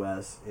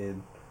U.S.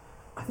 in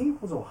I think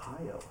it was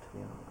Ohio. To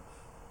be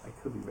honest, I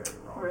could be very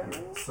wrong. Really?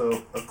 here.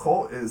 So a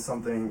cult is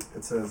something.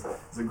 It says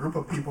it's a group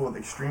of people with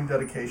extreme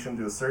dedication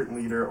to a certain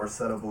leader or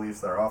set of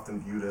beliefs that are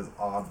often viewed as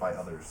odd by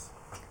others.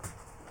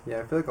 Yeah,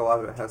 I feel like a lot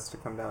of it has to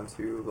come down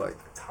to like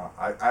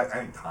I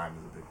think time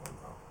is a big one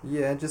though.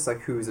 yeah, just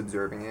like who's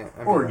observing it. I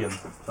mean, Oregon.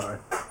 Sorry.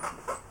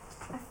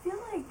 I feel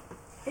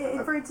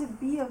like for it to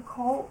be a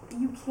cult,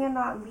 you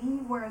cannot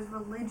leave, whereas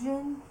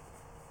religion,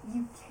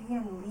 you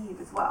can leave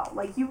as well.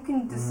 Like, you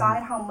can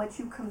decide how much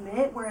you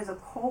commit, whereas a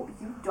cult,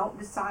 you don't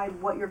decide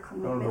what your I don't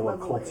commitment know what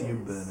level cults is.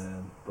 you've been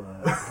in,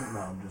 but no,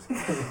 I'm just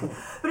kidding.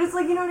 But it's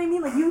like, you know what I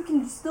mean? Like, you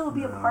can still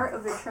be a No. part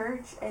of the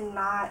church and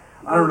not.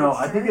 I don't go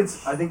to know.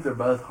 church. I think they're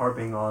both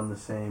harping on the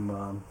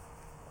same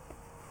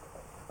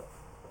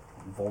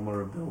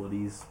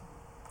vulnerabilities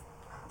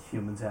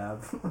humans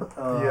have.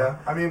 Yeah,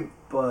 I mean,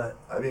 But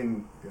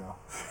yeah.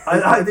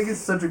 I think it's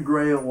such a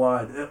gray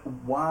line.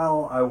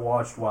 While I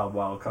watched Wild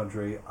Wild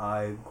Country,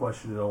 I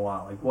questioned it a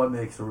lot. Like, what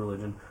makes a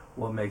religion?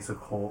 What makes a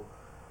cult?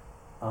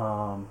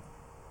 I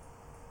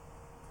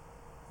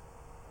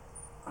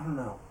don't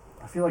know.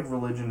 I feel like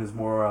religion is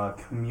more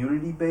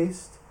community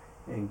based,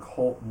 and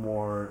cult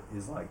more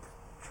is like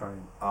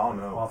trying. I don't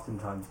know.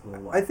 Oftentimes,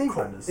 little. I think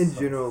kind of in stuff.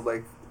 general,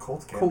 like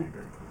Cults can Cult- be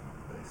very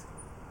community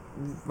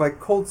based. like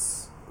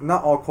cults,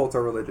 not all cults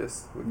are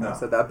religious. We kind No. of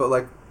said that, but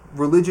like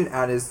religion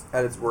at its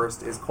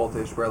worst is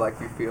cultish, where like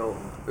you feel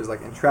there's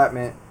like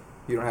entrapment,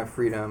 you don't have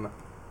freedom.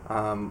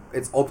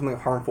 It's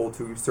ultimately harmful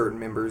to certain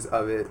members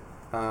of it,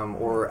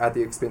 or at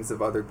the expense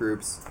of other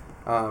groups.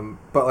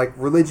 But like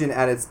religion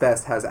at its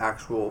best has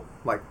actual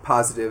like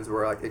positives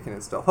where like it can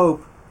instill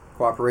hope,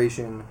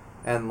 cooperation,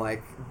 and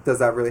like does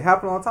that really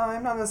happen all the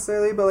time? Not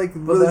necessarily, but like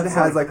religion that's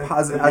has like- like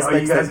positive you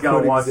aspects guys that gotta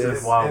could watch exist.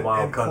 this Wild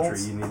Wild Country.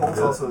 You need to cults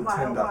do it. also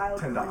Wild Wild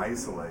tend to Country.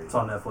 isolate. It's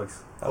on Netflix.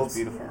 Cults,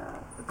 beautiful. Yeah.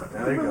 Yeah,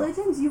 there you go.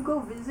 Religions, you go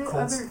visit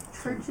Cults- other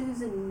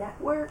churches and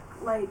network.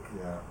 Like,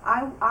 Yeah.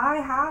 I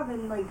have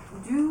and like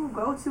do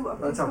go to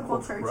That's how Episcopal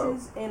cults grow.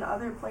 churches in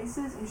other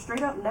places and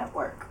straight up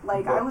network.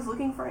 Like, But- I was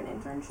looking for an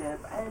internship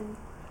and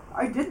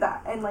I did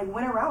that and like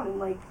went around and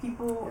like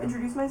people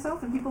introduced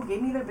myself and people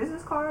gave me their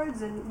business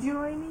cards and do you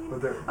know what I mean?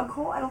 But there A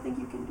cult, I don't think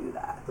you can do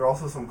that. are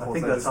also some I cults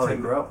think that that's just how they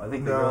tend grow. I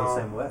think they grow the No.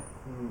 same way.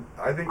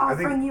 I think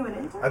Offering you an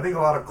internship. I think a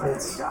lot of or a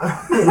cults. job.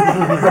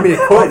 I mean, it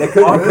could. It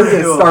could Offering be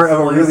you the a start of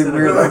a place really in a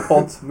weird really- like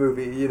cult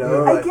movie, you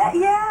know. I Like, get,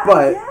 yeah.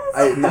 but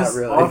I guess. not Just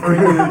really.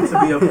 offering you to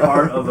be a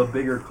part of a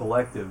bigger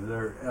collective.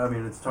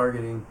 It's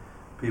targeting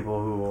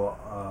people who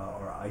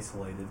are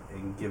isolated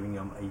and giving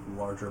them a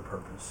larger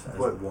purpose as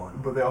one.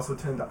 But they also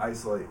tend to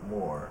isolate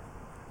more.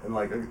 And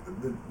like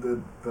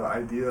the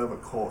idea of a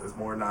cult is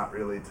more not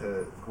really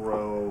to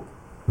grow,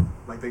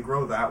 like they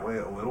grow that way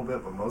a little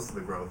bit, but most of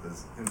the growth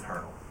is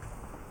internal.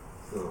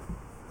 So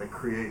they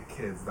create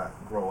kids that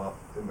grow up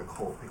in the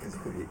cult because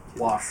you can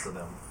wash them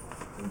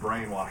and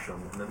brainwash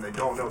them, and then they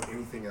don't know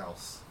anything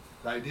else.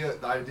 The idea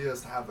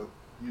is to have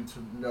you to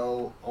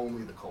know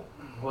only the cult.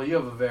 Well, you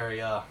have a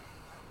very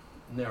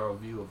narrow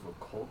view of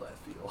a cult, I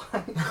feel.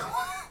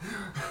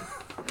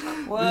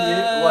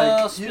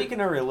 Well, speaking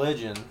of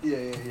religion,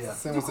 yeah.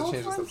 Sam Do wants to cults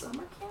change the run subject.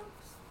 summer camps?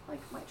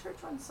 Like, my church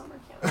runs summer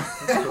camps.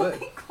 That's I don't good.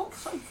 think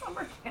cults run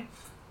summer camps.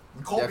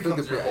 The cult Yeah, I feel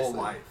becomes like your it's whole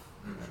pretty life,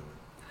 usually.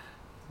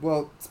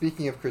 Well,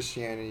 speaking of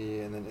Christianity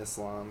and then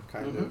Islam,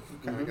 kind of,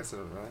 I mhm. guess it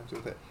doesn't really have to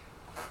do with it.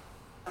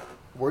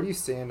 Where do you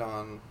stand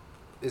on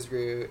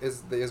Israel?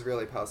 Is the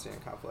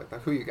Israeli-Palestinian conflict?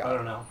 Like, who you got? I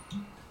don't know. You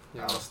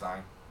know,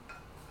 Palestine.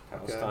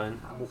 Palestine.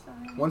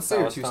 Palestine. one state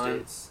or two Palestine.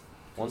 states?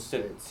 One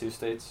state, States. 2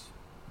 states.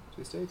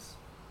 2 states.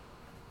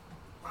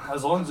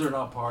 As long as they're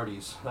not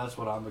parties, that's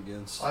what I'm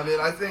against. I mean,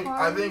 I think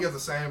at the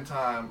same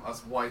time,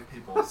 us white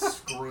people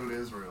screwed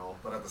Israel,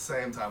 but at the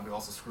same time, we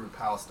also screwed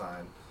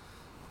Palestine.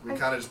 We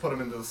kind of just put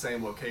them into the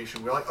same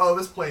location. We're like, oh,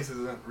 this place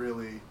isn't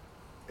really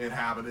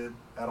inhabited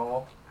at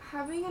all.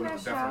 Having a Well,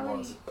 it definitely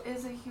nationality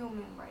is a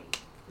human right.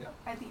 Yeah.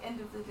 At the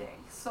end of the day,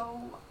 so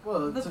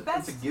Well, the it's a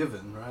best,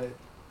 given, right?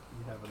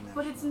 You have a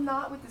but it's national-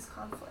 not with this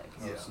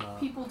conflict. No, it's not.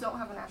 People don't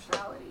have a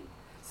nationality,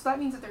 so that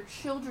means that their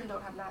children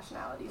don't have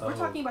nationalities. We're Oh.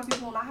 talking about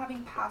people not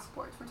having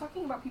passports. We're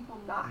talking about people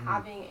not Mhm.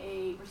 having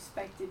a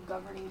respected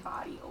governing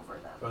body over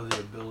them. Or the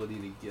ability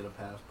to get a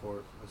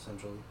passport,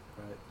 essentially,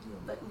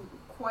 right?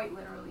 Quite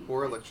literally.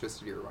 Or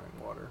electricity or running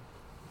water.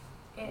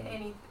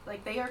 Any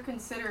like they are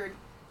considered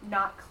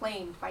not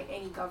claimed by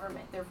any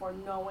government. Therefore,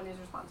 no one is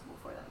responsible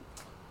for them.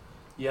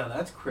 Yeah,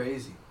 that's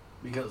crazy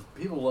because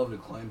people love to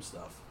claim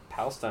stuff.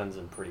 Palestine's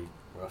in pretty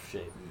rough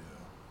shape.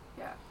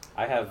 Yeah.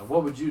 I have.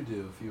 What would you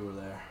do if you were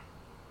there?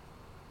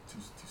 Two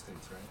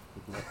states,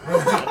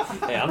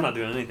 right? Hey, I'm not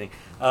doing anything.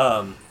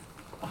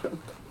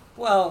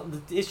 Well,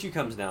 the issue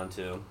comes down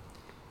to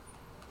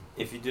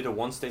if you did a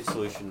one-state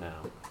solution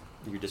now,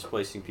 you're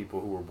displacing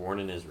people who were born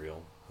in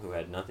Israel, who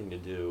had nothing to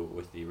do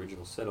with the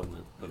original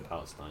settlement of Yeah.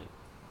 Palestine.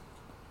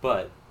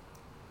 But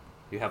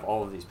you have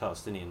all of these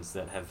Palestinians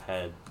that have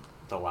had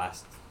the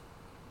last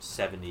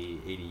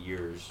 70, 80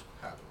 years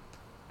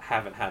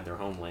haven't had their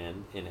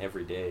homeland, and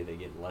every day they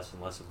get less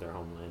and less of their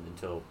homeland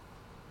until,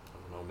 I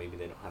don't know, maybe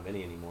they don't have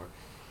any anymore.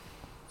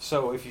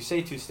 So if you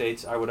say 2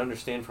 states, I would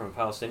understand from a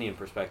Palestinian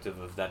perspective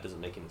if that doesn't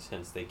make any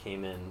sense. They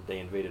came in, they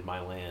invaded my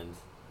land,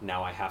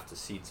 now I have to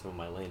cede some of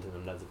my land to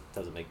them. That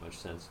doesn't make much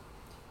sense.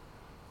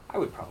 I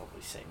would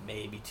probably say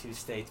maybe 2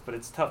 states, but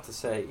it's tough to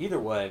say. Either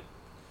way,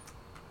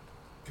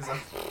 Because I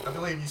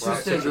feel like if you Two say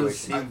states doesn't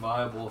situation, seem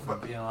viable, if I'm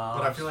being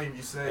honest. but I feel like if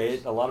you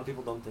say a lot of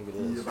people don't think it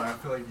is. yeah, but I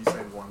feel like if you say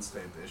one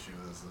state, the issue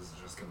is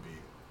just gonna be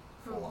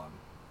full on.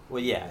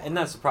 Well, yeah, and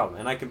that's the problem.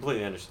 And I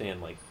completely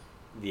understand, like,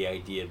 the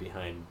idea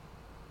behind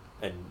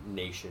a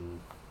nation.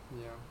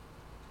 Yeah.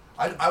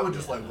 I would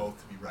just Yeah. like both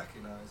to be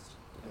recognized.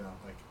 You know,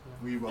 like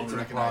we It's only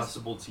recognize.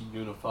 impossible to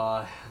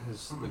unify,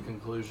 is the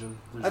conclusion.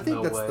 There's I think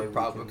no that's way the we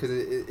problem can-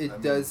 because it I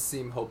mean- does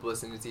seem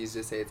hopeless and it's easy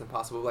to say it's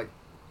impossible. Like,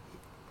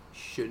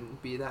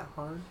 shouldn't be that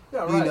hard.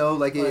 Yeah, You right. know,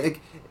 like Right.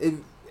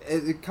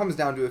 it comes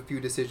down to a few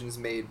decisions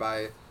made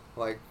by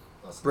like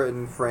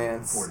Britain,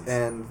 France, 40s.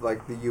 and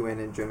like the UN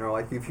in general.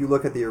 Like if you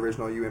look at the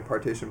original UN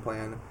partition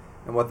plan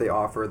and what they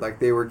offered, like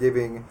they were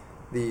giving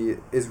the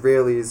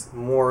Israelis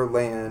more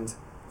land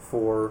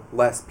for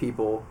less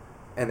people,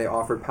 and they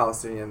offered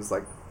Palestinians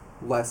like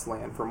less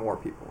land for more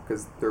people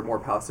because there were more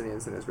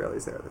Palestinians than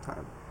Israelis there at the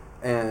time.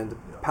 And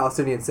Yeah.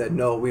 Palestinians said,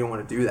 no, we don't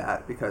want to do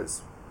that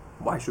because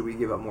why should we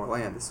give up more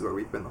land? This is where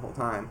we've been the whole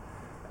time.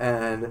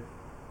 And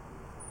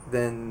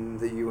then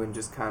the UN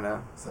just kind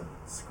of, Said,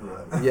 screw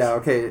it. yeah,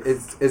 okay,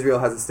 Israel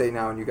has a state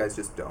now and you guys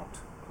just don't.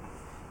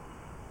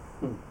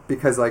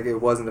 Because like it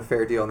wasn't a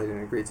fair deal and they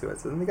didn't agree to it.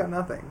 So then they got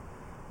nothing,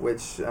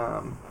 which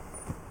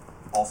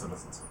All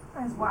citizens.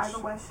 That is why the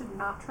West should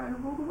not try to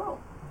rule the world.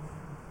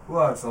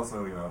 Well, it's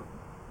also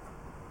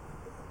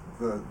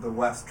the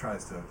West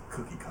tries to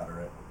cookie cutter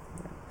it,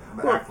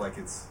 and Well- act like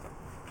it's.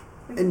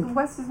 And- The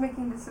West is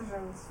making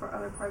decisions for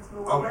other parts of the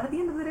Oh, world yeah. that at the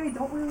end of the day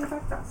don't really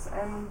affect us.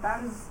 And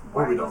that is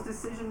Or why we those don't.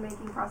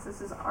 decision-making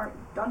processes aren't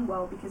done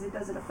well, because it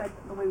doesn't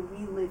affect the way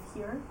we live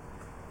here.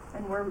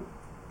 And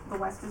the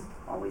West is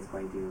always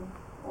going to,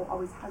 or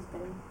always has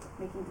been,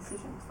 making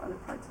decisions for other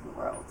parts of the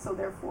world. So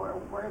therefore,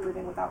 we're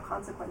living without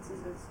consequences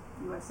as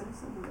U.S.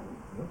 citizens,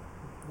 and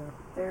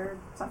they're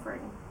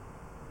suffering.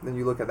 then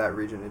you look at that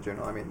region in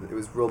general. I mean, it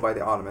was ruled by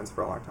the Ottomans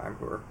for a long time,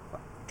 who were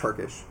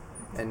Turkish,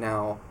 and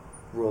now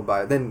ruled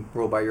by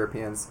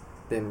Europeans,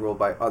 then ruled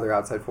by other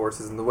outside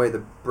forces. And the way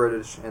the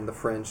British and the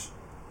French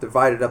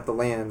divided up the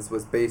lands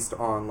was based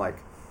on like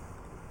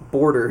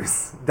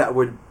borders that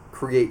would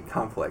create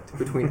conflict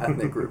between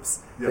ethnic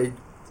groups. Yep. They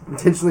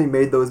intentionally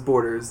made those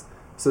borders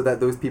so that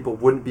those people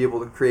wouldn't be able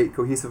to create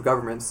cohesive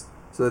governments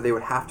so that they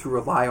would have to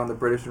rely on the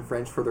British and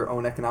French for their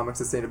own economic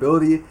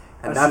sustainability,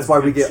 and that's just why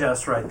we good get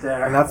chest right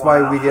there. and that's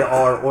why we get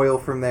all our oil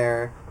from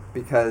there,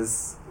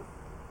 because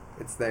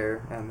it's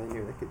there, and they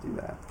knew they could do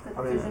that. The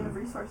I mean, division of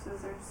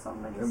resources. There's so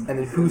many. and And then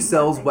spaces who that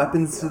sells they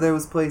weapons have to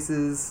those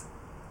places?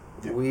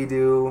 Yeah. We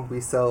do. We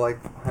sell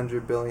like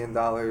 $100 billion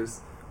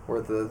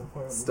worth of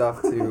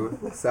stuff to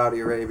Saudi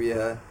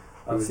Arabia,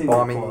 I've who's seen your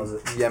bombing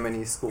closet.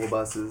 Yemeni school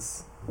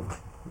buses.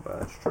 But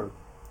That's true.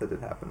 that did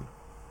happen.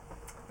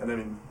 And I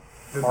mean,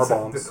 Car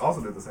bombs.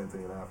 also did the same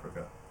thing in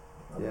Africa.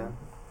 I Yeah. mean,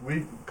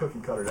 we cookie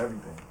cuttered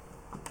everything.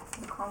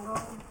 The Congo.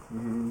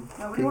 Mm-hmm.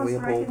 Nobody King wants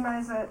Leopold. to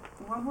recognize that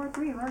World War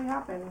III already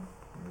happened.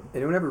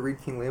 Anyone ever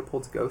read King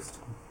Leopold's Ghost?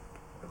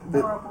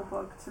 The- Horrible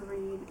book to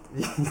read.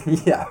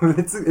 Yeah,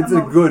 it's a good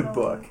Emotional.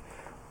 book,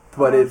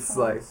 but it's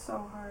Emotional. like It's so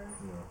hard.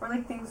 Or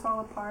like Things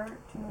Fall Apart. Do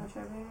you know which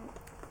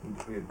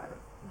of it?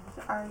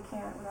 I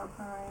can't without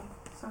crying.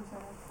 So sad.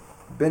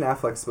 Ben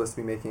Affleck's supposed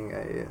to be making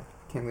a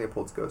King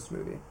Leopold's Ghost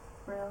movie.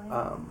 Really?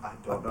 I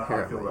don't know how I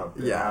Apparently. feel about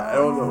that. Yeah, I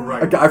don't know.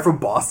 Right. A guy from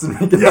Boston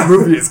making Yeah. a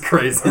movie is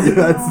crazy.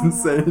 That's No.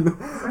 insane.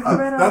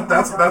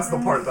 That's the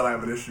part that I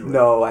have an issue with.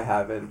 No, I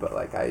haven't, but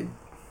like I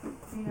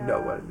Yeah. know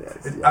what it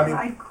is. It- Yeah. I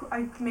mean-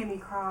 I made me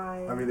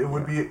cry. I mean, it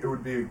would be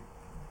a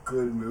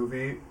good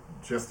movie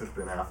just if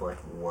Ben Affleck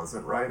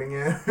wasn't writing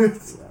it. Yeah.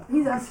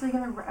 He's actually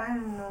gonna.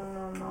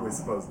 No. We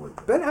supposedly.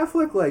 Ben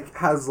Affleck like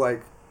has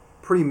like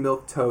pretty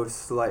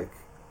milquetoast like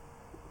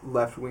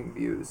left wing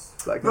views.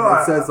 Like No, it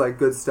I- says like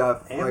good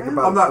stuff like Ant-Man?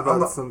 about I'm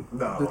not- some.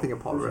 no. They're thinking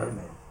Paul Who's Rudd.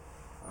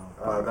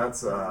 Ant-Man?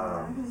 That's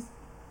I just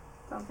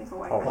don't think a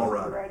white Paul guy should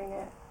Rudd. be writing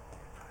it.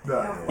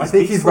 no. I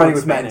think he's writing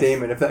with Matt Spanish.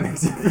 Damon. If that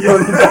makes you feel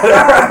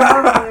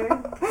Yeah. any better.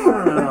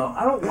 No,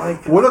 I don't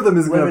like One of them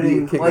is going to be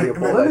limiting, King like,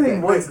 Leopold. I limiting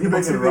think. what It people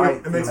makes can me think write.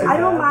 of- it makes me I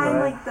don't Yeah, mind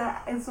right? like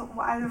it's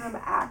either of them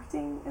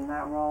acting in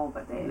that role,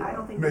 but I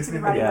don't think they Makes should be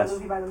me- writing Yes. a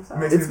movie by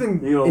themselves. Makes It's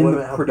been You don't in limit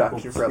the how production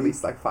people for at speak.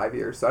 least like 5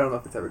 years, so I don't know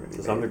if it's ever going to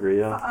To be some made. degree,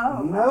 yeah.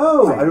 Oh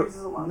No. 5 I don't- years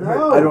is a long No.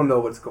 time. I don't know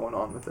what's going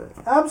on with it.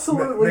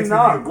 Absolutely Makes me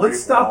not. think of Let's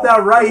Great stop Wall.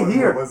 that right What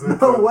here. was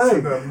it? No The- way.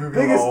 the movie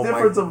Biggest Oh my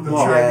difference of God.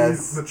 law.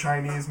 Yes. The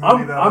Chinese movie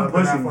I'm that Ben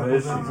pushing Affleck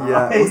this. was in.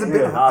 Yeah, it was a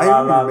bit. I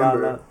don't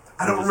remember.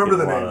 I don't remember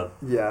the name.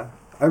 Yeah,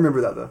 I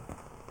remember that though.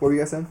 What were you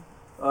guys saying?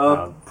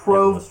 Evan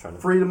Pro was trying to-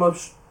 freedom of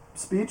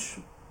speech.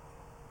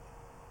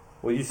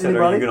 Well, you said,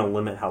 are Anybody? you going to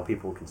limit how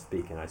people can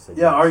speak? And I said,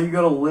 Yeah, yes. are you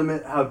going to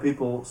limit how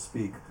people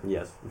speak?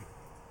 Yes.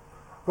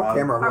 What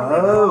camera are we Are on?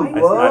 we Whoa,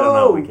 going? whoa, I don't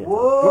know, we can't tell.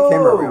 whoa. What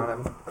camera are we on,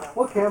 Evan?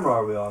 What camera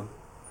are we on?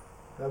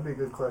 That'd be a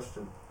good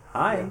question.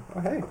 Hi. Oh,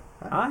 hey.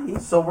 Hi.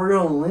 So we're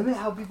going to limit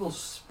how people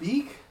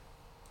speak?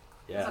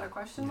 Is that a Yeah.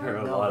 question There mark? are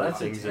a No, lot of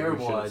that's a things that we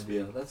terrible shouldn't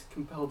idea. speak. That's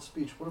compelled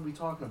speech. What are we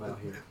talking about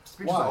here?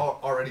 Speech Why? has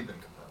already been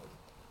compelled.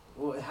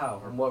 Well,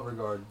 how? In what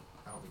regard?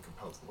 I don't think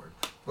compelled's the word.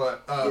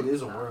 But It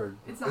is a No. word.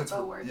 It's not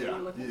the word that Yeah, you're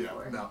looking yeah,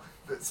 for. no.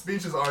 The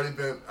speech has already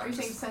been. Are you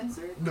saying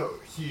censored? No,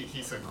 he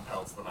said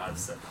compelled, but I've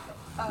said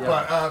compelled.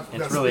 Oh.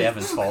 But It's no, really speech-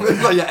 Evan's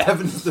fault. Yeah,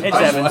 Evan's the It's I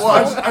just, Evan's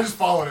well, fault. I just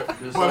followed it.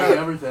 Just But like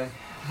everything.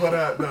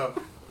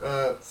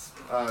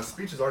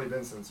 speech has already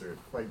been censored.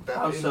 Like that.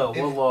 How in, so?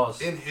 In, What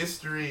laws? in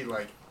history,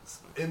 like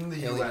in the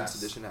Alien U.S.,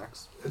 Sedition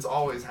Acts. it's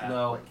always happened.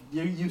 No, Like,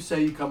 you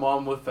say you come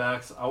on with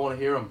facts. I want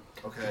to hear them.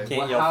 okay.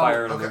 Can't Well, yell how-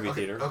 fire in a Okay, movie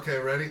okay, theater. okay,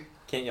 ready?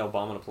 Can't yell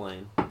bomb on a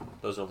plane.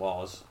 Those are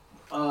laws.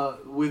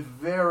 With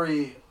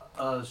very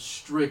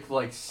strict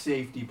like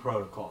safety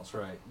protocols,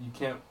 right? You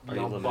can't Are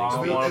you you know, limiting bomb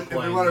If we, on a if we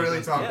plane. want to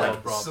really talk Yeah.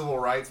 like civil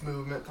rights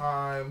movement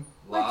time,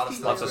 a lot of Let's stuff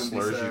be Lots of can be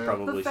slurs you said.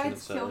 probably The shouldn't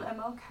feds say. killed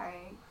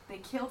MLK. They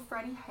killed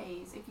Freddie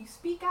Hayes. If you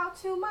speak out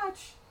too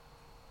much,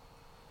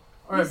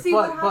 All right, You see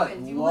but what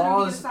happens. You literally get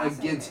laws assassinated.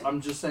 against.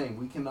 I'm just saying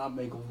we cannot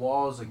make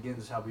laws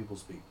against how people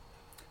speak,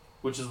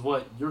 which is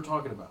what you're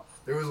talking about.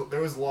 There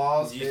was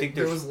laws. Do you think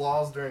there there's- was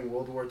laws during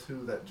World War II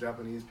that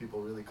Japanese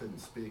people really couldn't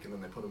speak, and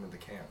then they put them into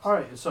camps. All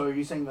right, so are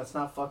you saying that's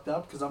not fucked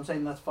up? Because I'm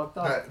saying that's fucked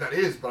up. That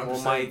is, but I'm Well,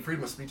 just my- saying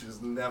freedom of speech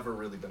has never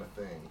really been a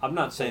thing. I'm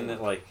not saying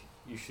that, like,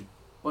 you should...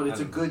 But it's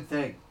I a don't good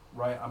thing,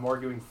 right? I'm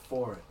arguing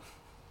for it.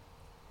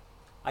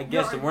 I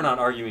guess, and we're not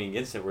arguing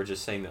against it. We're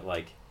just saying that,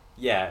 like,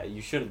 yeah,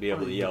 you shouldn't be able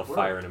Well, to you yell were.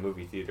 fire in a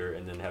movie theater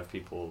and then have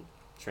people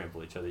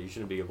trample each other. You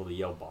shouldn't be able to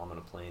yell bomb on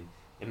a plane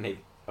and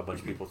make a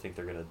bunch of people think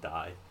they're going to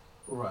die.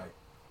 Right.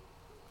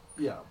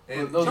 Yeah,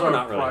 And- but those So we're are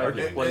not really private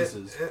arguing.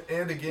 places. And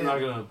You're again, not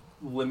gonna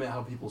limit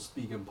how people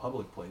speak in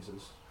public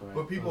places, right?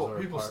 But people- Those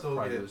are people still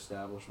private get-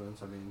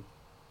 establishments.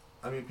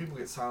 I mean, people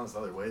get silenced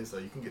other ways. Though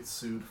you can get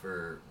sued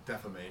for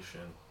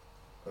defamation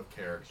of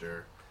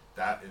character.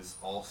 That is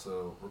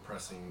also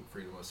repressing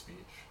freedom of speech.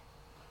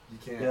 You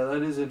can't. yeah,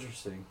 that is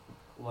interesting.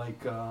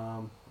 Like, I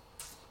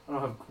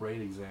don't have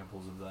great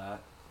examples of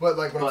that, But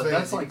like what I'm but saying,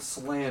 that's is like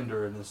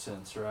slander in a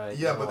sense, right?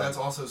 yeah, Or but that's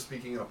like- also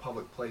speaking in a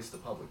public place to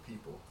public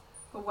people.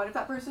 but what if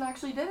that person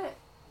actually did it?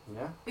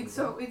 yeah. It's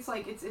so it's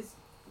like it's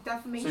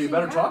defamation. So you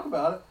better yeah, talk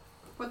about it,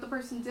 But the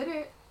person did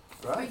it.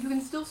 right? But you can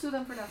still sue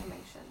them for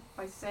defamation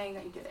by saying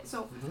that you did it.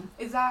 So Mm-hmm.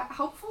 is that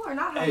helpful or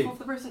not Hey, helpful if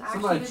the person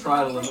actually Somebody did the try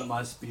to wrong limit thing?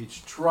 my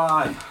speech.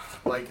 Try.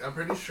 Like I'm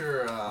pretty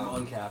sure. I'm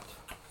uncapped.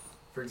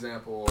 For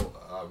example,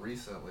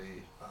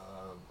 recently,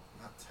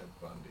 not Ted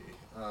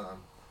Bundy.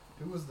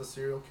 Who was the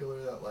serial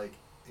killer that like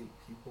ate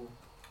people?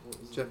 What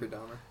was his Jeffrey name?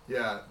 Dahmer.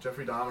 Yeah,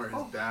 Jeffrey Dahmer. His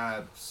Oh.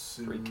 dad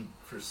sued Freak.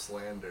 for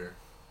slander.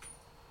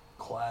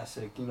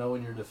 Classic. You know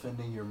when you're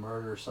defending your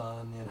murder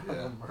son. You know,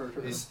 Yeah.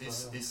 murder. He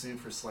sued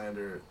for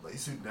slander. Like, he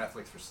sued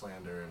Netflix for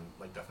slander and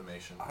like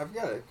defamation. I've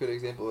got a good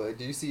example. Like,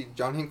 do you see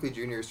John Hinckley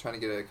Jr. is trying to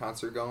get a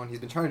concert going? He's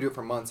been trying to do it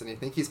for months, and I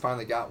think he's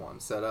finally got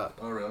one set up.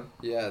 Oh really?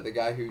 Yeah, the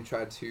guy who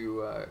tried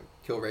to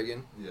kill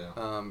Reagan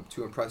Yeah.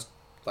 to impress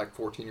like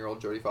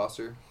 14-year-old Jodie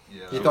Foster.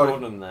 Yeah. He He thought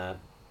told him that,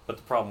 but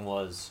the problem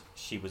was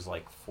she was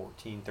like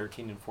 13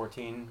 and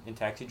 14 in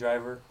Taxi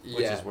Driver,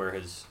 which Yeah. is where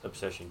his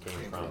obsession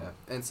came from. Yeah.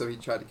 And so he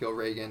tried to kill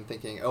Reagan,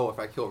 thinking, "Oh, if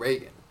I kill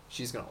Reagan,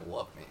 she's gonna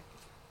love me."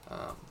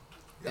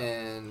 Yeah.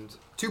 And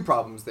two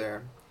problems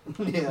there.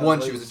 Yeah, One,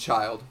 like- she was a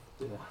child.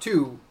 Yeah.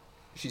 Two,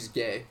 she's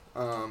gay,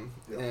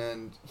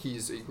 and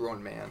he's a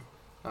grown man.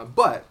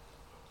 But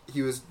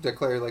he was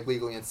declared like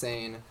legally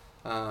insane.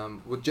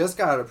 Just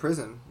got out of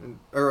prison,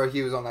 or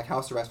he was on like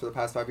house arrest for the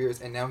past 5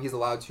 years, and now he's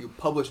allowed to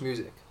publish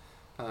music.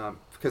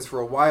 Because for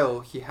a while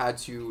he had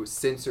to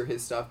censor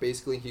his stuff.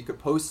 Basically, he could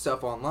post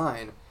stuff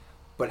online,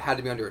 but it had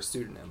to be under a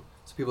pseudonym,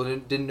 so people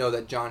didn't know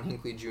that John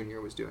Hinckley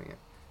Jr. was doing it.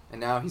 And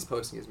now he's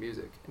posting his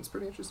music. It's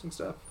pretty interesting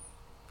stuff.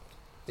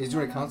 He's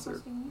doing a concert.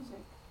 Posting music.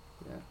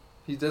 Yeah,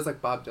 he does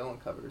like Bob Dylan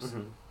covers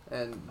Mhm.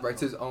 and writes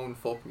his own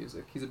folk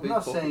music. He's a I'm big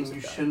not folk saying music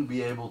you guy. shouldn't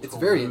be able to It's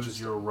very lose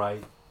interesting. your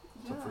right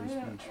Yeah, to free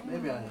yeah, speech. yeah.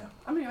 Maybe I am.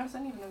 I'm gonna be honest, I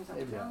didn't even know he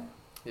was Maybe I out. am.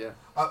 Yeah,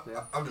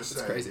 Yeah. I'm just It's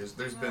saying. crazy.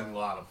 There's been a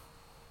lot of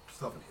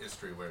stuff in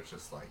history where it's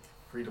just like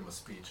freedom of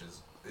speech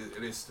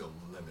it is still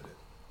limited,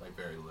 like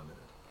very limited.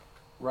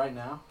 Right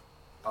now?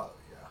 Oh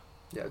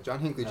yeah. yeah. John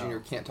Hinckley No. Jr.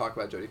 can't talk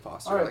about Jodie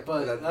Foster. All right, like,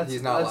 but that's-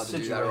 he's not allowed that's to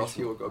do that, or else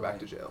he will situational, go back right.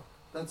 to jail.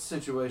 That's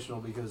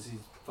situational because he's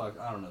fuck.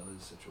 I don't know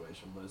his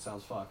situation, but it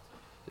sounds fucked.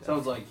 Yeah.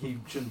 Sounds like he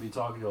shouldn't be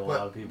talking to a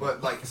lot of people.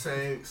 But like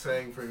saying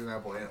for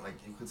example, like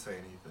you could say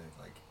anything.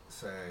 Like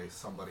say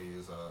somebody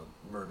is a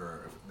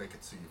murderer, they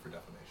could sue you for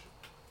defamation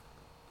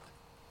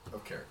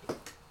of character.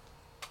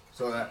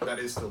 So that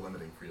is still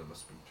limiting freedom of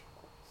speech.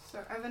 So,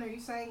 Evan, are you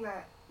saying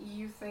that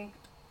you think...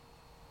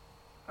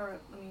 Alright,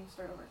 let me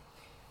start over.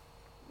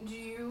 Do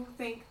you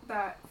think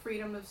that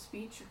freedom of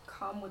speech should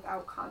come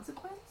without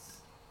consequence?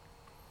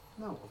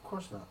 no, of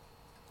course not.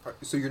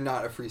 So you're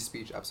not a free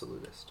speech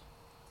absolutist.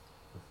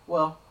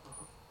 Well,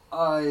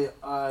 I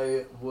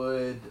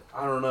would.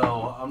 I don't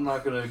know. I'm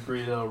not going to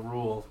agree to a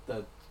rule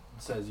that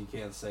says you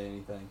can't say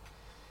anything.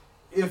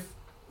 If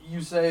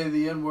you say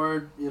the N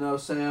word,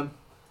 Sam,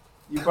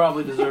 you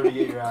probably deserve to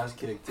get your ass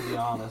kicked. To be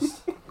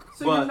honest.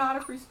 So But- you're not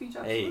a free speech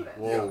Hey, absolutist?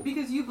 whoa.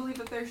 Because you believe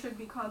that there should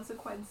be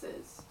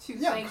consequences to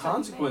Yeah, saying certain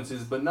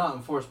consequences, but not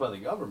enforced by the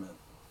government.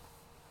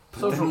 But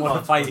Social then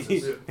what if I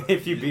consequences.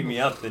 if you beat me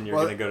up, then you're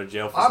Well, gonna go to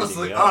jail for beating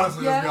Honestly, me up. let's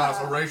be Yeah.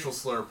 honest, a racial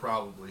slur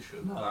probably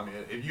should. No. I mean,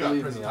 if you got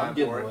Believe prison me, I'm time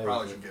getting for away it,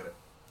 probably with should get it.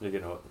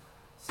 You're gonna.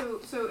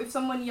 So if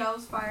someone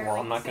yells fire... Well,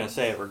 like, I'm not gonna Sam-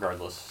 say it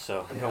regardless.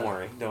 So Yeah. don't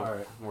worry. Don't All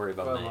right. worry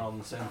about Well, me. we're on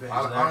the same page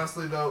Hon- there.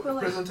 Honestly, though, But, if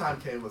like- prison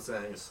time came with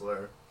saying a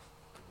slur,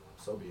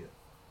 so be it.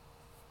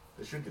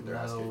 They should get their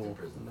ass kicked in No,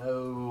 prison.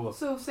 no.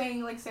 So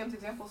saying, like Sam's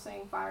example,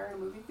 saying fire in a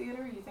movie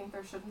theater, you think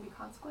there shouldn't be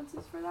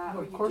consequences for that?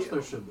 No, or of you course do?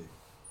 there should be.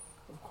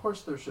 Of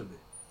course there should be.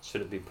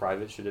 Should it be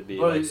private? Should it be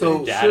But like it- so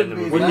so dad should in the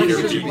be- movie that theater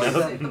should Should beating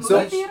enforce up? it. The So-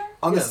 movie theater?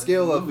 On the Yeah,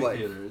 scale of movie like,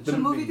 theater, it The should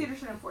movie be- theater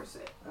should enforce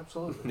it.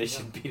 Absolutely. They yeah.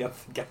 should beat up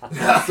the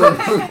guy. So-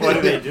 What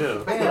do they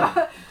do?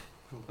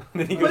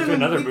 Then he Put goes him to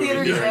in another movie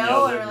theater theater and jail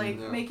yells or at like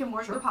him. Yeah. make him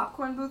work the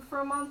popcorn booth for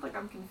a month? Like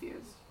I'm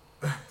confused.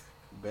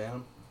 Ban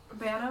 'em?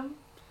 Ban him?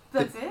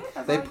 That's it?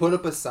 That's they all put you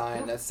up a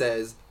sign that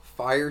says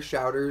 "Fire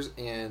shouters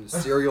and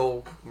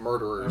serial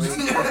murderers."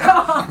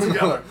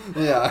 Together.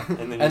 Yeah,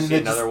 And then you And see they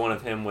another just- one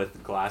of him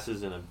with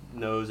glasses and a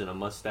nose and a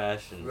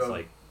mustache, and it's Yeah.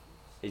 like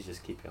he's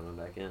just keep coming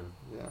back in.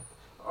 yeah.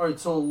 All right,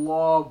 so a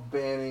law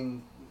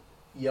banning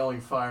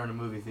yelling fire in a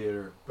movie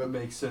theater But-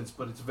 makes sense,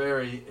 but it's a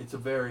very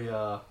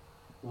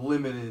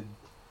limited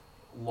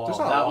law. There's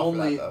not a that law for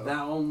only that, though.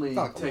 only It's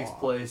not like a takes law.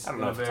 place I don't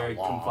in know a if it's a very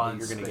law, but confined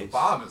you're gonna space. get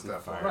Bomb is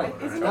definitely Right,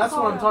 Isn't it that's what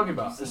I'm called talking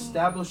about. reducing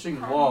Establishing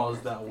harm laws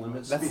or that something?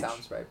 limit That speech.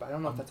 sounds right, but I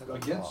don't know if that's a good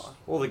Against. law.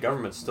 Well, the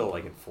government's still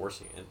like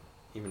enforcing it,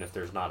 even if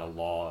there's not a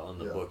law on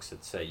the Yeah. books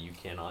that say you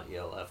cannot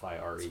yell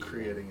FIRE. It's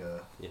creating a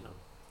you know.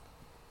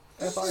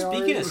 FIRE.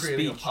 Speaking of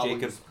creating a speech, public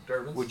Jacob,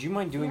 disturbance. would you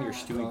mind doing your Yeah.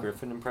 Stewie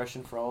Griffin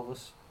impression for all of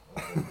us?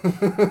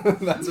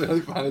 That's really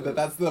funny.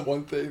 That's the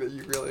one thing that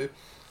you really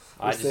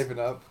I were just, saving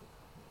up.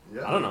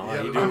 Yeah. I don't know. Yeah,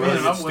 You I do mean, really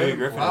good I'm Stewie waiting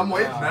Griffin. for it. I'm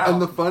waiting now.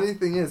 And the funny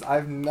thing is,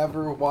 I've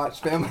never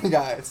watched Family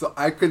Guy, so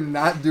I could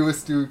not do a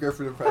Stewie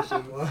Griffin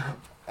impression.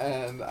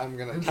 And I'm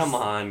gonna. Come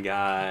on,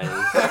 guys.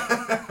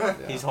 Yeah.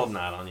 He's holding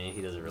out on you.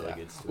 He does a really Yeah.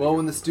 good Stewie. Well,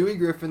 when the Griffin Stewie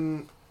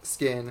Griffin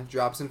skin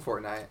drops in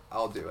Fortnite,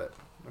 I'll do it.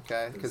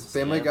 Okay? Because This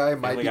is- Family Yeah, Guy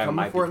might Family be Guy coming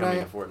might to be coming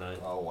Fortnite. to Fortnite.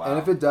 Oh wow. And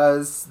if it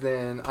does,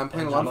 then I'm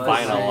playing a lot I'm of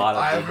buying a Fortnite. lot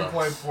of I haven't V-Bucks.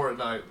 played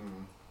Fortnite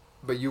in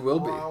But you will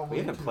be We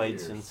haven't 2 played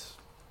years. since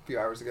a few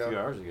hours a ago. few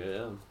hours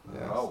ago.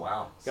 Yeah. Oh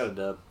wow. Yeah, got a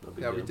dub. No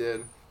big Yeah, we deal.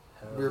 did.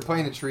 We were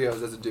playing in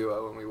trios as a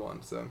duo and we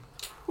won, so.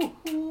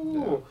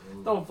 Ooh,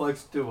 don't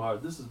flex too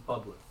hard. This is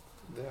public.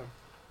 Yeah.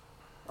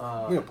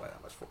 We don't play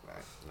that much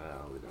Fortnite.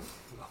 No, we don't.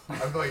 I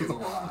feel like it's a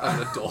lot.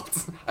 I'm an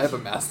adult. I have a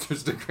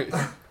master's degree.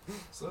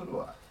 So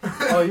do I.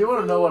 Oh, you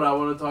want to know what I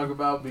want to talk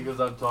about?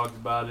 Because I've talked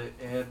about it,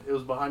 and it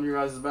was behind your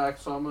guys' back,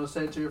 so I'm going to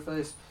say it to your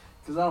face,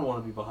 because I don't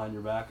want to be behind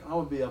your back. I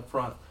want to be up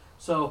front.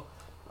 So,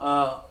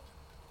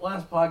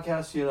 last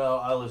podcast,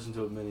 I listened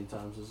to it many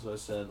times, as I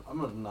said. I'm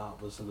going to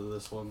not listen to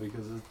this one,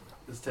 because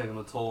it's taking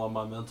a toll on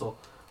my mental.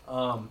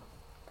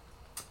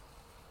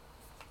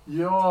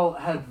 You all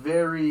had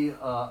very,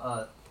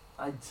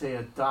 I'd say,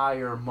 a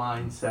dire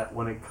mindset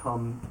when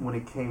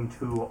it came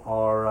to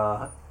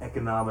our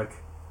economic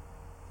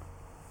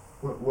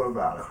What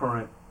about it?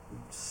 current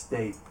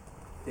state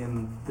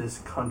in this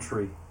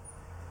country,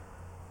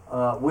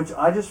 which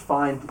I just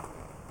find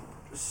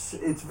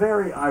it's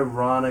very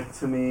ironic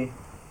to me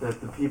that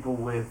the people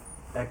with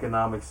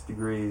economics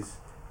degrees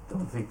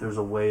don't think there's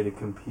a way to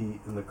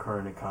compete in the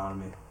current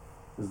economy.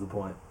 Is the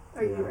point?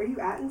 Are you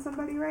atting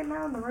somebody right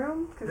now in the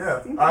room? 'Cause Yeah,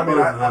 it seems I like- mean,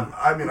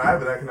 I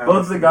have an economics.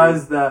 Both the degree.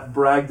 guys that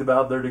bragged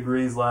about their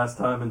degrees last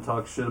time and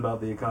talked shit about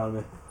the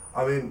economy.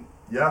 I mean,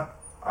 yeah,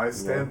 I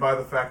stand by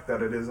the fact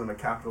that it isn't a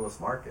capitalist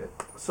market.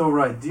 So,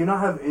 right, do you not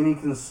have any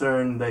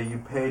concern that you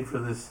paid for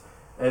this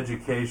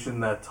education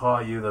that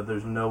taught you that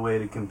there's no way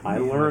to compete I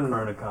in learned- the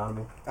current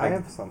economy? I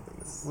have something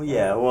to say. Well,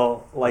 yeah.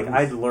 Well, like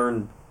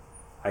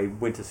I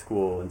went to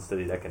school and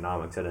studied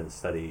economics. I didn't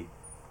study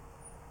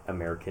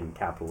American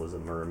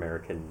capitalism or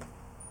American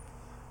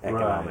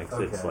economics.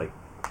 Right, It's okay. like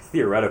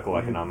theoretical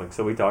Mhm. economics.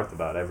 So we talked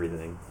about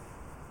everything.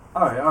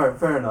 All right,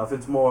 fair enough.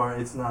 It's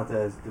not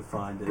as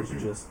defined as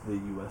just the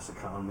U.S.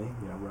 economy.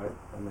 Yeah, right.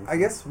 That makes I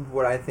guess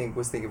what I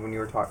was thinking when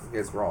you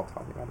guys were all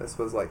talking about this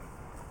was like,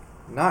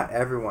 not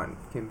everyone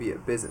can be a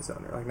business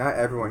owner. Like, not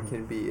everyone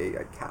can be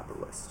a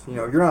capitalist.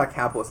 You're not a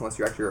capitalist unless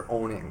you're actually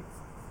owning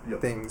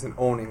things and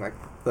owning like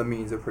the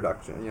means of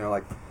production.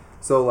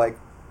 So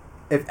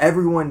if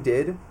everyone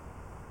did,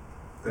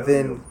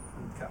 then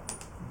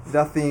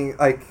nothing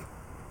like.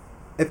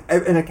 If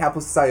in a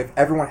capitalist society, if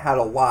everyone had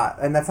a lot,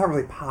 and that's not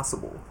really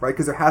possible, right?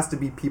 Because there has to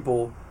be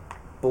people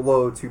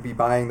below to be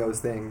buying those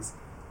things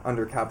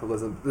under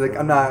capitalism. Like,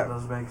 I'm not. That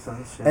does make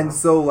sense. Yeah. And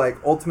so,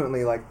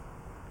 ultimately,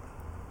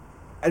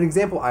 an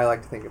example I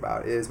like to think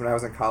about is when I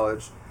was in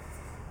college,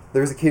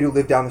 there was a kid who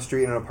lived down the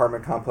street in an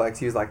apartment complex.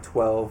 He was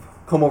 12,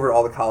 come over to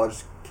all the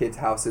college kids'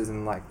 houses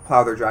and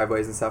plow their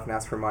driveways and stuff and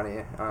ask for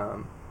money.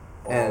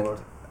 And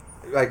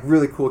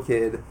really cool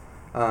kid.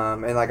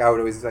 And I would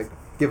always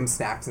give him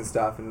snacks and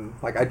stuff, and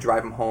I'd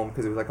drive him home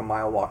because it was a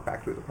mile walk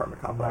back to his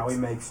apartment complex. Now he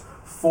makes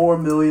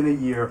 $4 million a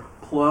year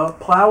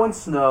plowing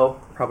snow.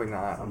 Probably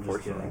not, I'm just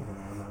unfortunately.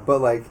 kidding.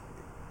 But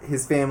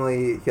his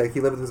family, he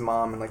lived with his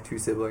mom and 2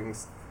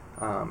 siblings,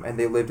 and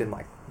they lived in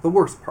the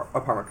worst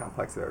apartment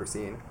complex I've ever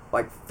seen.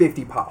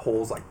 50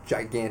 potholes,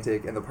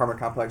 gigantic, in the apartment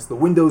complex. The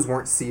windows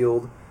weren't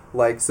sealed,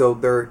 so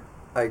their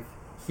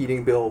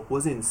heating bill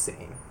was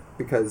insane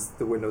because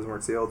the windows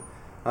weren't sealed.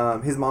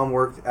 His mom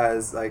worked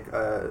as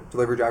a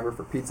delivery driver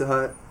for Pizza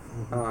Hut,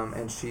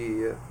 and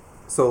she,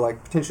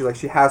 potentially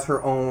she has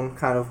her own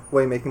kind of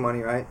way of making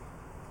money, right?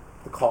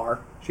 The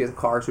car, she has a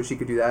car, so she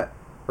could do that.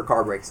 Her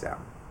car breaks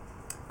down,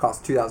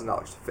 costs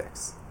 $2,000 to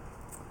fix.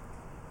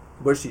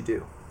 What does she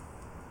do?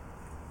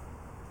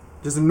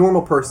 Just a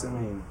normal person. I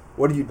mean,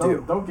 what do you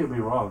do? Don't get me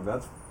wrong.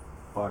 That's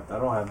fucked. I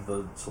don't have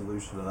the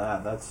solution to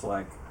that. That's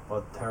a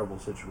terrible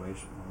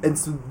situation. And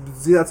so,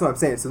 see, that's what I'm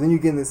saying. So then you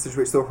get in this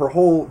situation. So her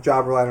whole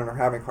job relied on her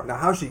having a car. Now,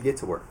 how does she get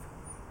to work?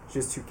 She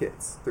has 3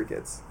 kids.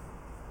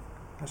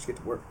 How does she get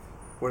to work?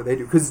 What do they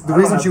do? Because the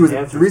reason she was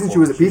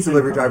a pizza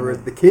delivery driver,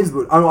 the kids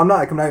would.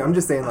 I'm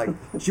just saying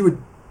she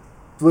would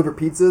deliver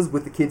pizzas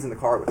with the kids in the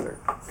car with her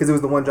because it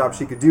was the one job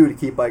she could do to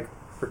keep her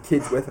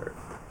kids with her.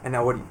 And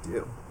now what do you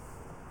do?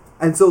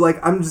 And so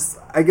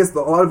I guess a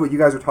lot of what you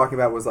guys were talking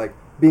about was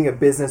being a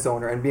business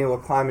owner and being able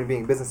to climb and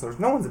being business owners.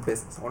 No one's a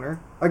business owner.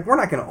 We're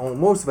not going to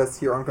own. Most of us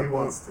here aren't going to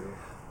own. Wants to.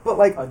 But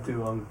I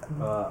do own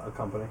a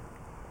company.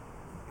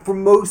 For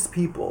most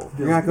people,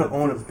 you're not going to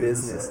good, own a feels good to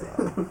business say.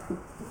 though.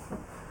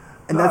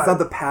 And that's not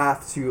the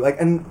path to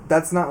and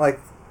that's not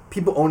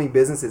people owning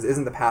businesses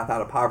isn't the path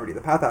out of poverty. The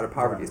path out of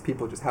poverty is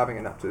people just having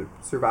enough to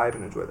survive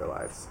and enjoy their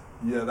lives.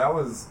 Yeah, that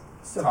was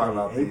talking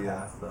about a the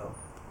path though.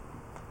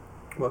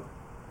 What?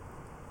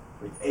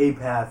 A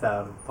path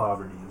out of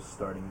poverty is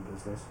starting a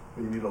business.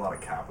 you need a lot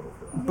of capital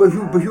for that. But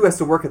who has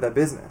to work at that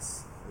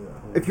business? Yeah.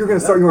 If you're going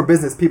to start your own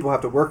business, people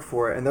have to work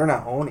for it, and they're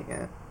not owning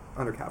it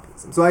under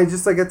capitalism. So I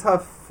just I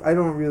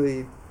don't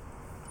really,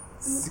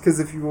 because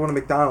if you want a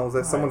McDonald's,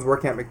 if someone's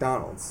working at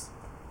McDonald's,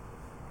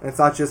 and it's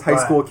not just high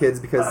school kids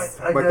because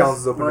I McDonald's guess,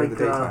 is open during the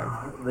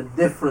daytime. The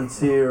difference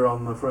here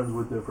on the Friends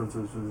with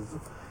Differences is,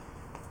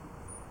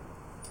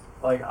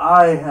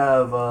 I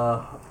have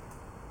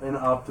an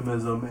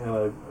optimism and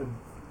an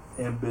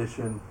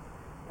ambition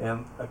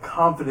and a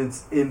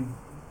confidence in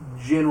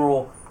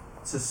general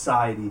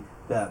society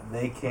that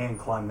they can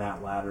climb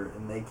that ladder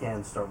and they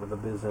can start with a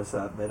business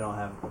that they don't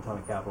have a ton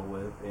of capital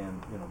with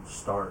and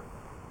start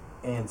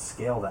and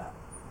scale that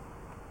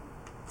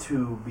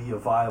to be a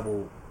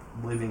viable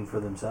living for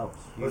themselves.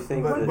 You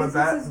think but, that but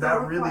businesses that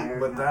don't really require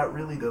but that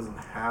really doesn't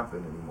happen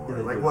anymore. Yeah,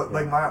 they like do, what yeah.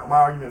 like my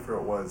argument for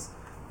it was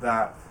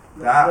that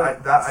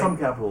Some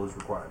capital is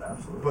required,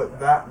 absolutely. but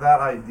that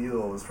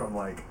ideal is from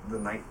like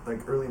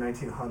early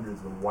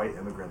 1900s when white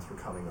immigrants were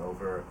coming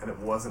over and it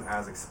wasn't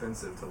as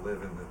expensive to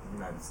live in the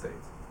United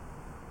States.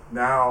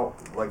 Now,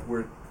 like,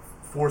 we're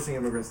forcing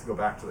immigrants to go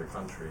back to their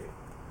country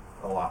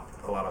a lot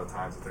of the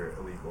times if they're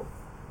illegal.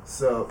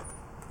 So,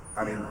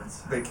 I mean,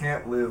 they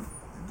can't live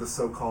the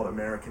so-called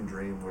American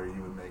dream where you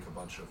would make a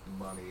bunch of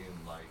money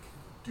and like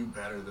do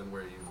better than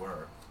where you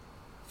were.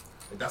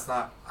 Like, that's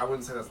not. I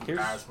wouldn't say that's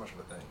as much of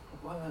a thing.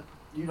 What?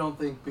 You don't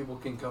think people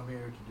can come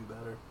here to do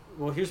better?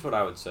 Well, here's what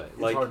I would say.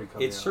 It's hard to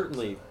come it's here, I would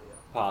certainly say that, yeah.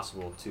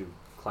 possible to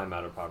climb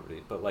out of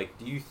poverty, but like,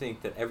 do you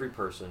think that every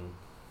person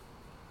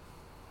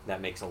that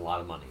makes a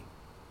lot of money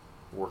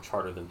works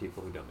harder than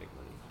people who don't make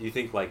money? Do you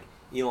think like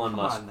Elon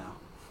Musk? Come on now.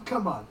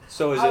 Come on.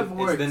 So is I've it?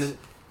 worked. Then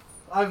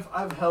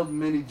I've held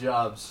many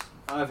jobs.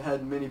 I've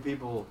had many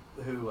people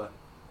who,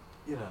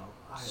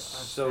 I've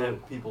So,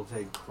 had people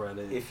take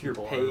credit. if you're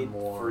people paid earn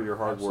more. for your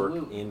hard work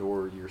Absolutely. and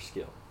or your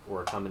skill,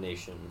 or a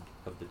combination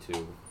of the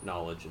two,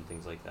 knowledge and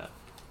things like that,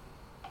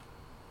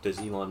 does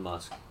Elon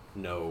Musk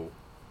know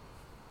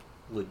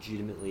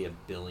legitimately 1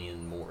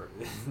 billion more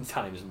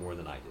times more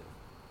than I do?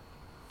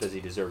 Does he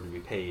deserve to be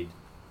paid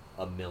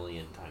 1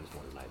 million times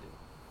more than I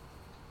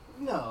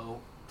do? No,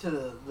 to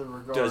the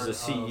regard. Does a of-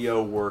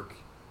 CEO work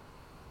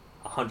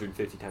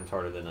 150 times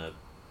harder than a?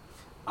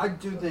 I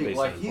do think based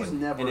like on he's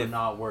employment? never And if-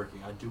 not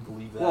working. I do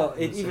believe that. Well,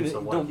 in it the even sense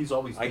of, like, don't. he's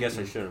always. I guess I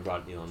thinking shouldn't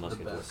have brought Elon Musk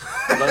the into best.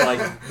 this, but like,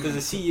 does a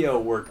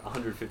CEO work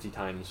 150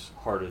 times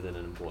harder than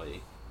an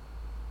employee?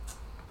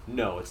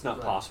 No, it's not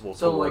Right. possible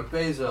So to like work.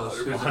 Bezos,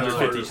 who's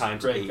 150 another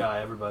times great 8 guy,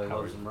 everybody loves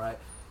hours. him, right?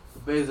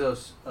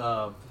 Bezos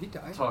He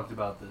died. talked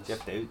about this.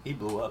 Jeff Bezos, he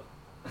blew up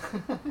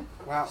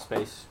Wow.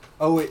 space.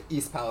 Oh,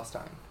 East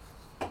Palestine.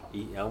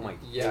 Oh my!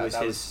 Yeah, it was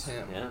that his. was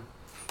him. Yeah.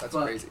 That's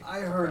But crazy. I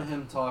heard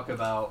him talk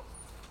about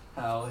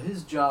how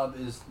his job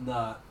is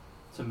not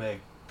to make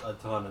a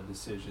ton of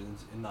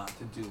decisions and not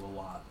to do a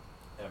lot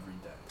every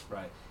day,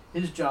 right?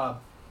 His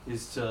job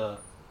is to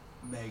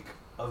make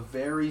a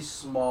very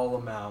small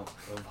amount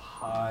of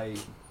high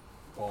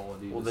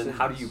quality Well, then decisions.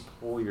 how do you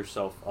pull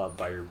yourself up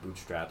by your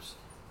bootstraps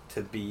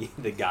to be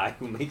the guy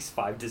who makes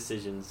 5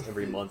 decisions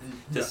every month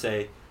to Yeah.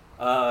 say,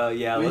 yeah, Well,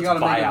 you let's gotta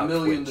buy make out a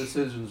million Twitch.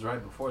 decisions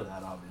right before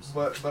that, obviously.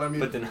 But I mean,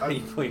 But then how do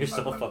you pull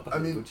yourself up by I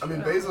the mean, bootstraps?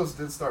 Bezos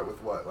did start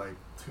with what, like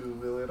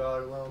 $2 million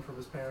loan from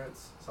his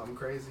parents, something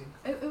crazy.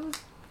 It was.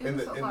 It In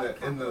was the a in lot the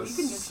of in the capital. You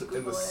can s- just in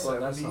Google the it. Well,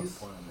 that's not the 70s.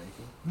 point I'm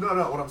making.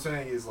 No, what I'm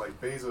saying is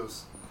like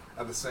Bezos,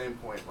 at the same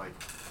point, like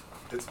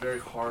it's very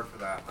hard for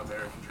that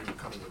American dream of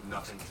coming with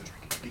nothing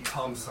to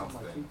become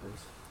something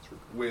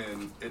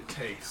when it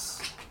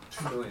takes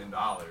 $2 million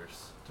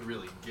to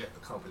really get the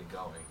company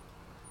going.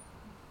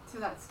 To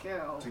that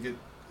scale. To get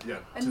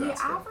And to the that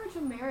scale. average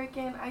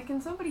American,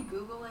 can somebody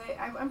Google it?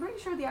 I'm pretty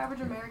sure the average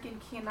American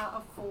cannot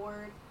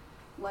afford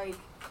like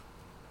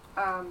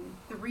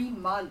 3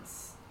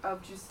 months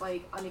of just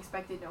like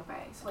unexpected no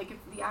pay. So like if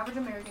the average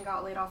American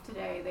got laid off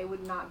today, they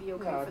would not be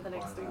okay Yeah, for the I'd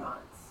next buy 3 that.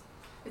 months.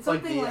 It's Like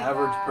something the like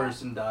average that.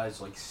 person dies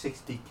like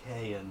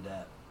 $60K in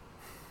debt.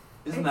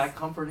 Isn't It's- that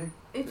comforting?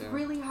 It's Yeah.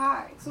 really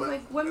high. So But-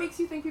 like, what makes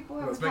you think people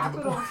have Let's the make it the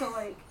capital point. to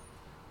like?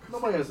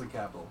 Nobody has the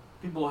capital.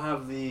 People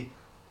have the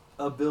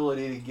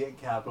ability to get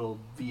capital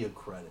via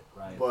credit,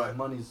 right? But-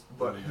 money's.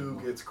 But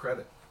who gets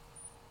credit?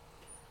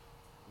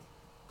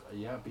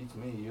 Yeah, it beats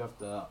me. You have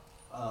to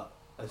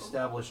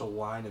establish a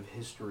line of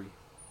history,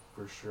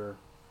 for sure.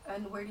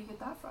 And where do you get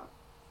that from?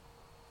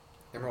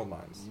 Emerald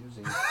mines.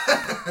 Using.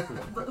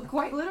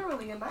 Quite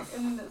literally, in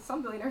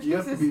some billionaires' You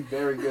have to cases. be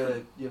very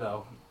good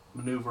at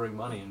maneuvering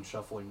money and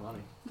shuffling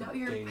money. to No,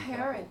 your gain capital.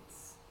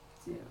 parents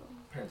do.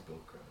 Parents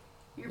build credit.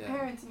 Your Yeah.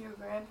 parents and your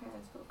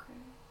grandparents build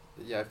credit.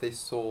 Yeah, if they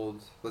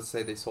sold, let's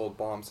say they sold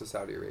bombs to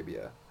Saudi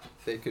Arabia,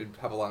 they could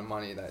have a lot of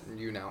money that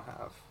you now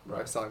have by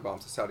Right. selling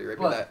bombs to Saudi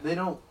Arabia. But That they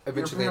don't.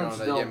 eventually your land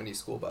on a parents don't Yemeni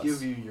school bus.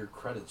 give you your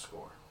credit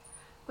score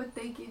But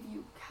they give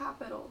you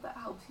capital that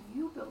helps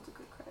you build a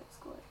good credit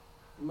score.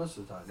 most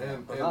of the time, yeah,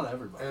 And- but and- not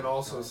everybody. And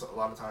also, right? so a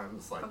lot of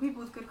times, like But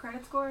people with good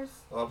credit scores,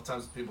 a lot of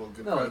times, people with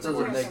good No, it credit doesn't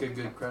scores. make a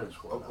good credit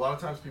score. A lot of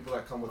times, people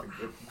that come with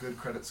a good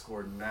credit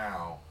score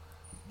now,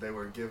 they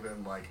were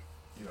given like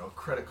a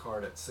credit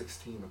card at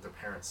 16 that their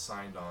parents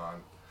signed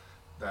on,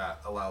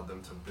 that allowed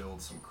them to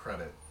build some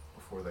credit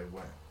before they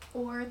went.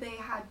 or they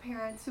had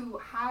parents who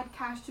had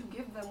cash to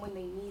give them when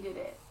they needed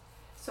it.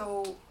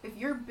 So if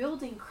you're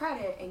building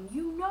credit and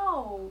you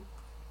know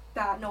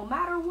that no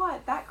matter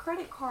what, that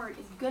credit card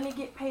is gonna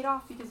get paid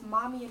off because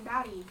mommy and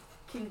daddy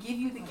can give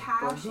you the But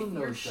cash who if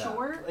you're knows that?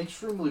 short.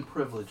 Extremely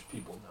privileged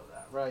people know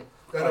that, right?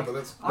 I know, but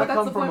that's I that's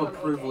come the from point a we're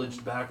making.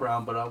 privileged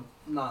background, but I'm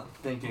not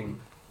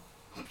thinking,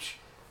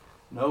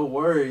 no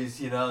worries,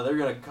 they're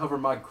going to cover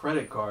my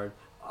credit card.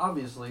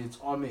 Obviously, it's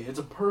on me. It's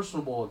a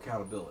personable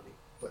accountability,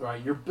 But-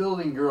 right? You're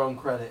building your own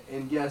credit,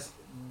 and yes,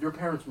 your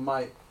parents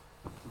might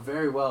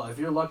very well, if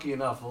you're lucky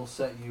enough, they'll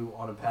set you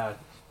on a path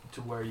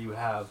to where you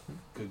have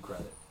good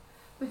credit.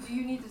 But do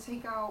you need to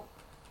take out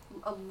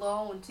a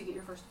loan to get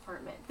your first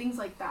apartment, things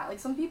like that. Like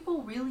some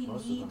people really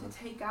Most of need them to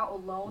take out a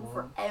loan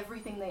for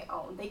everything they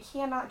own. They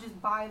cannot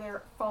just buy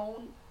their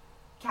phone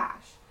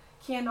cash,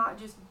 cannot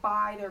just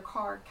buy their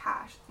car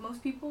cash.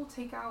 Most people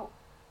take out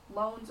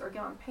loans or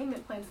get on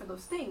payment plans for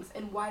those things.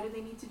 And why do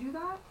they need to do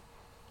that?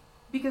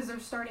 Because they're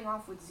starting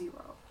off with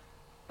zero.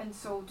 And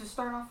so to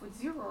start off with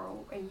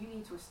zero and you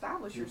need to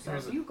establish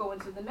yourself, you go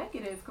into the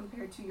negative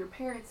compared to your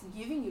parents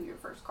giving you your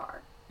first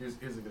car. Here's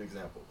a good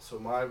example. So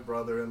my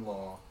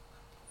brother-in-law,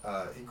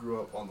 he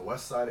grew up on the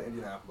west side of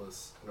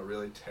Indianapolis in a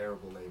really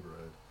terrible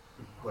neighborhood.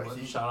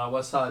 But Shout out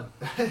West Side.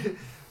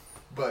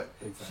 But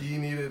he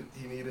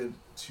needed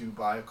to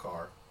buy a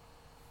car,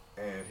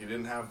 and he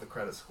didn't have the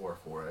credit score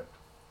for it.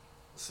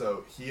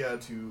 So he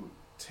had to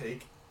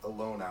take a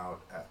loan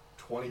out at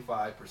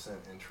 25%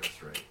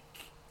 interest rate.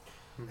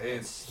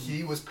 And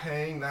he was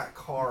paying that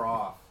car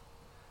off.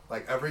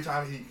 Like every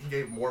time he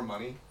gave more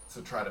money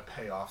to try to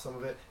pay off some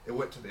of it, it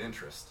went to the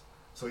interest.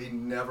 So he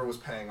never was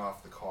paying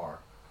off the car.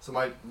 So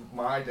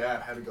my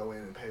dad had to go in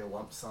and pay a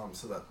lump sum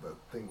so that the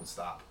thing would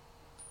stop.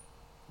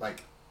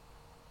 Like,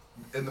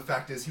 and the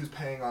fact is he was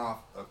paying off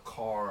a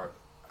car.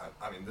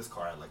 I mean, this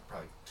car had like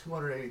probably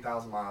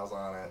 280,000 miles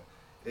on it.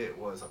 It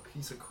was a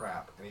piece of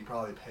crap, and he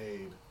probably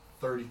paid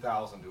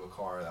 $30,000 to a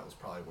car that was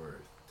probably worth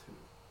 $2.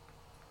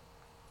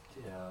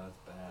 Yeah, that's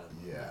bad.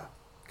 Yeah.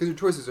 Because your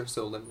choices are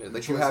so limited.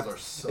 Like you Choices have, are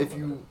so if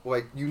limited. you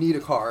like, you need a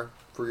car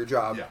for your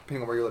job, Yeah.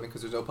 depending on where you're living,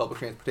 because there's no public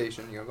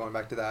transportation. You know, going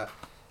back to that,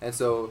 and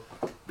so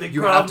Big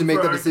you have to problem make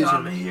for that our decision.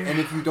 economy here. And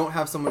if you don't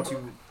have someone to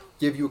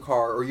give you a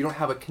car, or you don't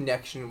have a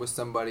connection with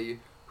somebody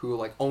who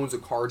like owns a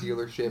car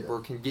dealership or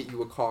can get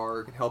you a car,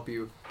 or can help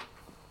you,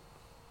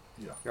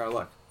 Yeah. you're out of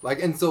luck.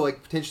 Like, and so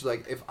like potentially,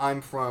 like if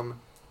I'm from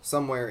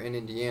somewhere in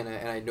Indiana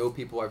and I know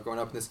people, I've grown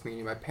up in this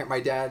community.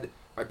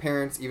 My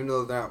parents, even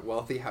though they're not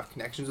wealthy, have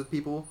connections with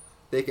people.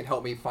 They can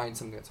help me find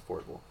something that's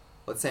affordable.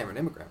 Let's say I'm an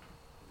immigrant.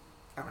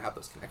 I don't have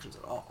those connections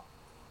at all.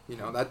 You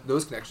know, that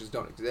those connections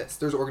don't exist.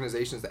 There's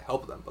organizations that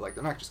help them, but like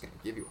they're not just going to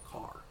give you a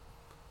car.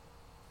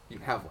 You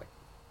don't have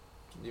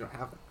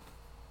them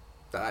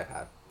that I've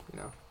had. You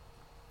know,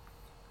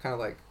 kind of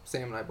like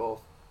Sam and I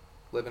both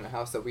live in a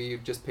house that we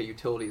just pay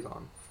utilities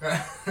on,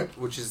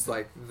 which is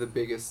like the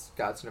biggest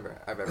godsend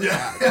I've ever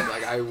had.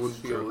 Like I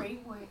wouldn't be able.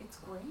 Great way. It's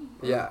great.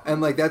 Yeah,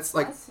 and like that's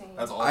like Blessing.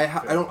 That's all. I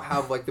don't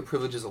have like the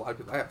privileges a lot of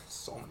people. I have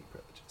so many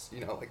privileges.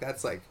 You know, like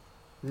that's like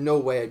no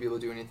way I'd be able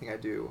to do anything I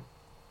do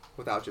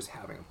without just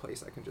having a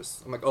place I can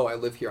just. I'm like, oh, I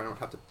live here. I don't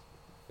have to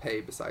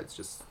pay besides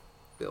just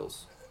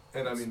bills.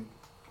 And I mean,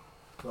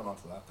 going on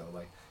to that though,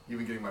 like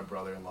even getting my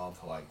brother-in-law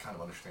to like kind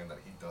of understand that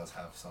he does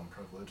have some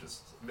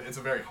privileges. It's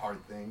a very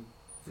hard thing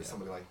for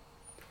somebody like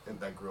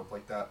that grew up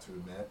like that to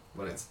admit,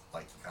 but it's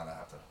like you kind of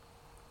have to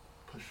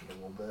push it a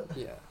little bit.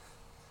 Yeah.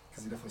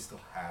 Because he definitely still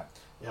had.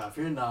 Yeah, if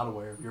you're not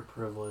aware of your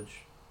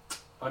privilege,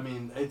 I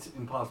mean, it's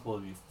impossible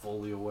to be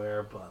fully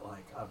aware, but,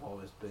 like, I've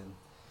always been,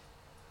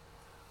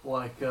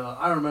 like,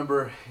 I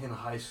remember in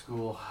high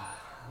school,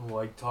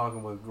 like,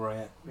 talking with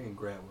Grant. Me and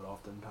Grant would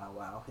often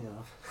powwow, you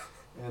know,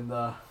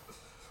 and,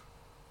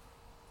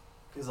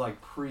 he's, like,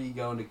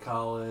 pre-going to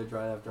college,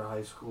 right after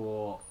high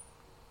school,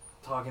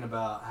 talking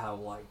about how,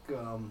 like,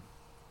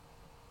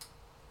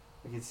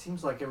 it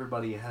seems like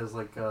everybody has,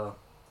 like a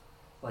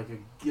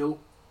guilt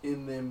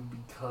in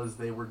them because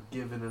they were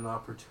given an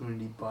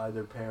opportunity by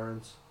their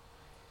parents.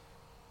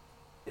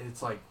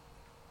 It's like,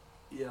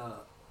 yeah,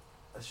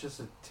 it's just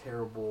a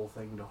terrible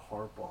thing to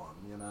harp on,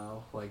 you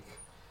know? Like,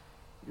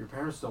 your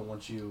parents don't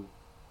want you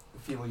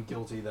feeling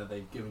guilty that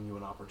they've given you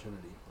an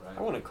opportunity, right?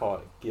 I wouldn't call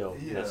it guilt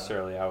Yeah.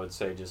 necessarily. I would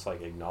say just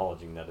like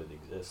acknowledging that it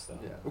exists. Though.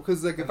 Yeah,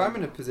 because like if I'm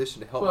in a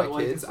position to help But, my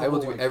like, kids, it's I will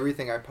all, do like-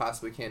 everything I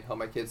possibly can to help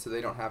my kids so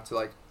they don't have to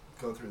like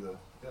Go through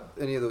the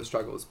any of those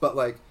struggles. But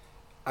like,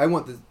 I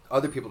want the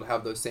other people to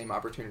have those same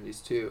opportunities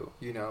too.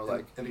 You know,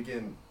 like and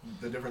again,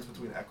 the difference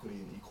between equity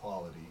and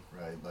equality,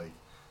 right? Like,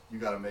 you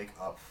got to make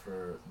up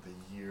for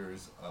the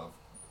years of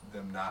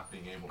them not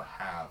being able to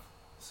have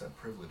said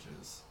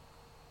privileges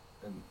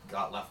and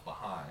got left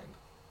behind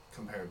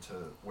compared to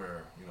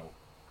where, you know,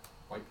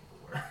 white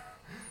people were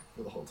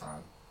for the whole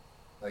time.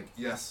 Like,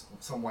 yes,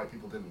 some white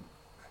people didn't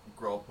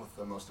grow up with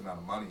the most amount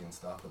of money and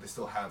stuff, but they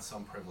still had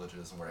some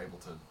privileges and were able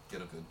to get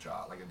a good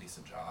job, like a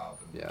decent job.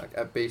 And yeah, like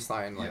at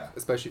baseline, like Yeah.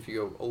 especially if you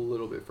go a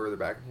little bit further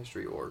back in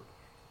history or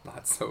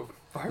not so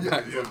far Yeah,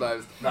 back yeah.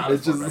 sometimes. Not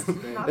It's as far just back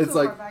as you Not think. it's so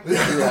like far back.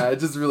 yeah, it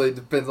just really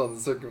depends on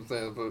the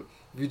circumstance. But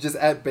if you just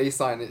at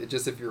baseline, it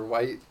just if you're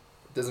white,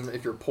 doesn't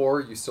if you're poor,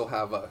 you still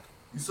have a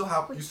You still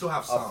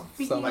have some.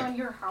 Speaking like- on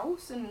your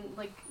house and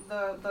like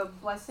the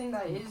blessing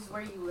that is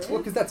where you live. well,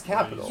 because that's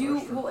capital.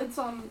 It's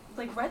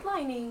like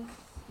redlining.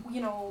 You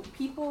know,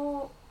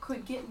 people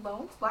could get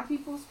loans. Black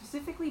people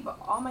specifically, but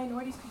all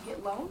minorities could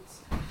get loans.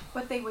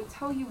 But they would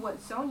tell you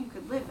what zone you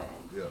could live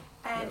in. Yeah.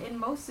 And in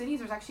most cities,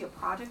 there's actually a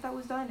project that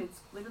was done.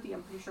 It's literally,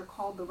 I'm pretty sure,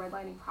 called the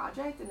Redlining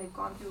Project, and they've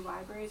gone through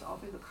libraries all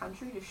through the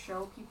country to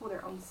show people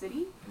their own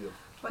city. Yeah.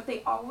 But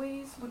they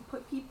always would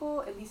put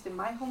people, at least in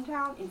my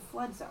hometown, in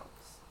flood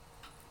zones.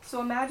 So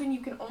imagine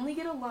you can only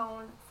get a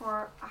loan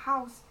for a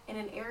house in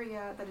an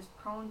area that is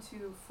prone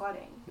to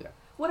flooding. Yeah.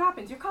 What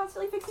happens? You're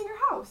constantly fixing your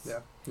house. Yeah.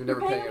 You're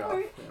never paying it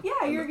off.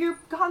 Yeah, you're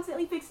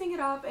constantly fixing it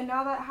up, and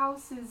now that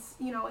house is,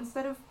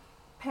 instead of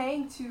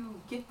paying to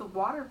get the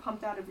water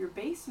pumped out of your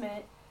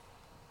basement,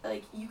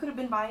 like, you could have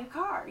been buying a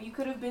car. You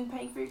could have been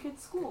paying for your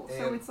kid's school.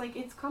 So And- it's like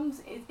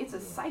it's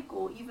a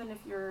cycle, even if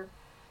you're,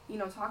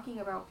 talking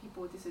about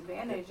people with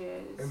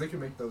disadvantages. And they can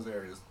make those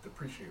areas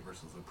depreciate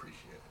versus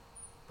appreciate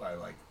by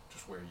like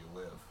just where you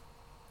live,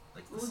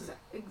 like the city.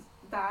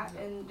 That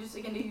Yeah. and just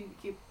again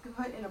you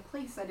put in a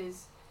place that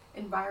is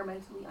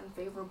environmentally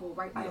unfavorable,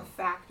 right by Yeah. a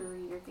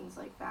factory or things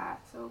like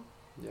that. So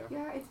Yeah.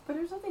 but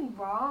there's nothing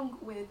wrong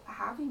with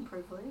having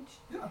privilege.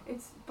 Yeah.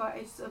 It's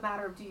a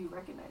matter of, do you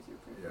recognize your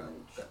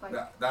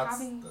privilege? That's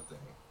having, the thing,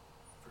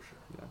 for sure.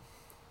 Yeah.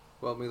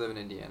 Well, we live in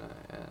Indiana,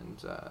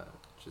 and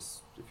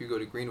just if you go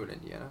to Greenwood,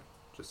 Indiana,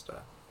 just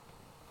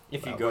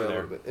If you wait go a there,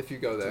 little bit. If you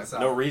go there, South.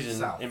 no reason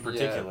South. in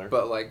particular. Yeah,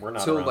 but like we're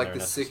not till around like there the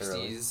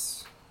necessarily.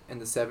 '60s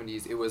and the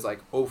 '70s, it was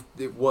like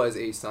it was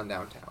a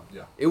sundown town.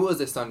 Yeah. It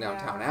was a sundown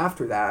Yeah. town.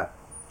 After that,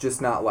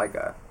 just not like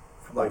a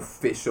Like-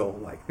 official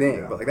like thing,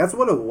 Yeah. but like that's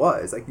what it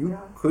was. Like you Yeah.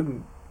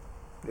 couldn't.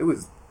 It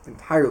was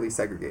entirely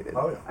segregated.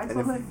 Oh yeah. I And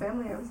told if my you-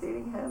 family I was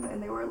dating him,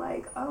 and they were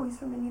like, "Oh, he's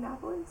from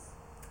Indianapolis,"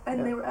 and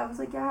Yeah. I was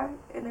like, "Yeah,"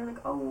 and they were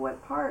like, "Oh,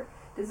 what part?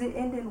 Does it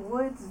end in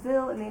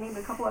Woodsville?" And they named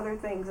a couple other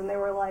things, and they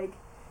were like,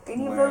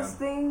 "Any of those Land.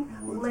 things,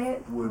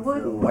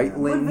 Woodville.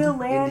 Whiteland, Woodville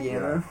land."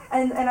 Indiana.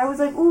 And I was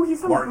like, "Ooh, he's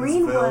from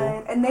Martinsville.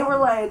 Greenwood," and they were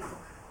like,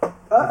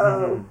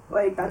 "Uh-oh,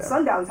 like that's Yeah.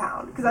 sundown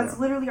town," because that's Yeah.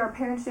 literally our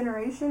parents'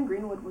 generation.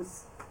 Greenwood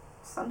was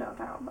sundown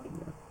town. Like,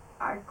 Yeah.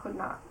 I could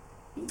not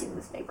be in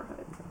this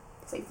neighborhood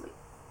safely.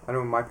 I know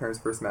when my parents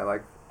first met,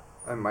 like,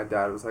 and my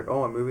dad was like,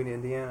 "Oh, I'm moving to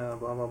Indiana,"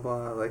 blah blah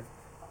blah. Like,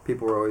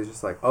 people were always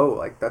just like, "Oh,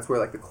 like that's where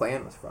like the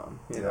Klan was from,"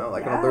 you know.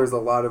 Like, Yeah. there's a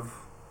lot of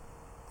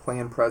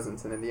Klan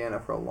presence in Indiana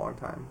for a long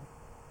time.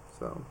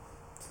 So,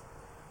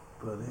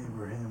 But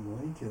Abraham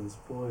Lincoln's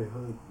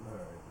boyhood.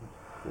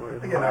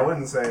 Alright. Again, I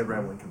wouldn't say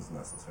Abraham Lincoln's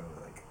necessarily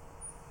like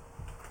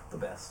the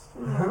best.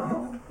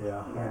 No.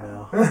 Yeah, I Yeah.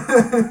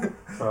 know.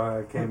 Sorry,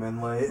 I came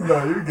in late.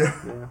 No, you're good.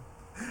 yeah.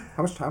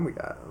 How much time we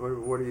got?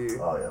 What are you?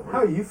 Oh yeah. How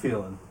are you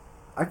feeling?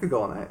 I could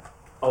go all night.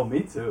 Oh,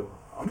 me too.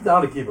 I'm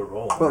down to keep it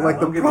rolling. But man. like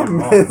the Don't get me problem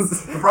wrong.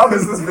 is, The problem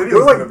is this video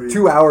we're is gonna like be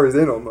 2 hours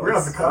in We're gonna have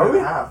almost. to cut it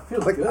in half.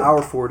 Feels Like good.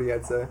 hour 40,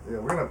 I'd say. Yeah,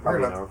 we're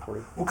Probably gonna an hour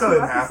 40. we'll cut it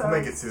in 2 half. We'll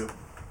make it episodes. 2.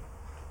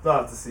 They'll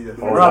have to see it.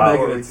 We're not Wow.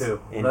 making it two.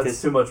 Antis-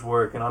 That's too much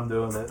work, and I'm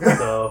doing it.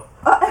 So,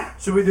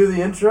 should we do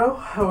the intro?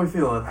 How are we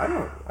feeling? I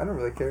don't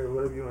really care.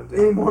 Whatever you want to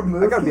do. Any more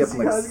movies I gotta be up you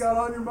like. guys got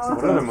on your mind?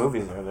 What other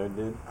movies are there,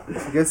 dude?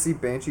 You guys see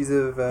Banshees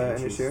of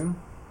Banshees. Inisherin?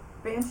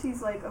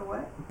 Banshee's like a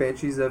what?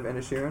 Banshees of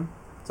Inisherin.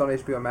 It's on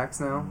HBO Max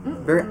now.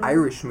 Mm. Very Mm.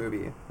 Irish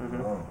movie.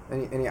 Mm-hmm. Oh.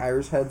 Any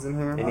Irish heads in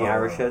here? Any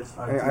Irish heads?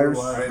 I Hey, do Irish-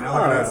 like- Hey,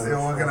 you're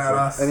looking at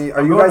us. Any? Are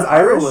I'm you going guys to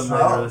Irish? Ireland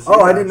later this Oh,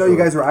 year, I didn't know you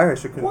actually. guys were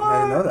Irish. I didn't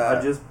know that.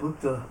 I just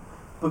booked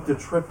a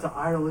trip to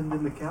Ireland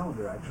in the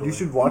calendar. Actually, You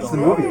should watch the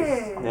Don't- movie.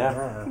 Hey,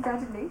 Yeah.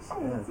 Congratulations.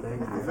 Yeah, thank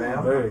you. Fam?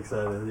 I'm very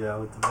excited. Yeah,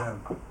 with the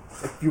fam.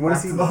 If you want to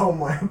Back see, to the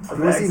homeland. if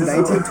you want to see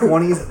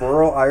 1920s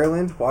rural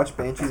Ireland, watch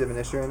Banshees of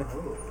Inisherin.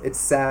 It's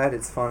sad.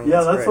 It's funny. Yeah,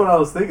 it's that's great. what I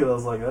was thinking. I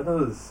was like, that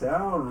doesn't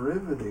sound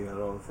riveting. I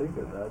don't think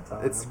at that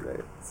time. It's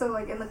great. So,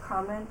 like, in the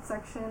comment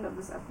section of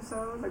this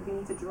episode, like, we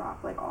need to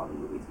drop, like, all the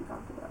movies we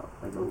talked about.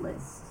 Like, a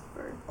list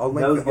for... I'll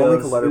That was link a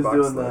good. Who's letterbox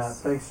doing that?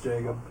 list. Thanks,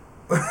 Jacob.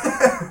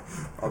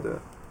 I'll do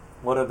it.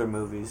 What other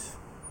movies?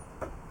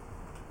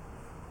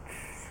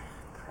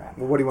 Crap.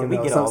 Well, what do you want Did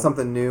to we know? get all-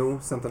 Something new,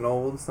 something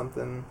old,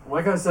 something.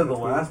 Like I said, the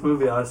last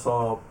movie I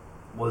saw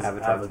was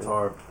Avatar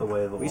Avatar, The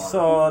Way of the We Water.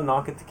 saw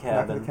Knock at the Knock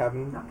Cabin. at the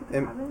Cabin. Knock at the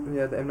M- Cabin?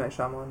 Yeah, the M Night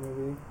Shyamalan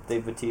movie.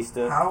 Dave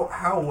Bautista.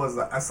 How was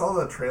that? I saw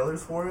the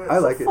trailers for it. I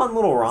like it. Fun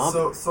little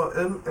romp. So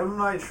M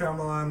Night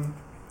Shyamalan,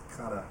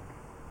 kind of,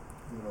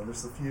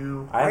 there's a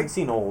few. I haven't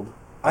seen Old.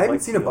 I I'd haven't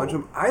like seen a to bunch see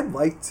of them. I'd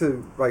like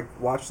to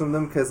like watch some of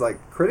them because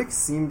like critics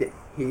seem to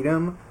hate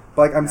him.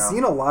 But like I'm Yeah.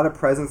 seeing a lot of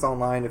presence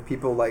online of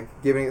people like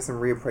giving it some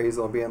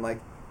reappraisal and being like,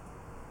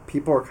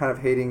 people are kind of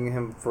hating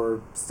him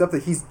for stuff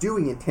that he's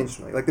doing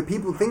intentionally. Like the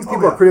people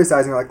yeah. are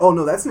criticizing are like, oh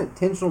no, that's an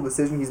intentional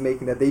decision he's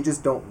making that they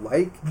just don't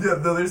like. Yeah,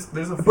 there's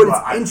a few But it's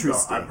I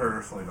interesting. I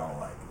personally don't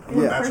like. In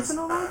the Yeah.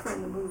 personal life or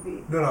in the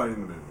movie? No, in the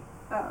movie.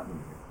 Oh,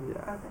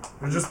 Yeah, okay.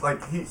 It's just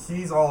like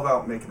he's all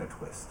about making a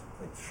twist.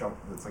 Like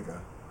it's like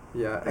a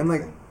yeah, big and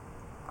like thing.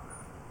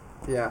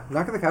 yeah,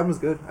 Knock at the Cabin was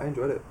good. I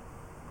enjoyed it.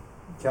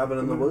 Cabin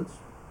in the Woods.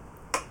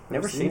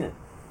 Never seen it.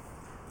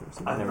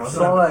 I never I was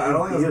saw like- that I in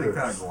don't think it was a big theaters.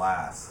 fan of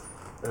Glass.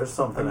 There's I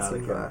something haven't out of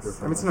seen character. Glass. I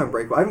for haven't me. seen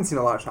Unbreakable. I haven't seen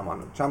a lot of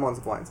Shyamalan. Shyamalan's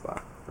a blind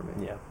spot for me.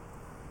 Yeah.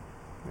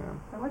 Yeah.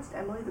 I watched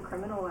Emily the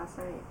Criminal last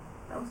night.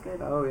 That was good.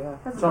 Oh yeah.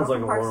 Has a Sounds girl like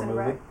from a Parks horror and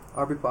movie. Rec.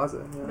 Aubrey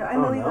Plaza. Yeah. No,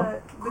 Emily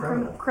no.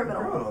 the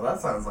criminal. That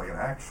sounds like an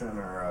action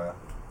or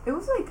It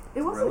was like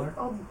it wasn't Thriller?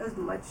 all as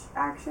much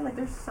action. Like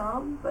there's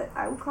some, but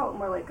I would call it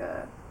more like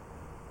a.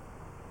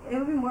 It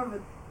would be more of a.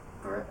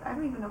 I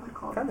don't even know what to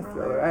call it. Kind of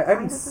thriller. thriller. I haven't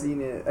Kind of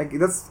seen it.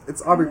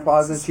 It's Aubrey Kinda.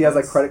 Plaza. And she has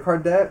like Suspense. credit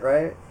card debt,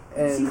 right?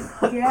 And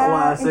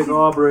Classic and she's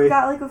Aubrey.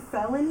 got like a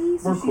felony,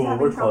 so We're she's cool,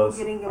 having we're trouble close.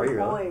 getting Are you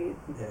really? employed.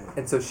 Yeah.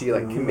 and so she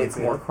like commits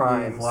more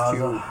crimes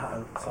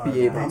to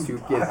be able to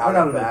get I out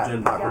got of an that.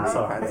 agenda. Yeah, I'm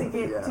sorry.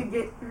 to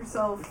get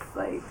yourself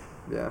like.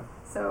 Yeah.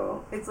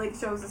 So it's like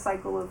shows a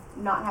cycle of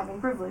not having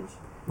privilege,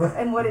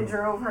 and what it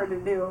drove her to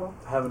do.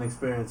 Haven't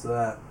experienced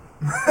that.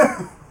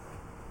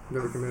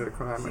 Never committed a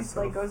crime She's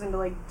myself. like goes into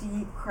like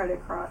deep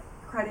credit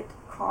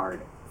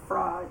card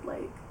fraud,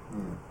 like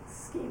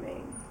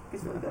scheming.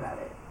 Is really good at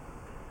it.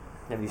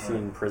 Have you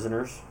seen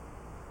Prisoners?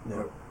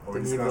 No. Are we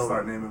just gonna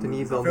start naming movies? I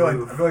Denis feel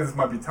Villeneuve. like this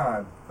might be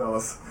time,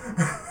 fellas.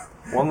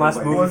 One last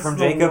Like, movie what's from the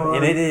Jacob, one?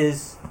 and it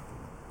is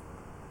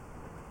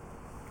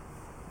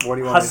What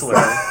do you want Hustler.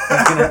 me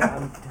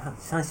to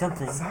He's gonna say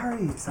something.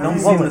 Sorry. No Have you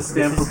seen moment. the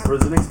Stanford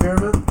Prison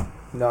Experiment?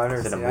 No, I've never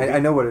Is it a seen it. movie? I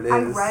know what it is. I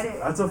read it.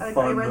 That's a I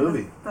fun read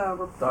movie. The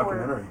report.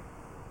 Documentary.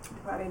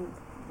 But I didn't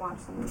watch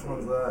the movie. Which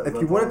one's that?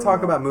 If you want to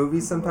talk about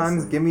movies,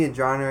 sometimes give me a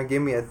genre,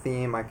 give me a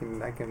theme. I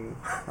can I'd lay it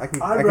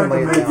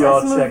recommend down. y'all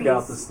Let's check movies.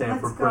 out the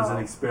Stanford Let's go. Prison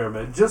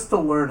Experiment just to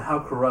learn how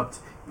corrupt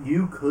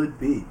you could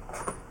be.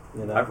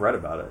 You know, I've read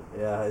about it.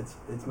 yeah,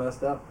 it's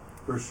messed up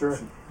for sure.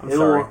 I'm It'll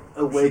sorry.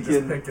 We should just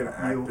awaken pick an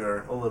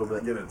actor you a little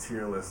and bit. get a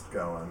tier list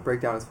going. Break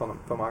down his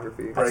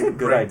filmography. That's a good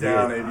break idea.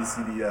 down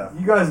ABCDF.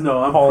 You guys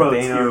know I'm Paul pro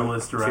Dano tier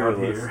list around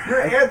tier list. here.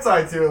 You're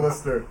anti-tier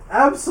lister.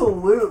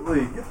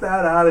 Absolutely, get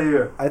that out of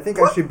here. I think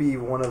I should be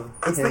one of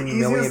It's the 10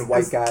 million easiest-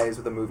 white it's- guys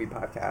with a movie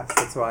podcast.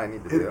 That's what I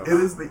need to do. It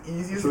is the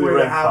easiest Should we way to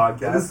rank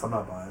have. It podcasts? is, I'm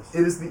not biased.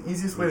 it is the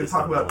easiest way We to just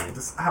talk don't about, believe.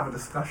 just have a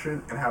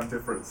discussion and have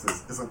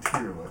differences. Is a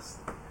tier list.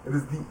 It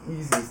is the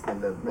easiest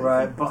thing to make.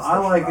 Right, a but I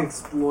discussion like about.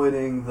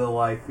 exploiting the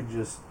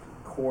just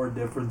core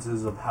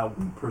differences of how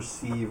we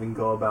perceive and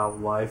go about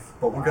life.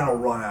 But we're gonna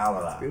run out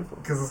of that Beautiful.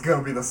 because it's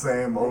gonna be the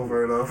same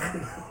over and over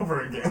and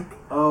over again.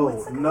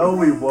 Oh no,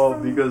 we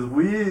won't because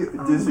we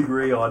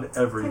disagree on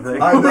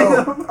everything.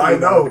 I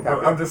know,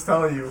 but I'm just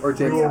telling you, Or we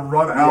James. will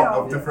run out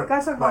Leo. of different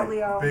Gotta talk about like,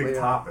 Leo. big Leo.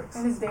 topics.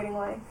 And his dating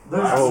life.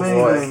 There's Oh, many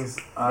boy. things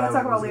We I gotta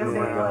talk about was Leo's gonna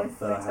dating bring up life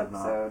that I next have not.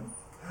 episode.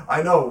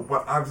 I know,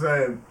 but I'm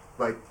saying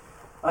like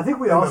I think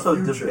we In the also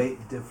future.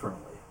 debate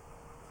differently.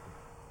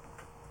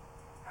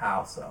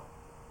 how so.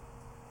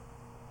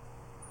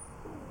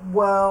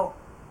 Well,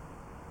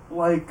 I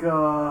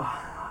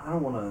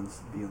don't want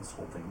to be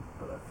insulting,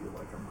 but I feel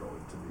like I'm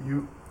going to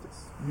be.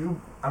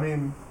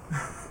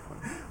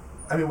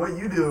 I mean, what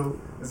you do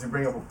is you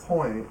bring up a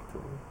point,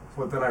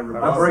 but then I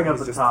rebuttal. I bring up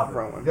He's the just topic.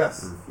 throwing.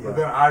 Yes, Yeah. but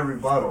then I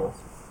rebuttal,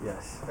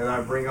 Yes. and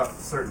I bring up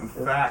certain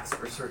facts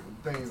or certain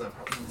things I've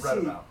read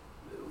See, about.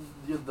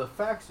 The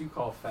facts you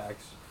call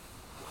facts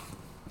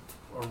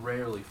are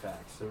rarely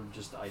facts. They're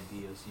just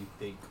ideas you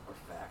think are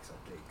facts,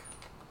 I think.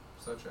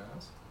 Such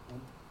as?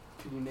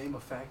 Can you name a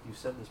fact you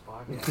said this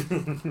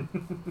podcast?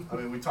 I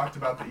mean, we talked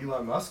about the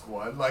Elon Musk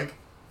one. Like,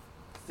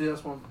 See,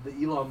 that's one. The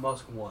Elon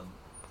Musk one.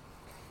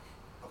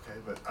 okay,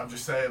 but I'm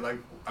just saying, like,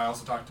 we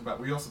also talked about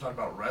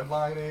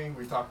redlining.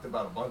 We talked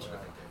about a bunch of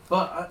different things.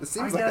 But It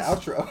seems I like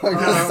guess, the outro.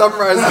 Just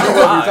summarizing what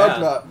we Yeah. talked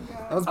about.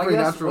 That was I pretty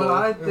guess natural. when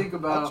I think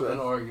about outro. an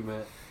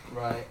argument,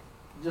 right,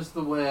 just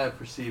the way I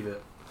perceive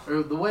it,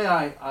 or the way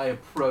I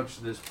approach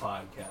this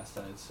podcast,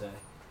 I'd say,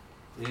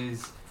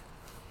 is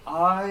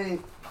I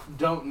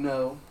don't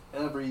know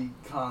every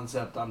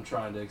concept I'm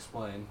trying to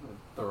explain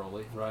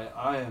thoroughly, right?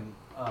 I am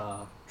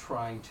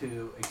trying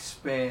to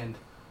expand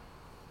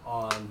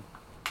on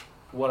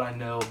what I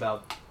know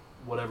about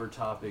whatever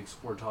topics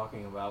we're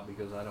talking about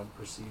because I don't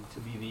perceive to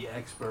be the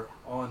expert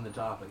on the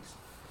topics.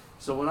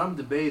 So when I'm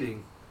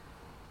debating,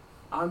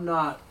 I'm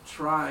not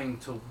trying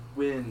to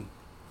win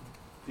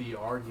the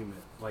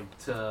argument, like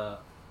to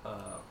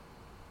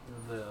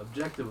the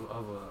objective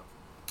of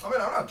a. I mean,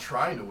 I'm not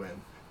trying to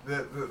win.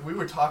 We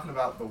were talking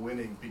about the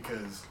winning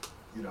because,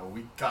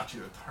 we got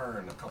you to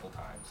turn a couple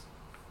times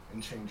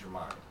and change your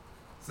mind.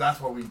 So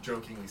that's what we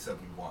jokingly said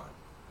we won.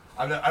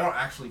 I don't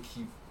actually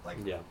keep,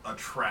 a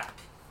track.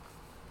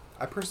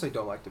 I personally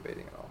don't like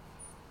debating at all.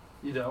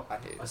 You know, I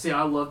hate it. see,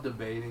 I love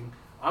debating.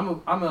 I'm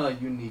a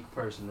unique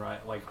person,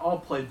 right? Like, I'll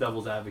play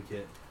devil's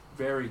advocate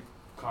very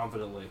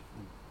confidently,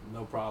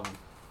 no problem.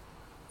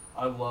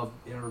 I love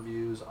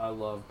interviews. I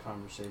love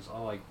conversations. I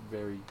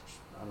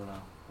don't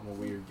know, I'm a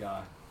weird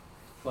guy.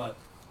 But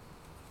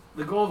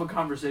the goal of a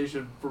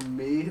conversation for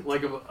me,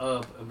 like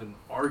of an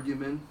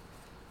argument,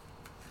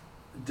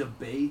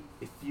 debate,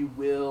 if you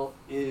will,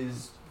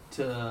 is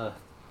to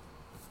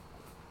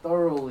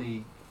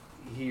thoroughly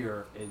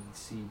hear and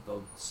see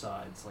both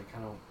sides.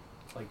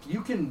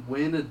 You can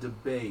win a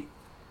debate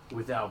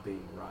without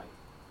being right.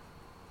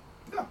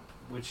 Yeah.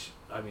 Which,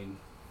 I mean,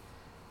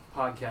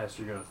 podcasts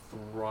are going to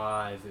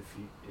thrive if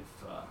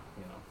I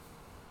don't know.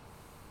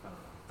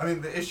 I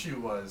mean, the issue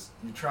was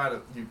you tried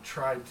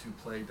to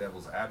play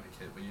devil's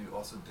advocate, but you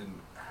also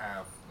didn't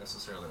have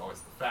necessarily always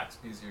the facts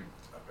because you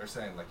are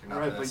saying you're not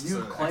Right, but you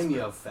necessarily claim expert. you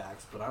have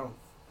facts, but I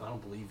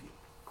don't believe you.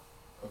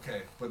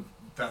 Okay, but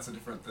that's a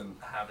different than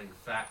having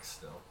facts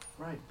still.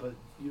 Right, but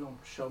you don't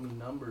show me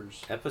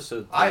numbers.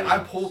 Episode 3.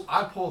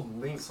 I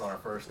pulled links on our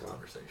first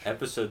conversation.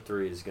 Episode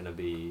 3 is going to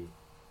be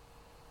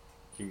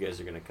you guys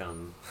are gonna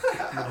come.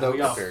 No, we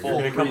got You're full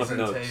gonna come with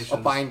notes. presentations. a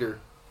binder.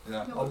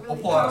 Yeah, No, I'll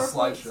really pull out a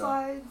PowerPoint slideshow.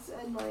 slides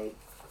and like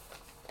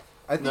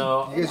I think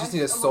No. you guys just need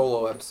a And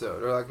solo extra-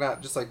 episode, or like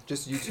not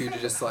just you two to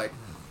just like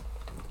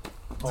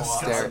Oh,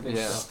 stare. I think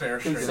Yeah. so. Stare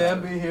Can straight Sam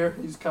at be it. here?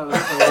 He's kind of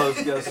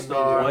Solo's guest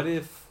star. What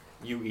if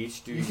you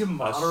each do You can a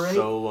moderate?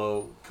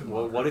 solo? Could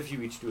Well, what moderate. if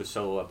you each do a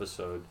solo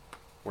episode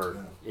where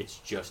Yeah. it's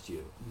just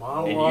you,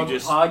 Monologue you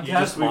just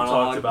podcast? We've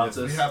monologue talked about Yes,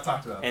 we this. have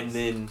talked about and this.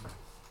 then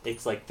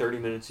it's like 30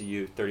 minutes of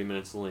you, 30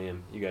 minutes of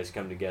Liam. You guys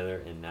come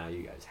together, and now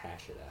you guys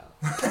hash it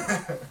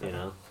out. You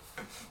know,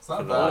 It's for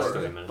not the last bad.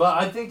 30 minutes. But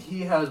I think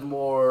he has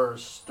more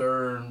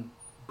stern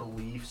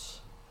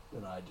beliefs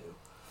than I do.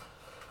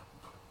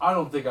 I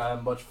don't think I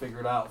have much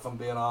figured out, if I'm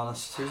being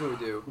honest. Here's what we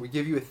do: we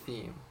give you a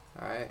theme,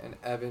 all right, and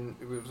Evan,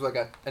 it was like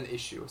an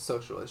issue, a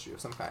social issue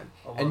of some kind,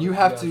 I love and you it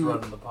have guys to,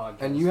 running the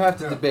podcast. and you have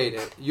to Yeah. debate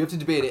it. You have to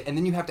debate it, and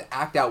then you have to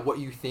act out what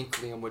you think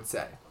Liam would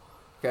say.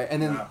 Okay,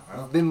 and then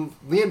Yeah. then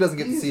Liam doesn't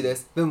get to see Easy.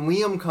 this. Then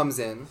Liam comes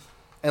in,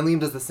 and Liam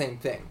does the same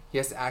thing. He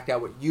has to act out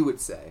what you would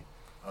say,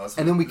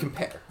 and then we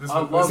compare. This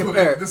I would, love this, would,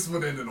 compare. this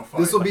would end in a fight.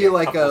 This will be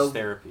like couples a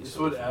therapy. This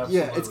sort would of thing.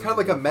 absolutely- yeah. It's kind of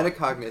like a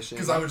metacognition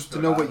 'Cause I would just to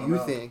be know like, what I you don't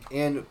know. think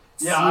and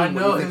Yeah, seeing I what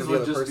know you think his of the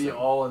would other just be person.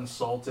 all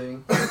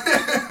insulting.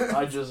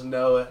 I just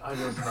know it. I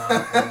just know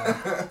it.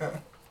 Yeah.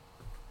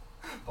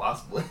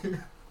 Possibly.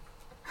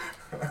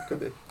 Could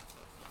be.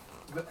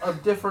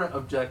 Different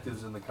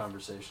objectives in the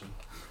conversation.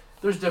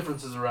 There's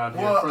differences around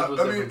here. Well, Friends with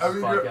I mean,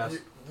 Differences podcast.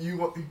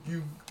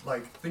 you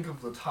like think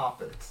of the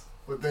topics,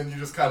 but then you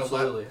just kind of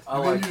let. Absolutely. I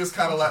And then like you just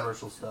kind of let.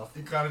 controversial stuff.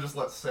 You kind of just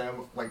let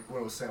Sam, like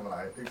when it was Sam and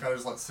I, you kind of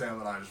just let Sam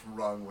and I just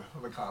run with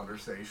the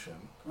conversation.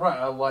 Right,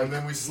 I like And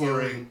then we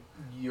slowly- hearing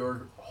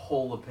your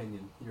whole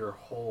opinion, your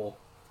whole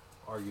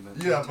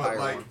argument. Yeah,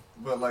 entire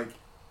but like,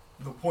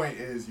 the point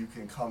is you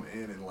can come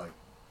in and like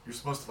you're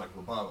supposed to like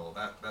rebuttal.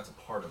 That's a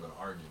part of an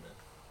argument.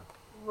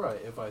 Right,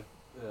 if I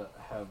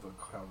have a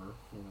cover,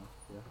 you know.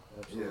 Yeah,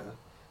 absolutely. Yeah.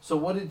 So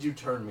what did you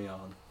turn me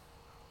on?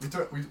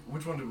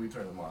 Which one did we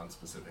turn them on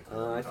specifically?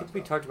 I think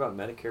we talked about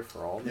Medicare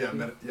for all. Yeah,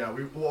 maybe?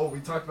 we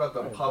talked about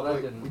the Right, but I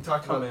public. didn't We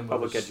talked come about in with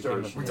public a stern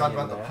education. we talked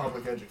opinion about the there.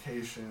 public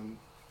education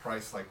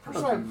price like per Right.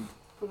 student.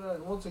 But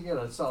once again,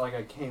 it's not like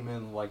I came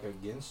in like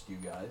against you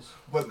guys.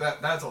 But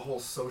that's a whole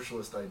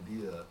socialist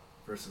idea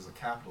versus a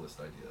capitalist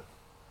idea.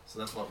 So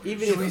that's what we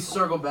Even Should if we we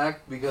circle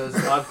back because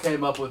I've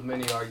came up with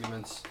many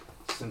arguments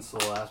since the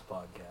last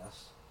podcast.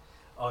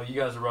 Oh, you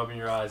guys are rubbing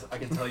your eyes. I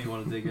can tell you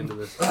want to dig into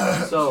this.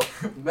 So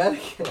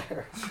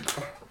Medicare.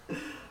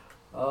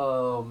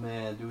 Oh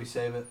man, do we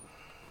save it,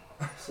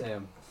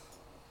 Sam?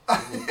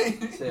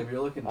 Sam,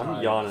 you're looking tired.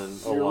 I'm yawning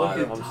a You're lot.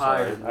 looking I'm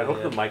tired. sorry. I hope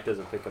the man. mic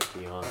doesn't pick up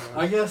the yawn.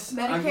 I guess.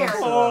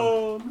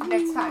 Medicare.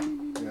 Next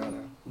time. Yeah.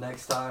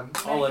 Next time,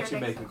 I'll let Medicare you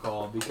next make a time.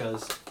 call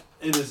because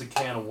it is a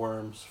can of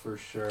worms for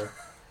sure.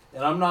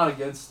 And I'm not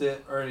against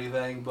it or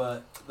anything,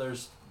 but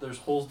there's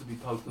holes to be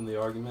poked in the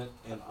argument,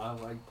 and I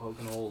like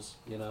poking holes,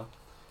 you know.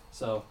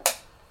 So,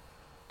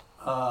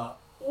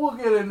 we'll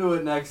get into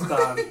it next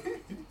time.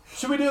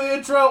 Should we do the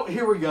intro?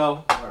 Here we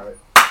go. All right.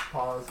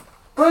 Pause.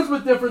 Friends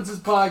with Differences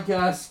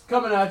podcast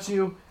coming at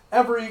you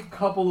every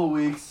couple of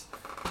weeks.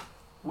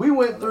 We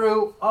went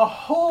through a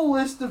whole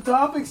list of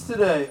topics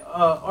today.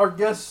 Our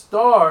guest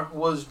star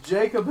was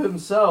Jacob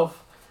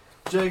himself.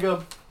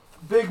 Jacob,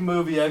 big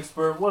movie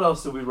expert. What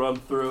else did we run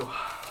through?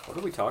 What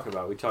did we talk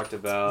about? We talked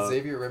about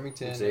Xavier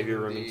Remington. Xavier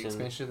and Remington, The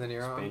expansion of the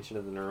neuron. expansion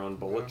of the neuron,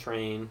 bullet Yeah.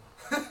 train,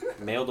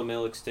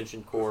 male-to-male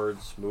extension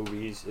cords,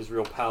 movies,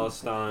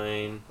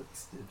 Israel-Palestine.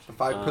 The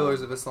 5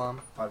 pillars of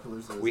Islam. 5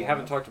 pillars of We Islam.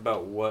 haven't talked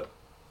about what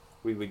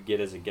we would get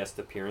as a guest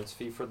appearance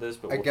fee for this,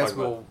 but I we'll guess talk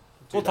we'll. about.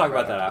 We'll talk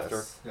about that after.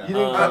 this. Yeah. You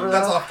didn't cover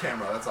That's that? off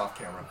camera. That's off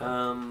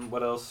camera.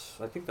 What else?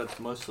 I think that's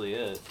mostly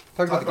it.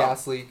 Talk about Talk the about-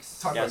 gas leaks.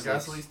 Talked about Gas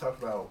gas leaks. leaks.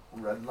 Talked about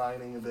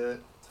redlining a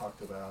bit.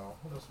 Talked about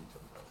what else we talked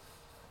about?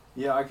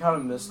 Yeah, I kind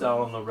of missed out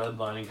on the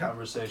redlining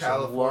conversation.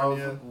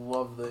 California.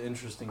 Love the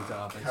interesting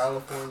topics.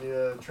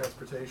 California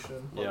transportation,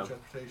 public Yeah.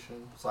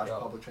 transportation / Yeah.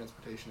 public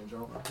transportation in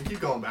general. We keep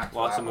going back to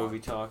Lots that of one. movie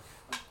talk.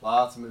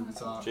 Lots of movie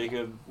talk.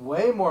 Jacob,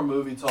 Way more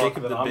movie talk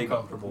Jacob, than the I'm big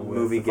comfortable with.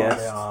 movie if I'm being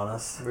guest.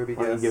 honest. Movie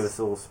why don't you guess. give us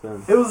a little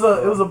spin? It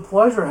was a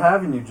pleasure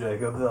having you,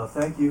 Jacob.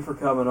 Thank you for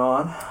coming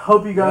on.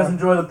 Hope you guys Yeah.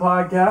 enjoy the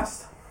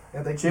podcast.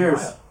 And thank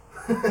Cheers. You,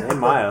 And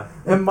Maya.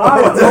 And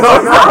Maya, oh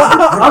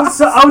my gosh,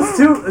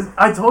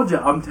 I told you,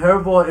 I'm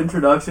terrible at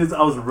introductions.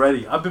 I was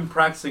ready. I've been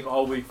practicing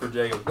all week for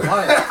Jacob.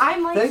 Maya,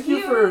 I'm like thank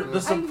you for the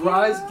I'm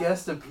surprise here.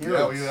 guest Yeah,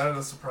 appearance. we added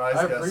a surprise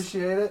I guest.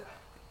 appreciate it.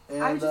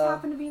 And, I just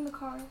happened to be in the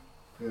car.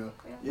 Yeah.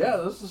 yeah,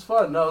 this was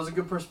fun. No, it was a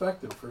good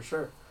perspective, for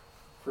sure.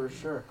 For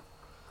sure.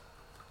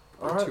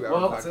 All right, 2 hour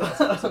well,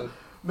 podcast episode.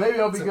 maybe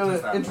I'll be It's good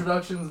just at that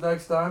introductions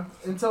next time.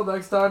 Until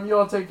next time, you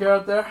all take care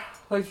out there.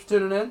 Thanks for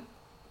tuning in.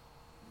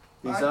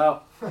 Peace Bye.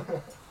 out.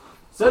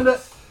 Send it.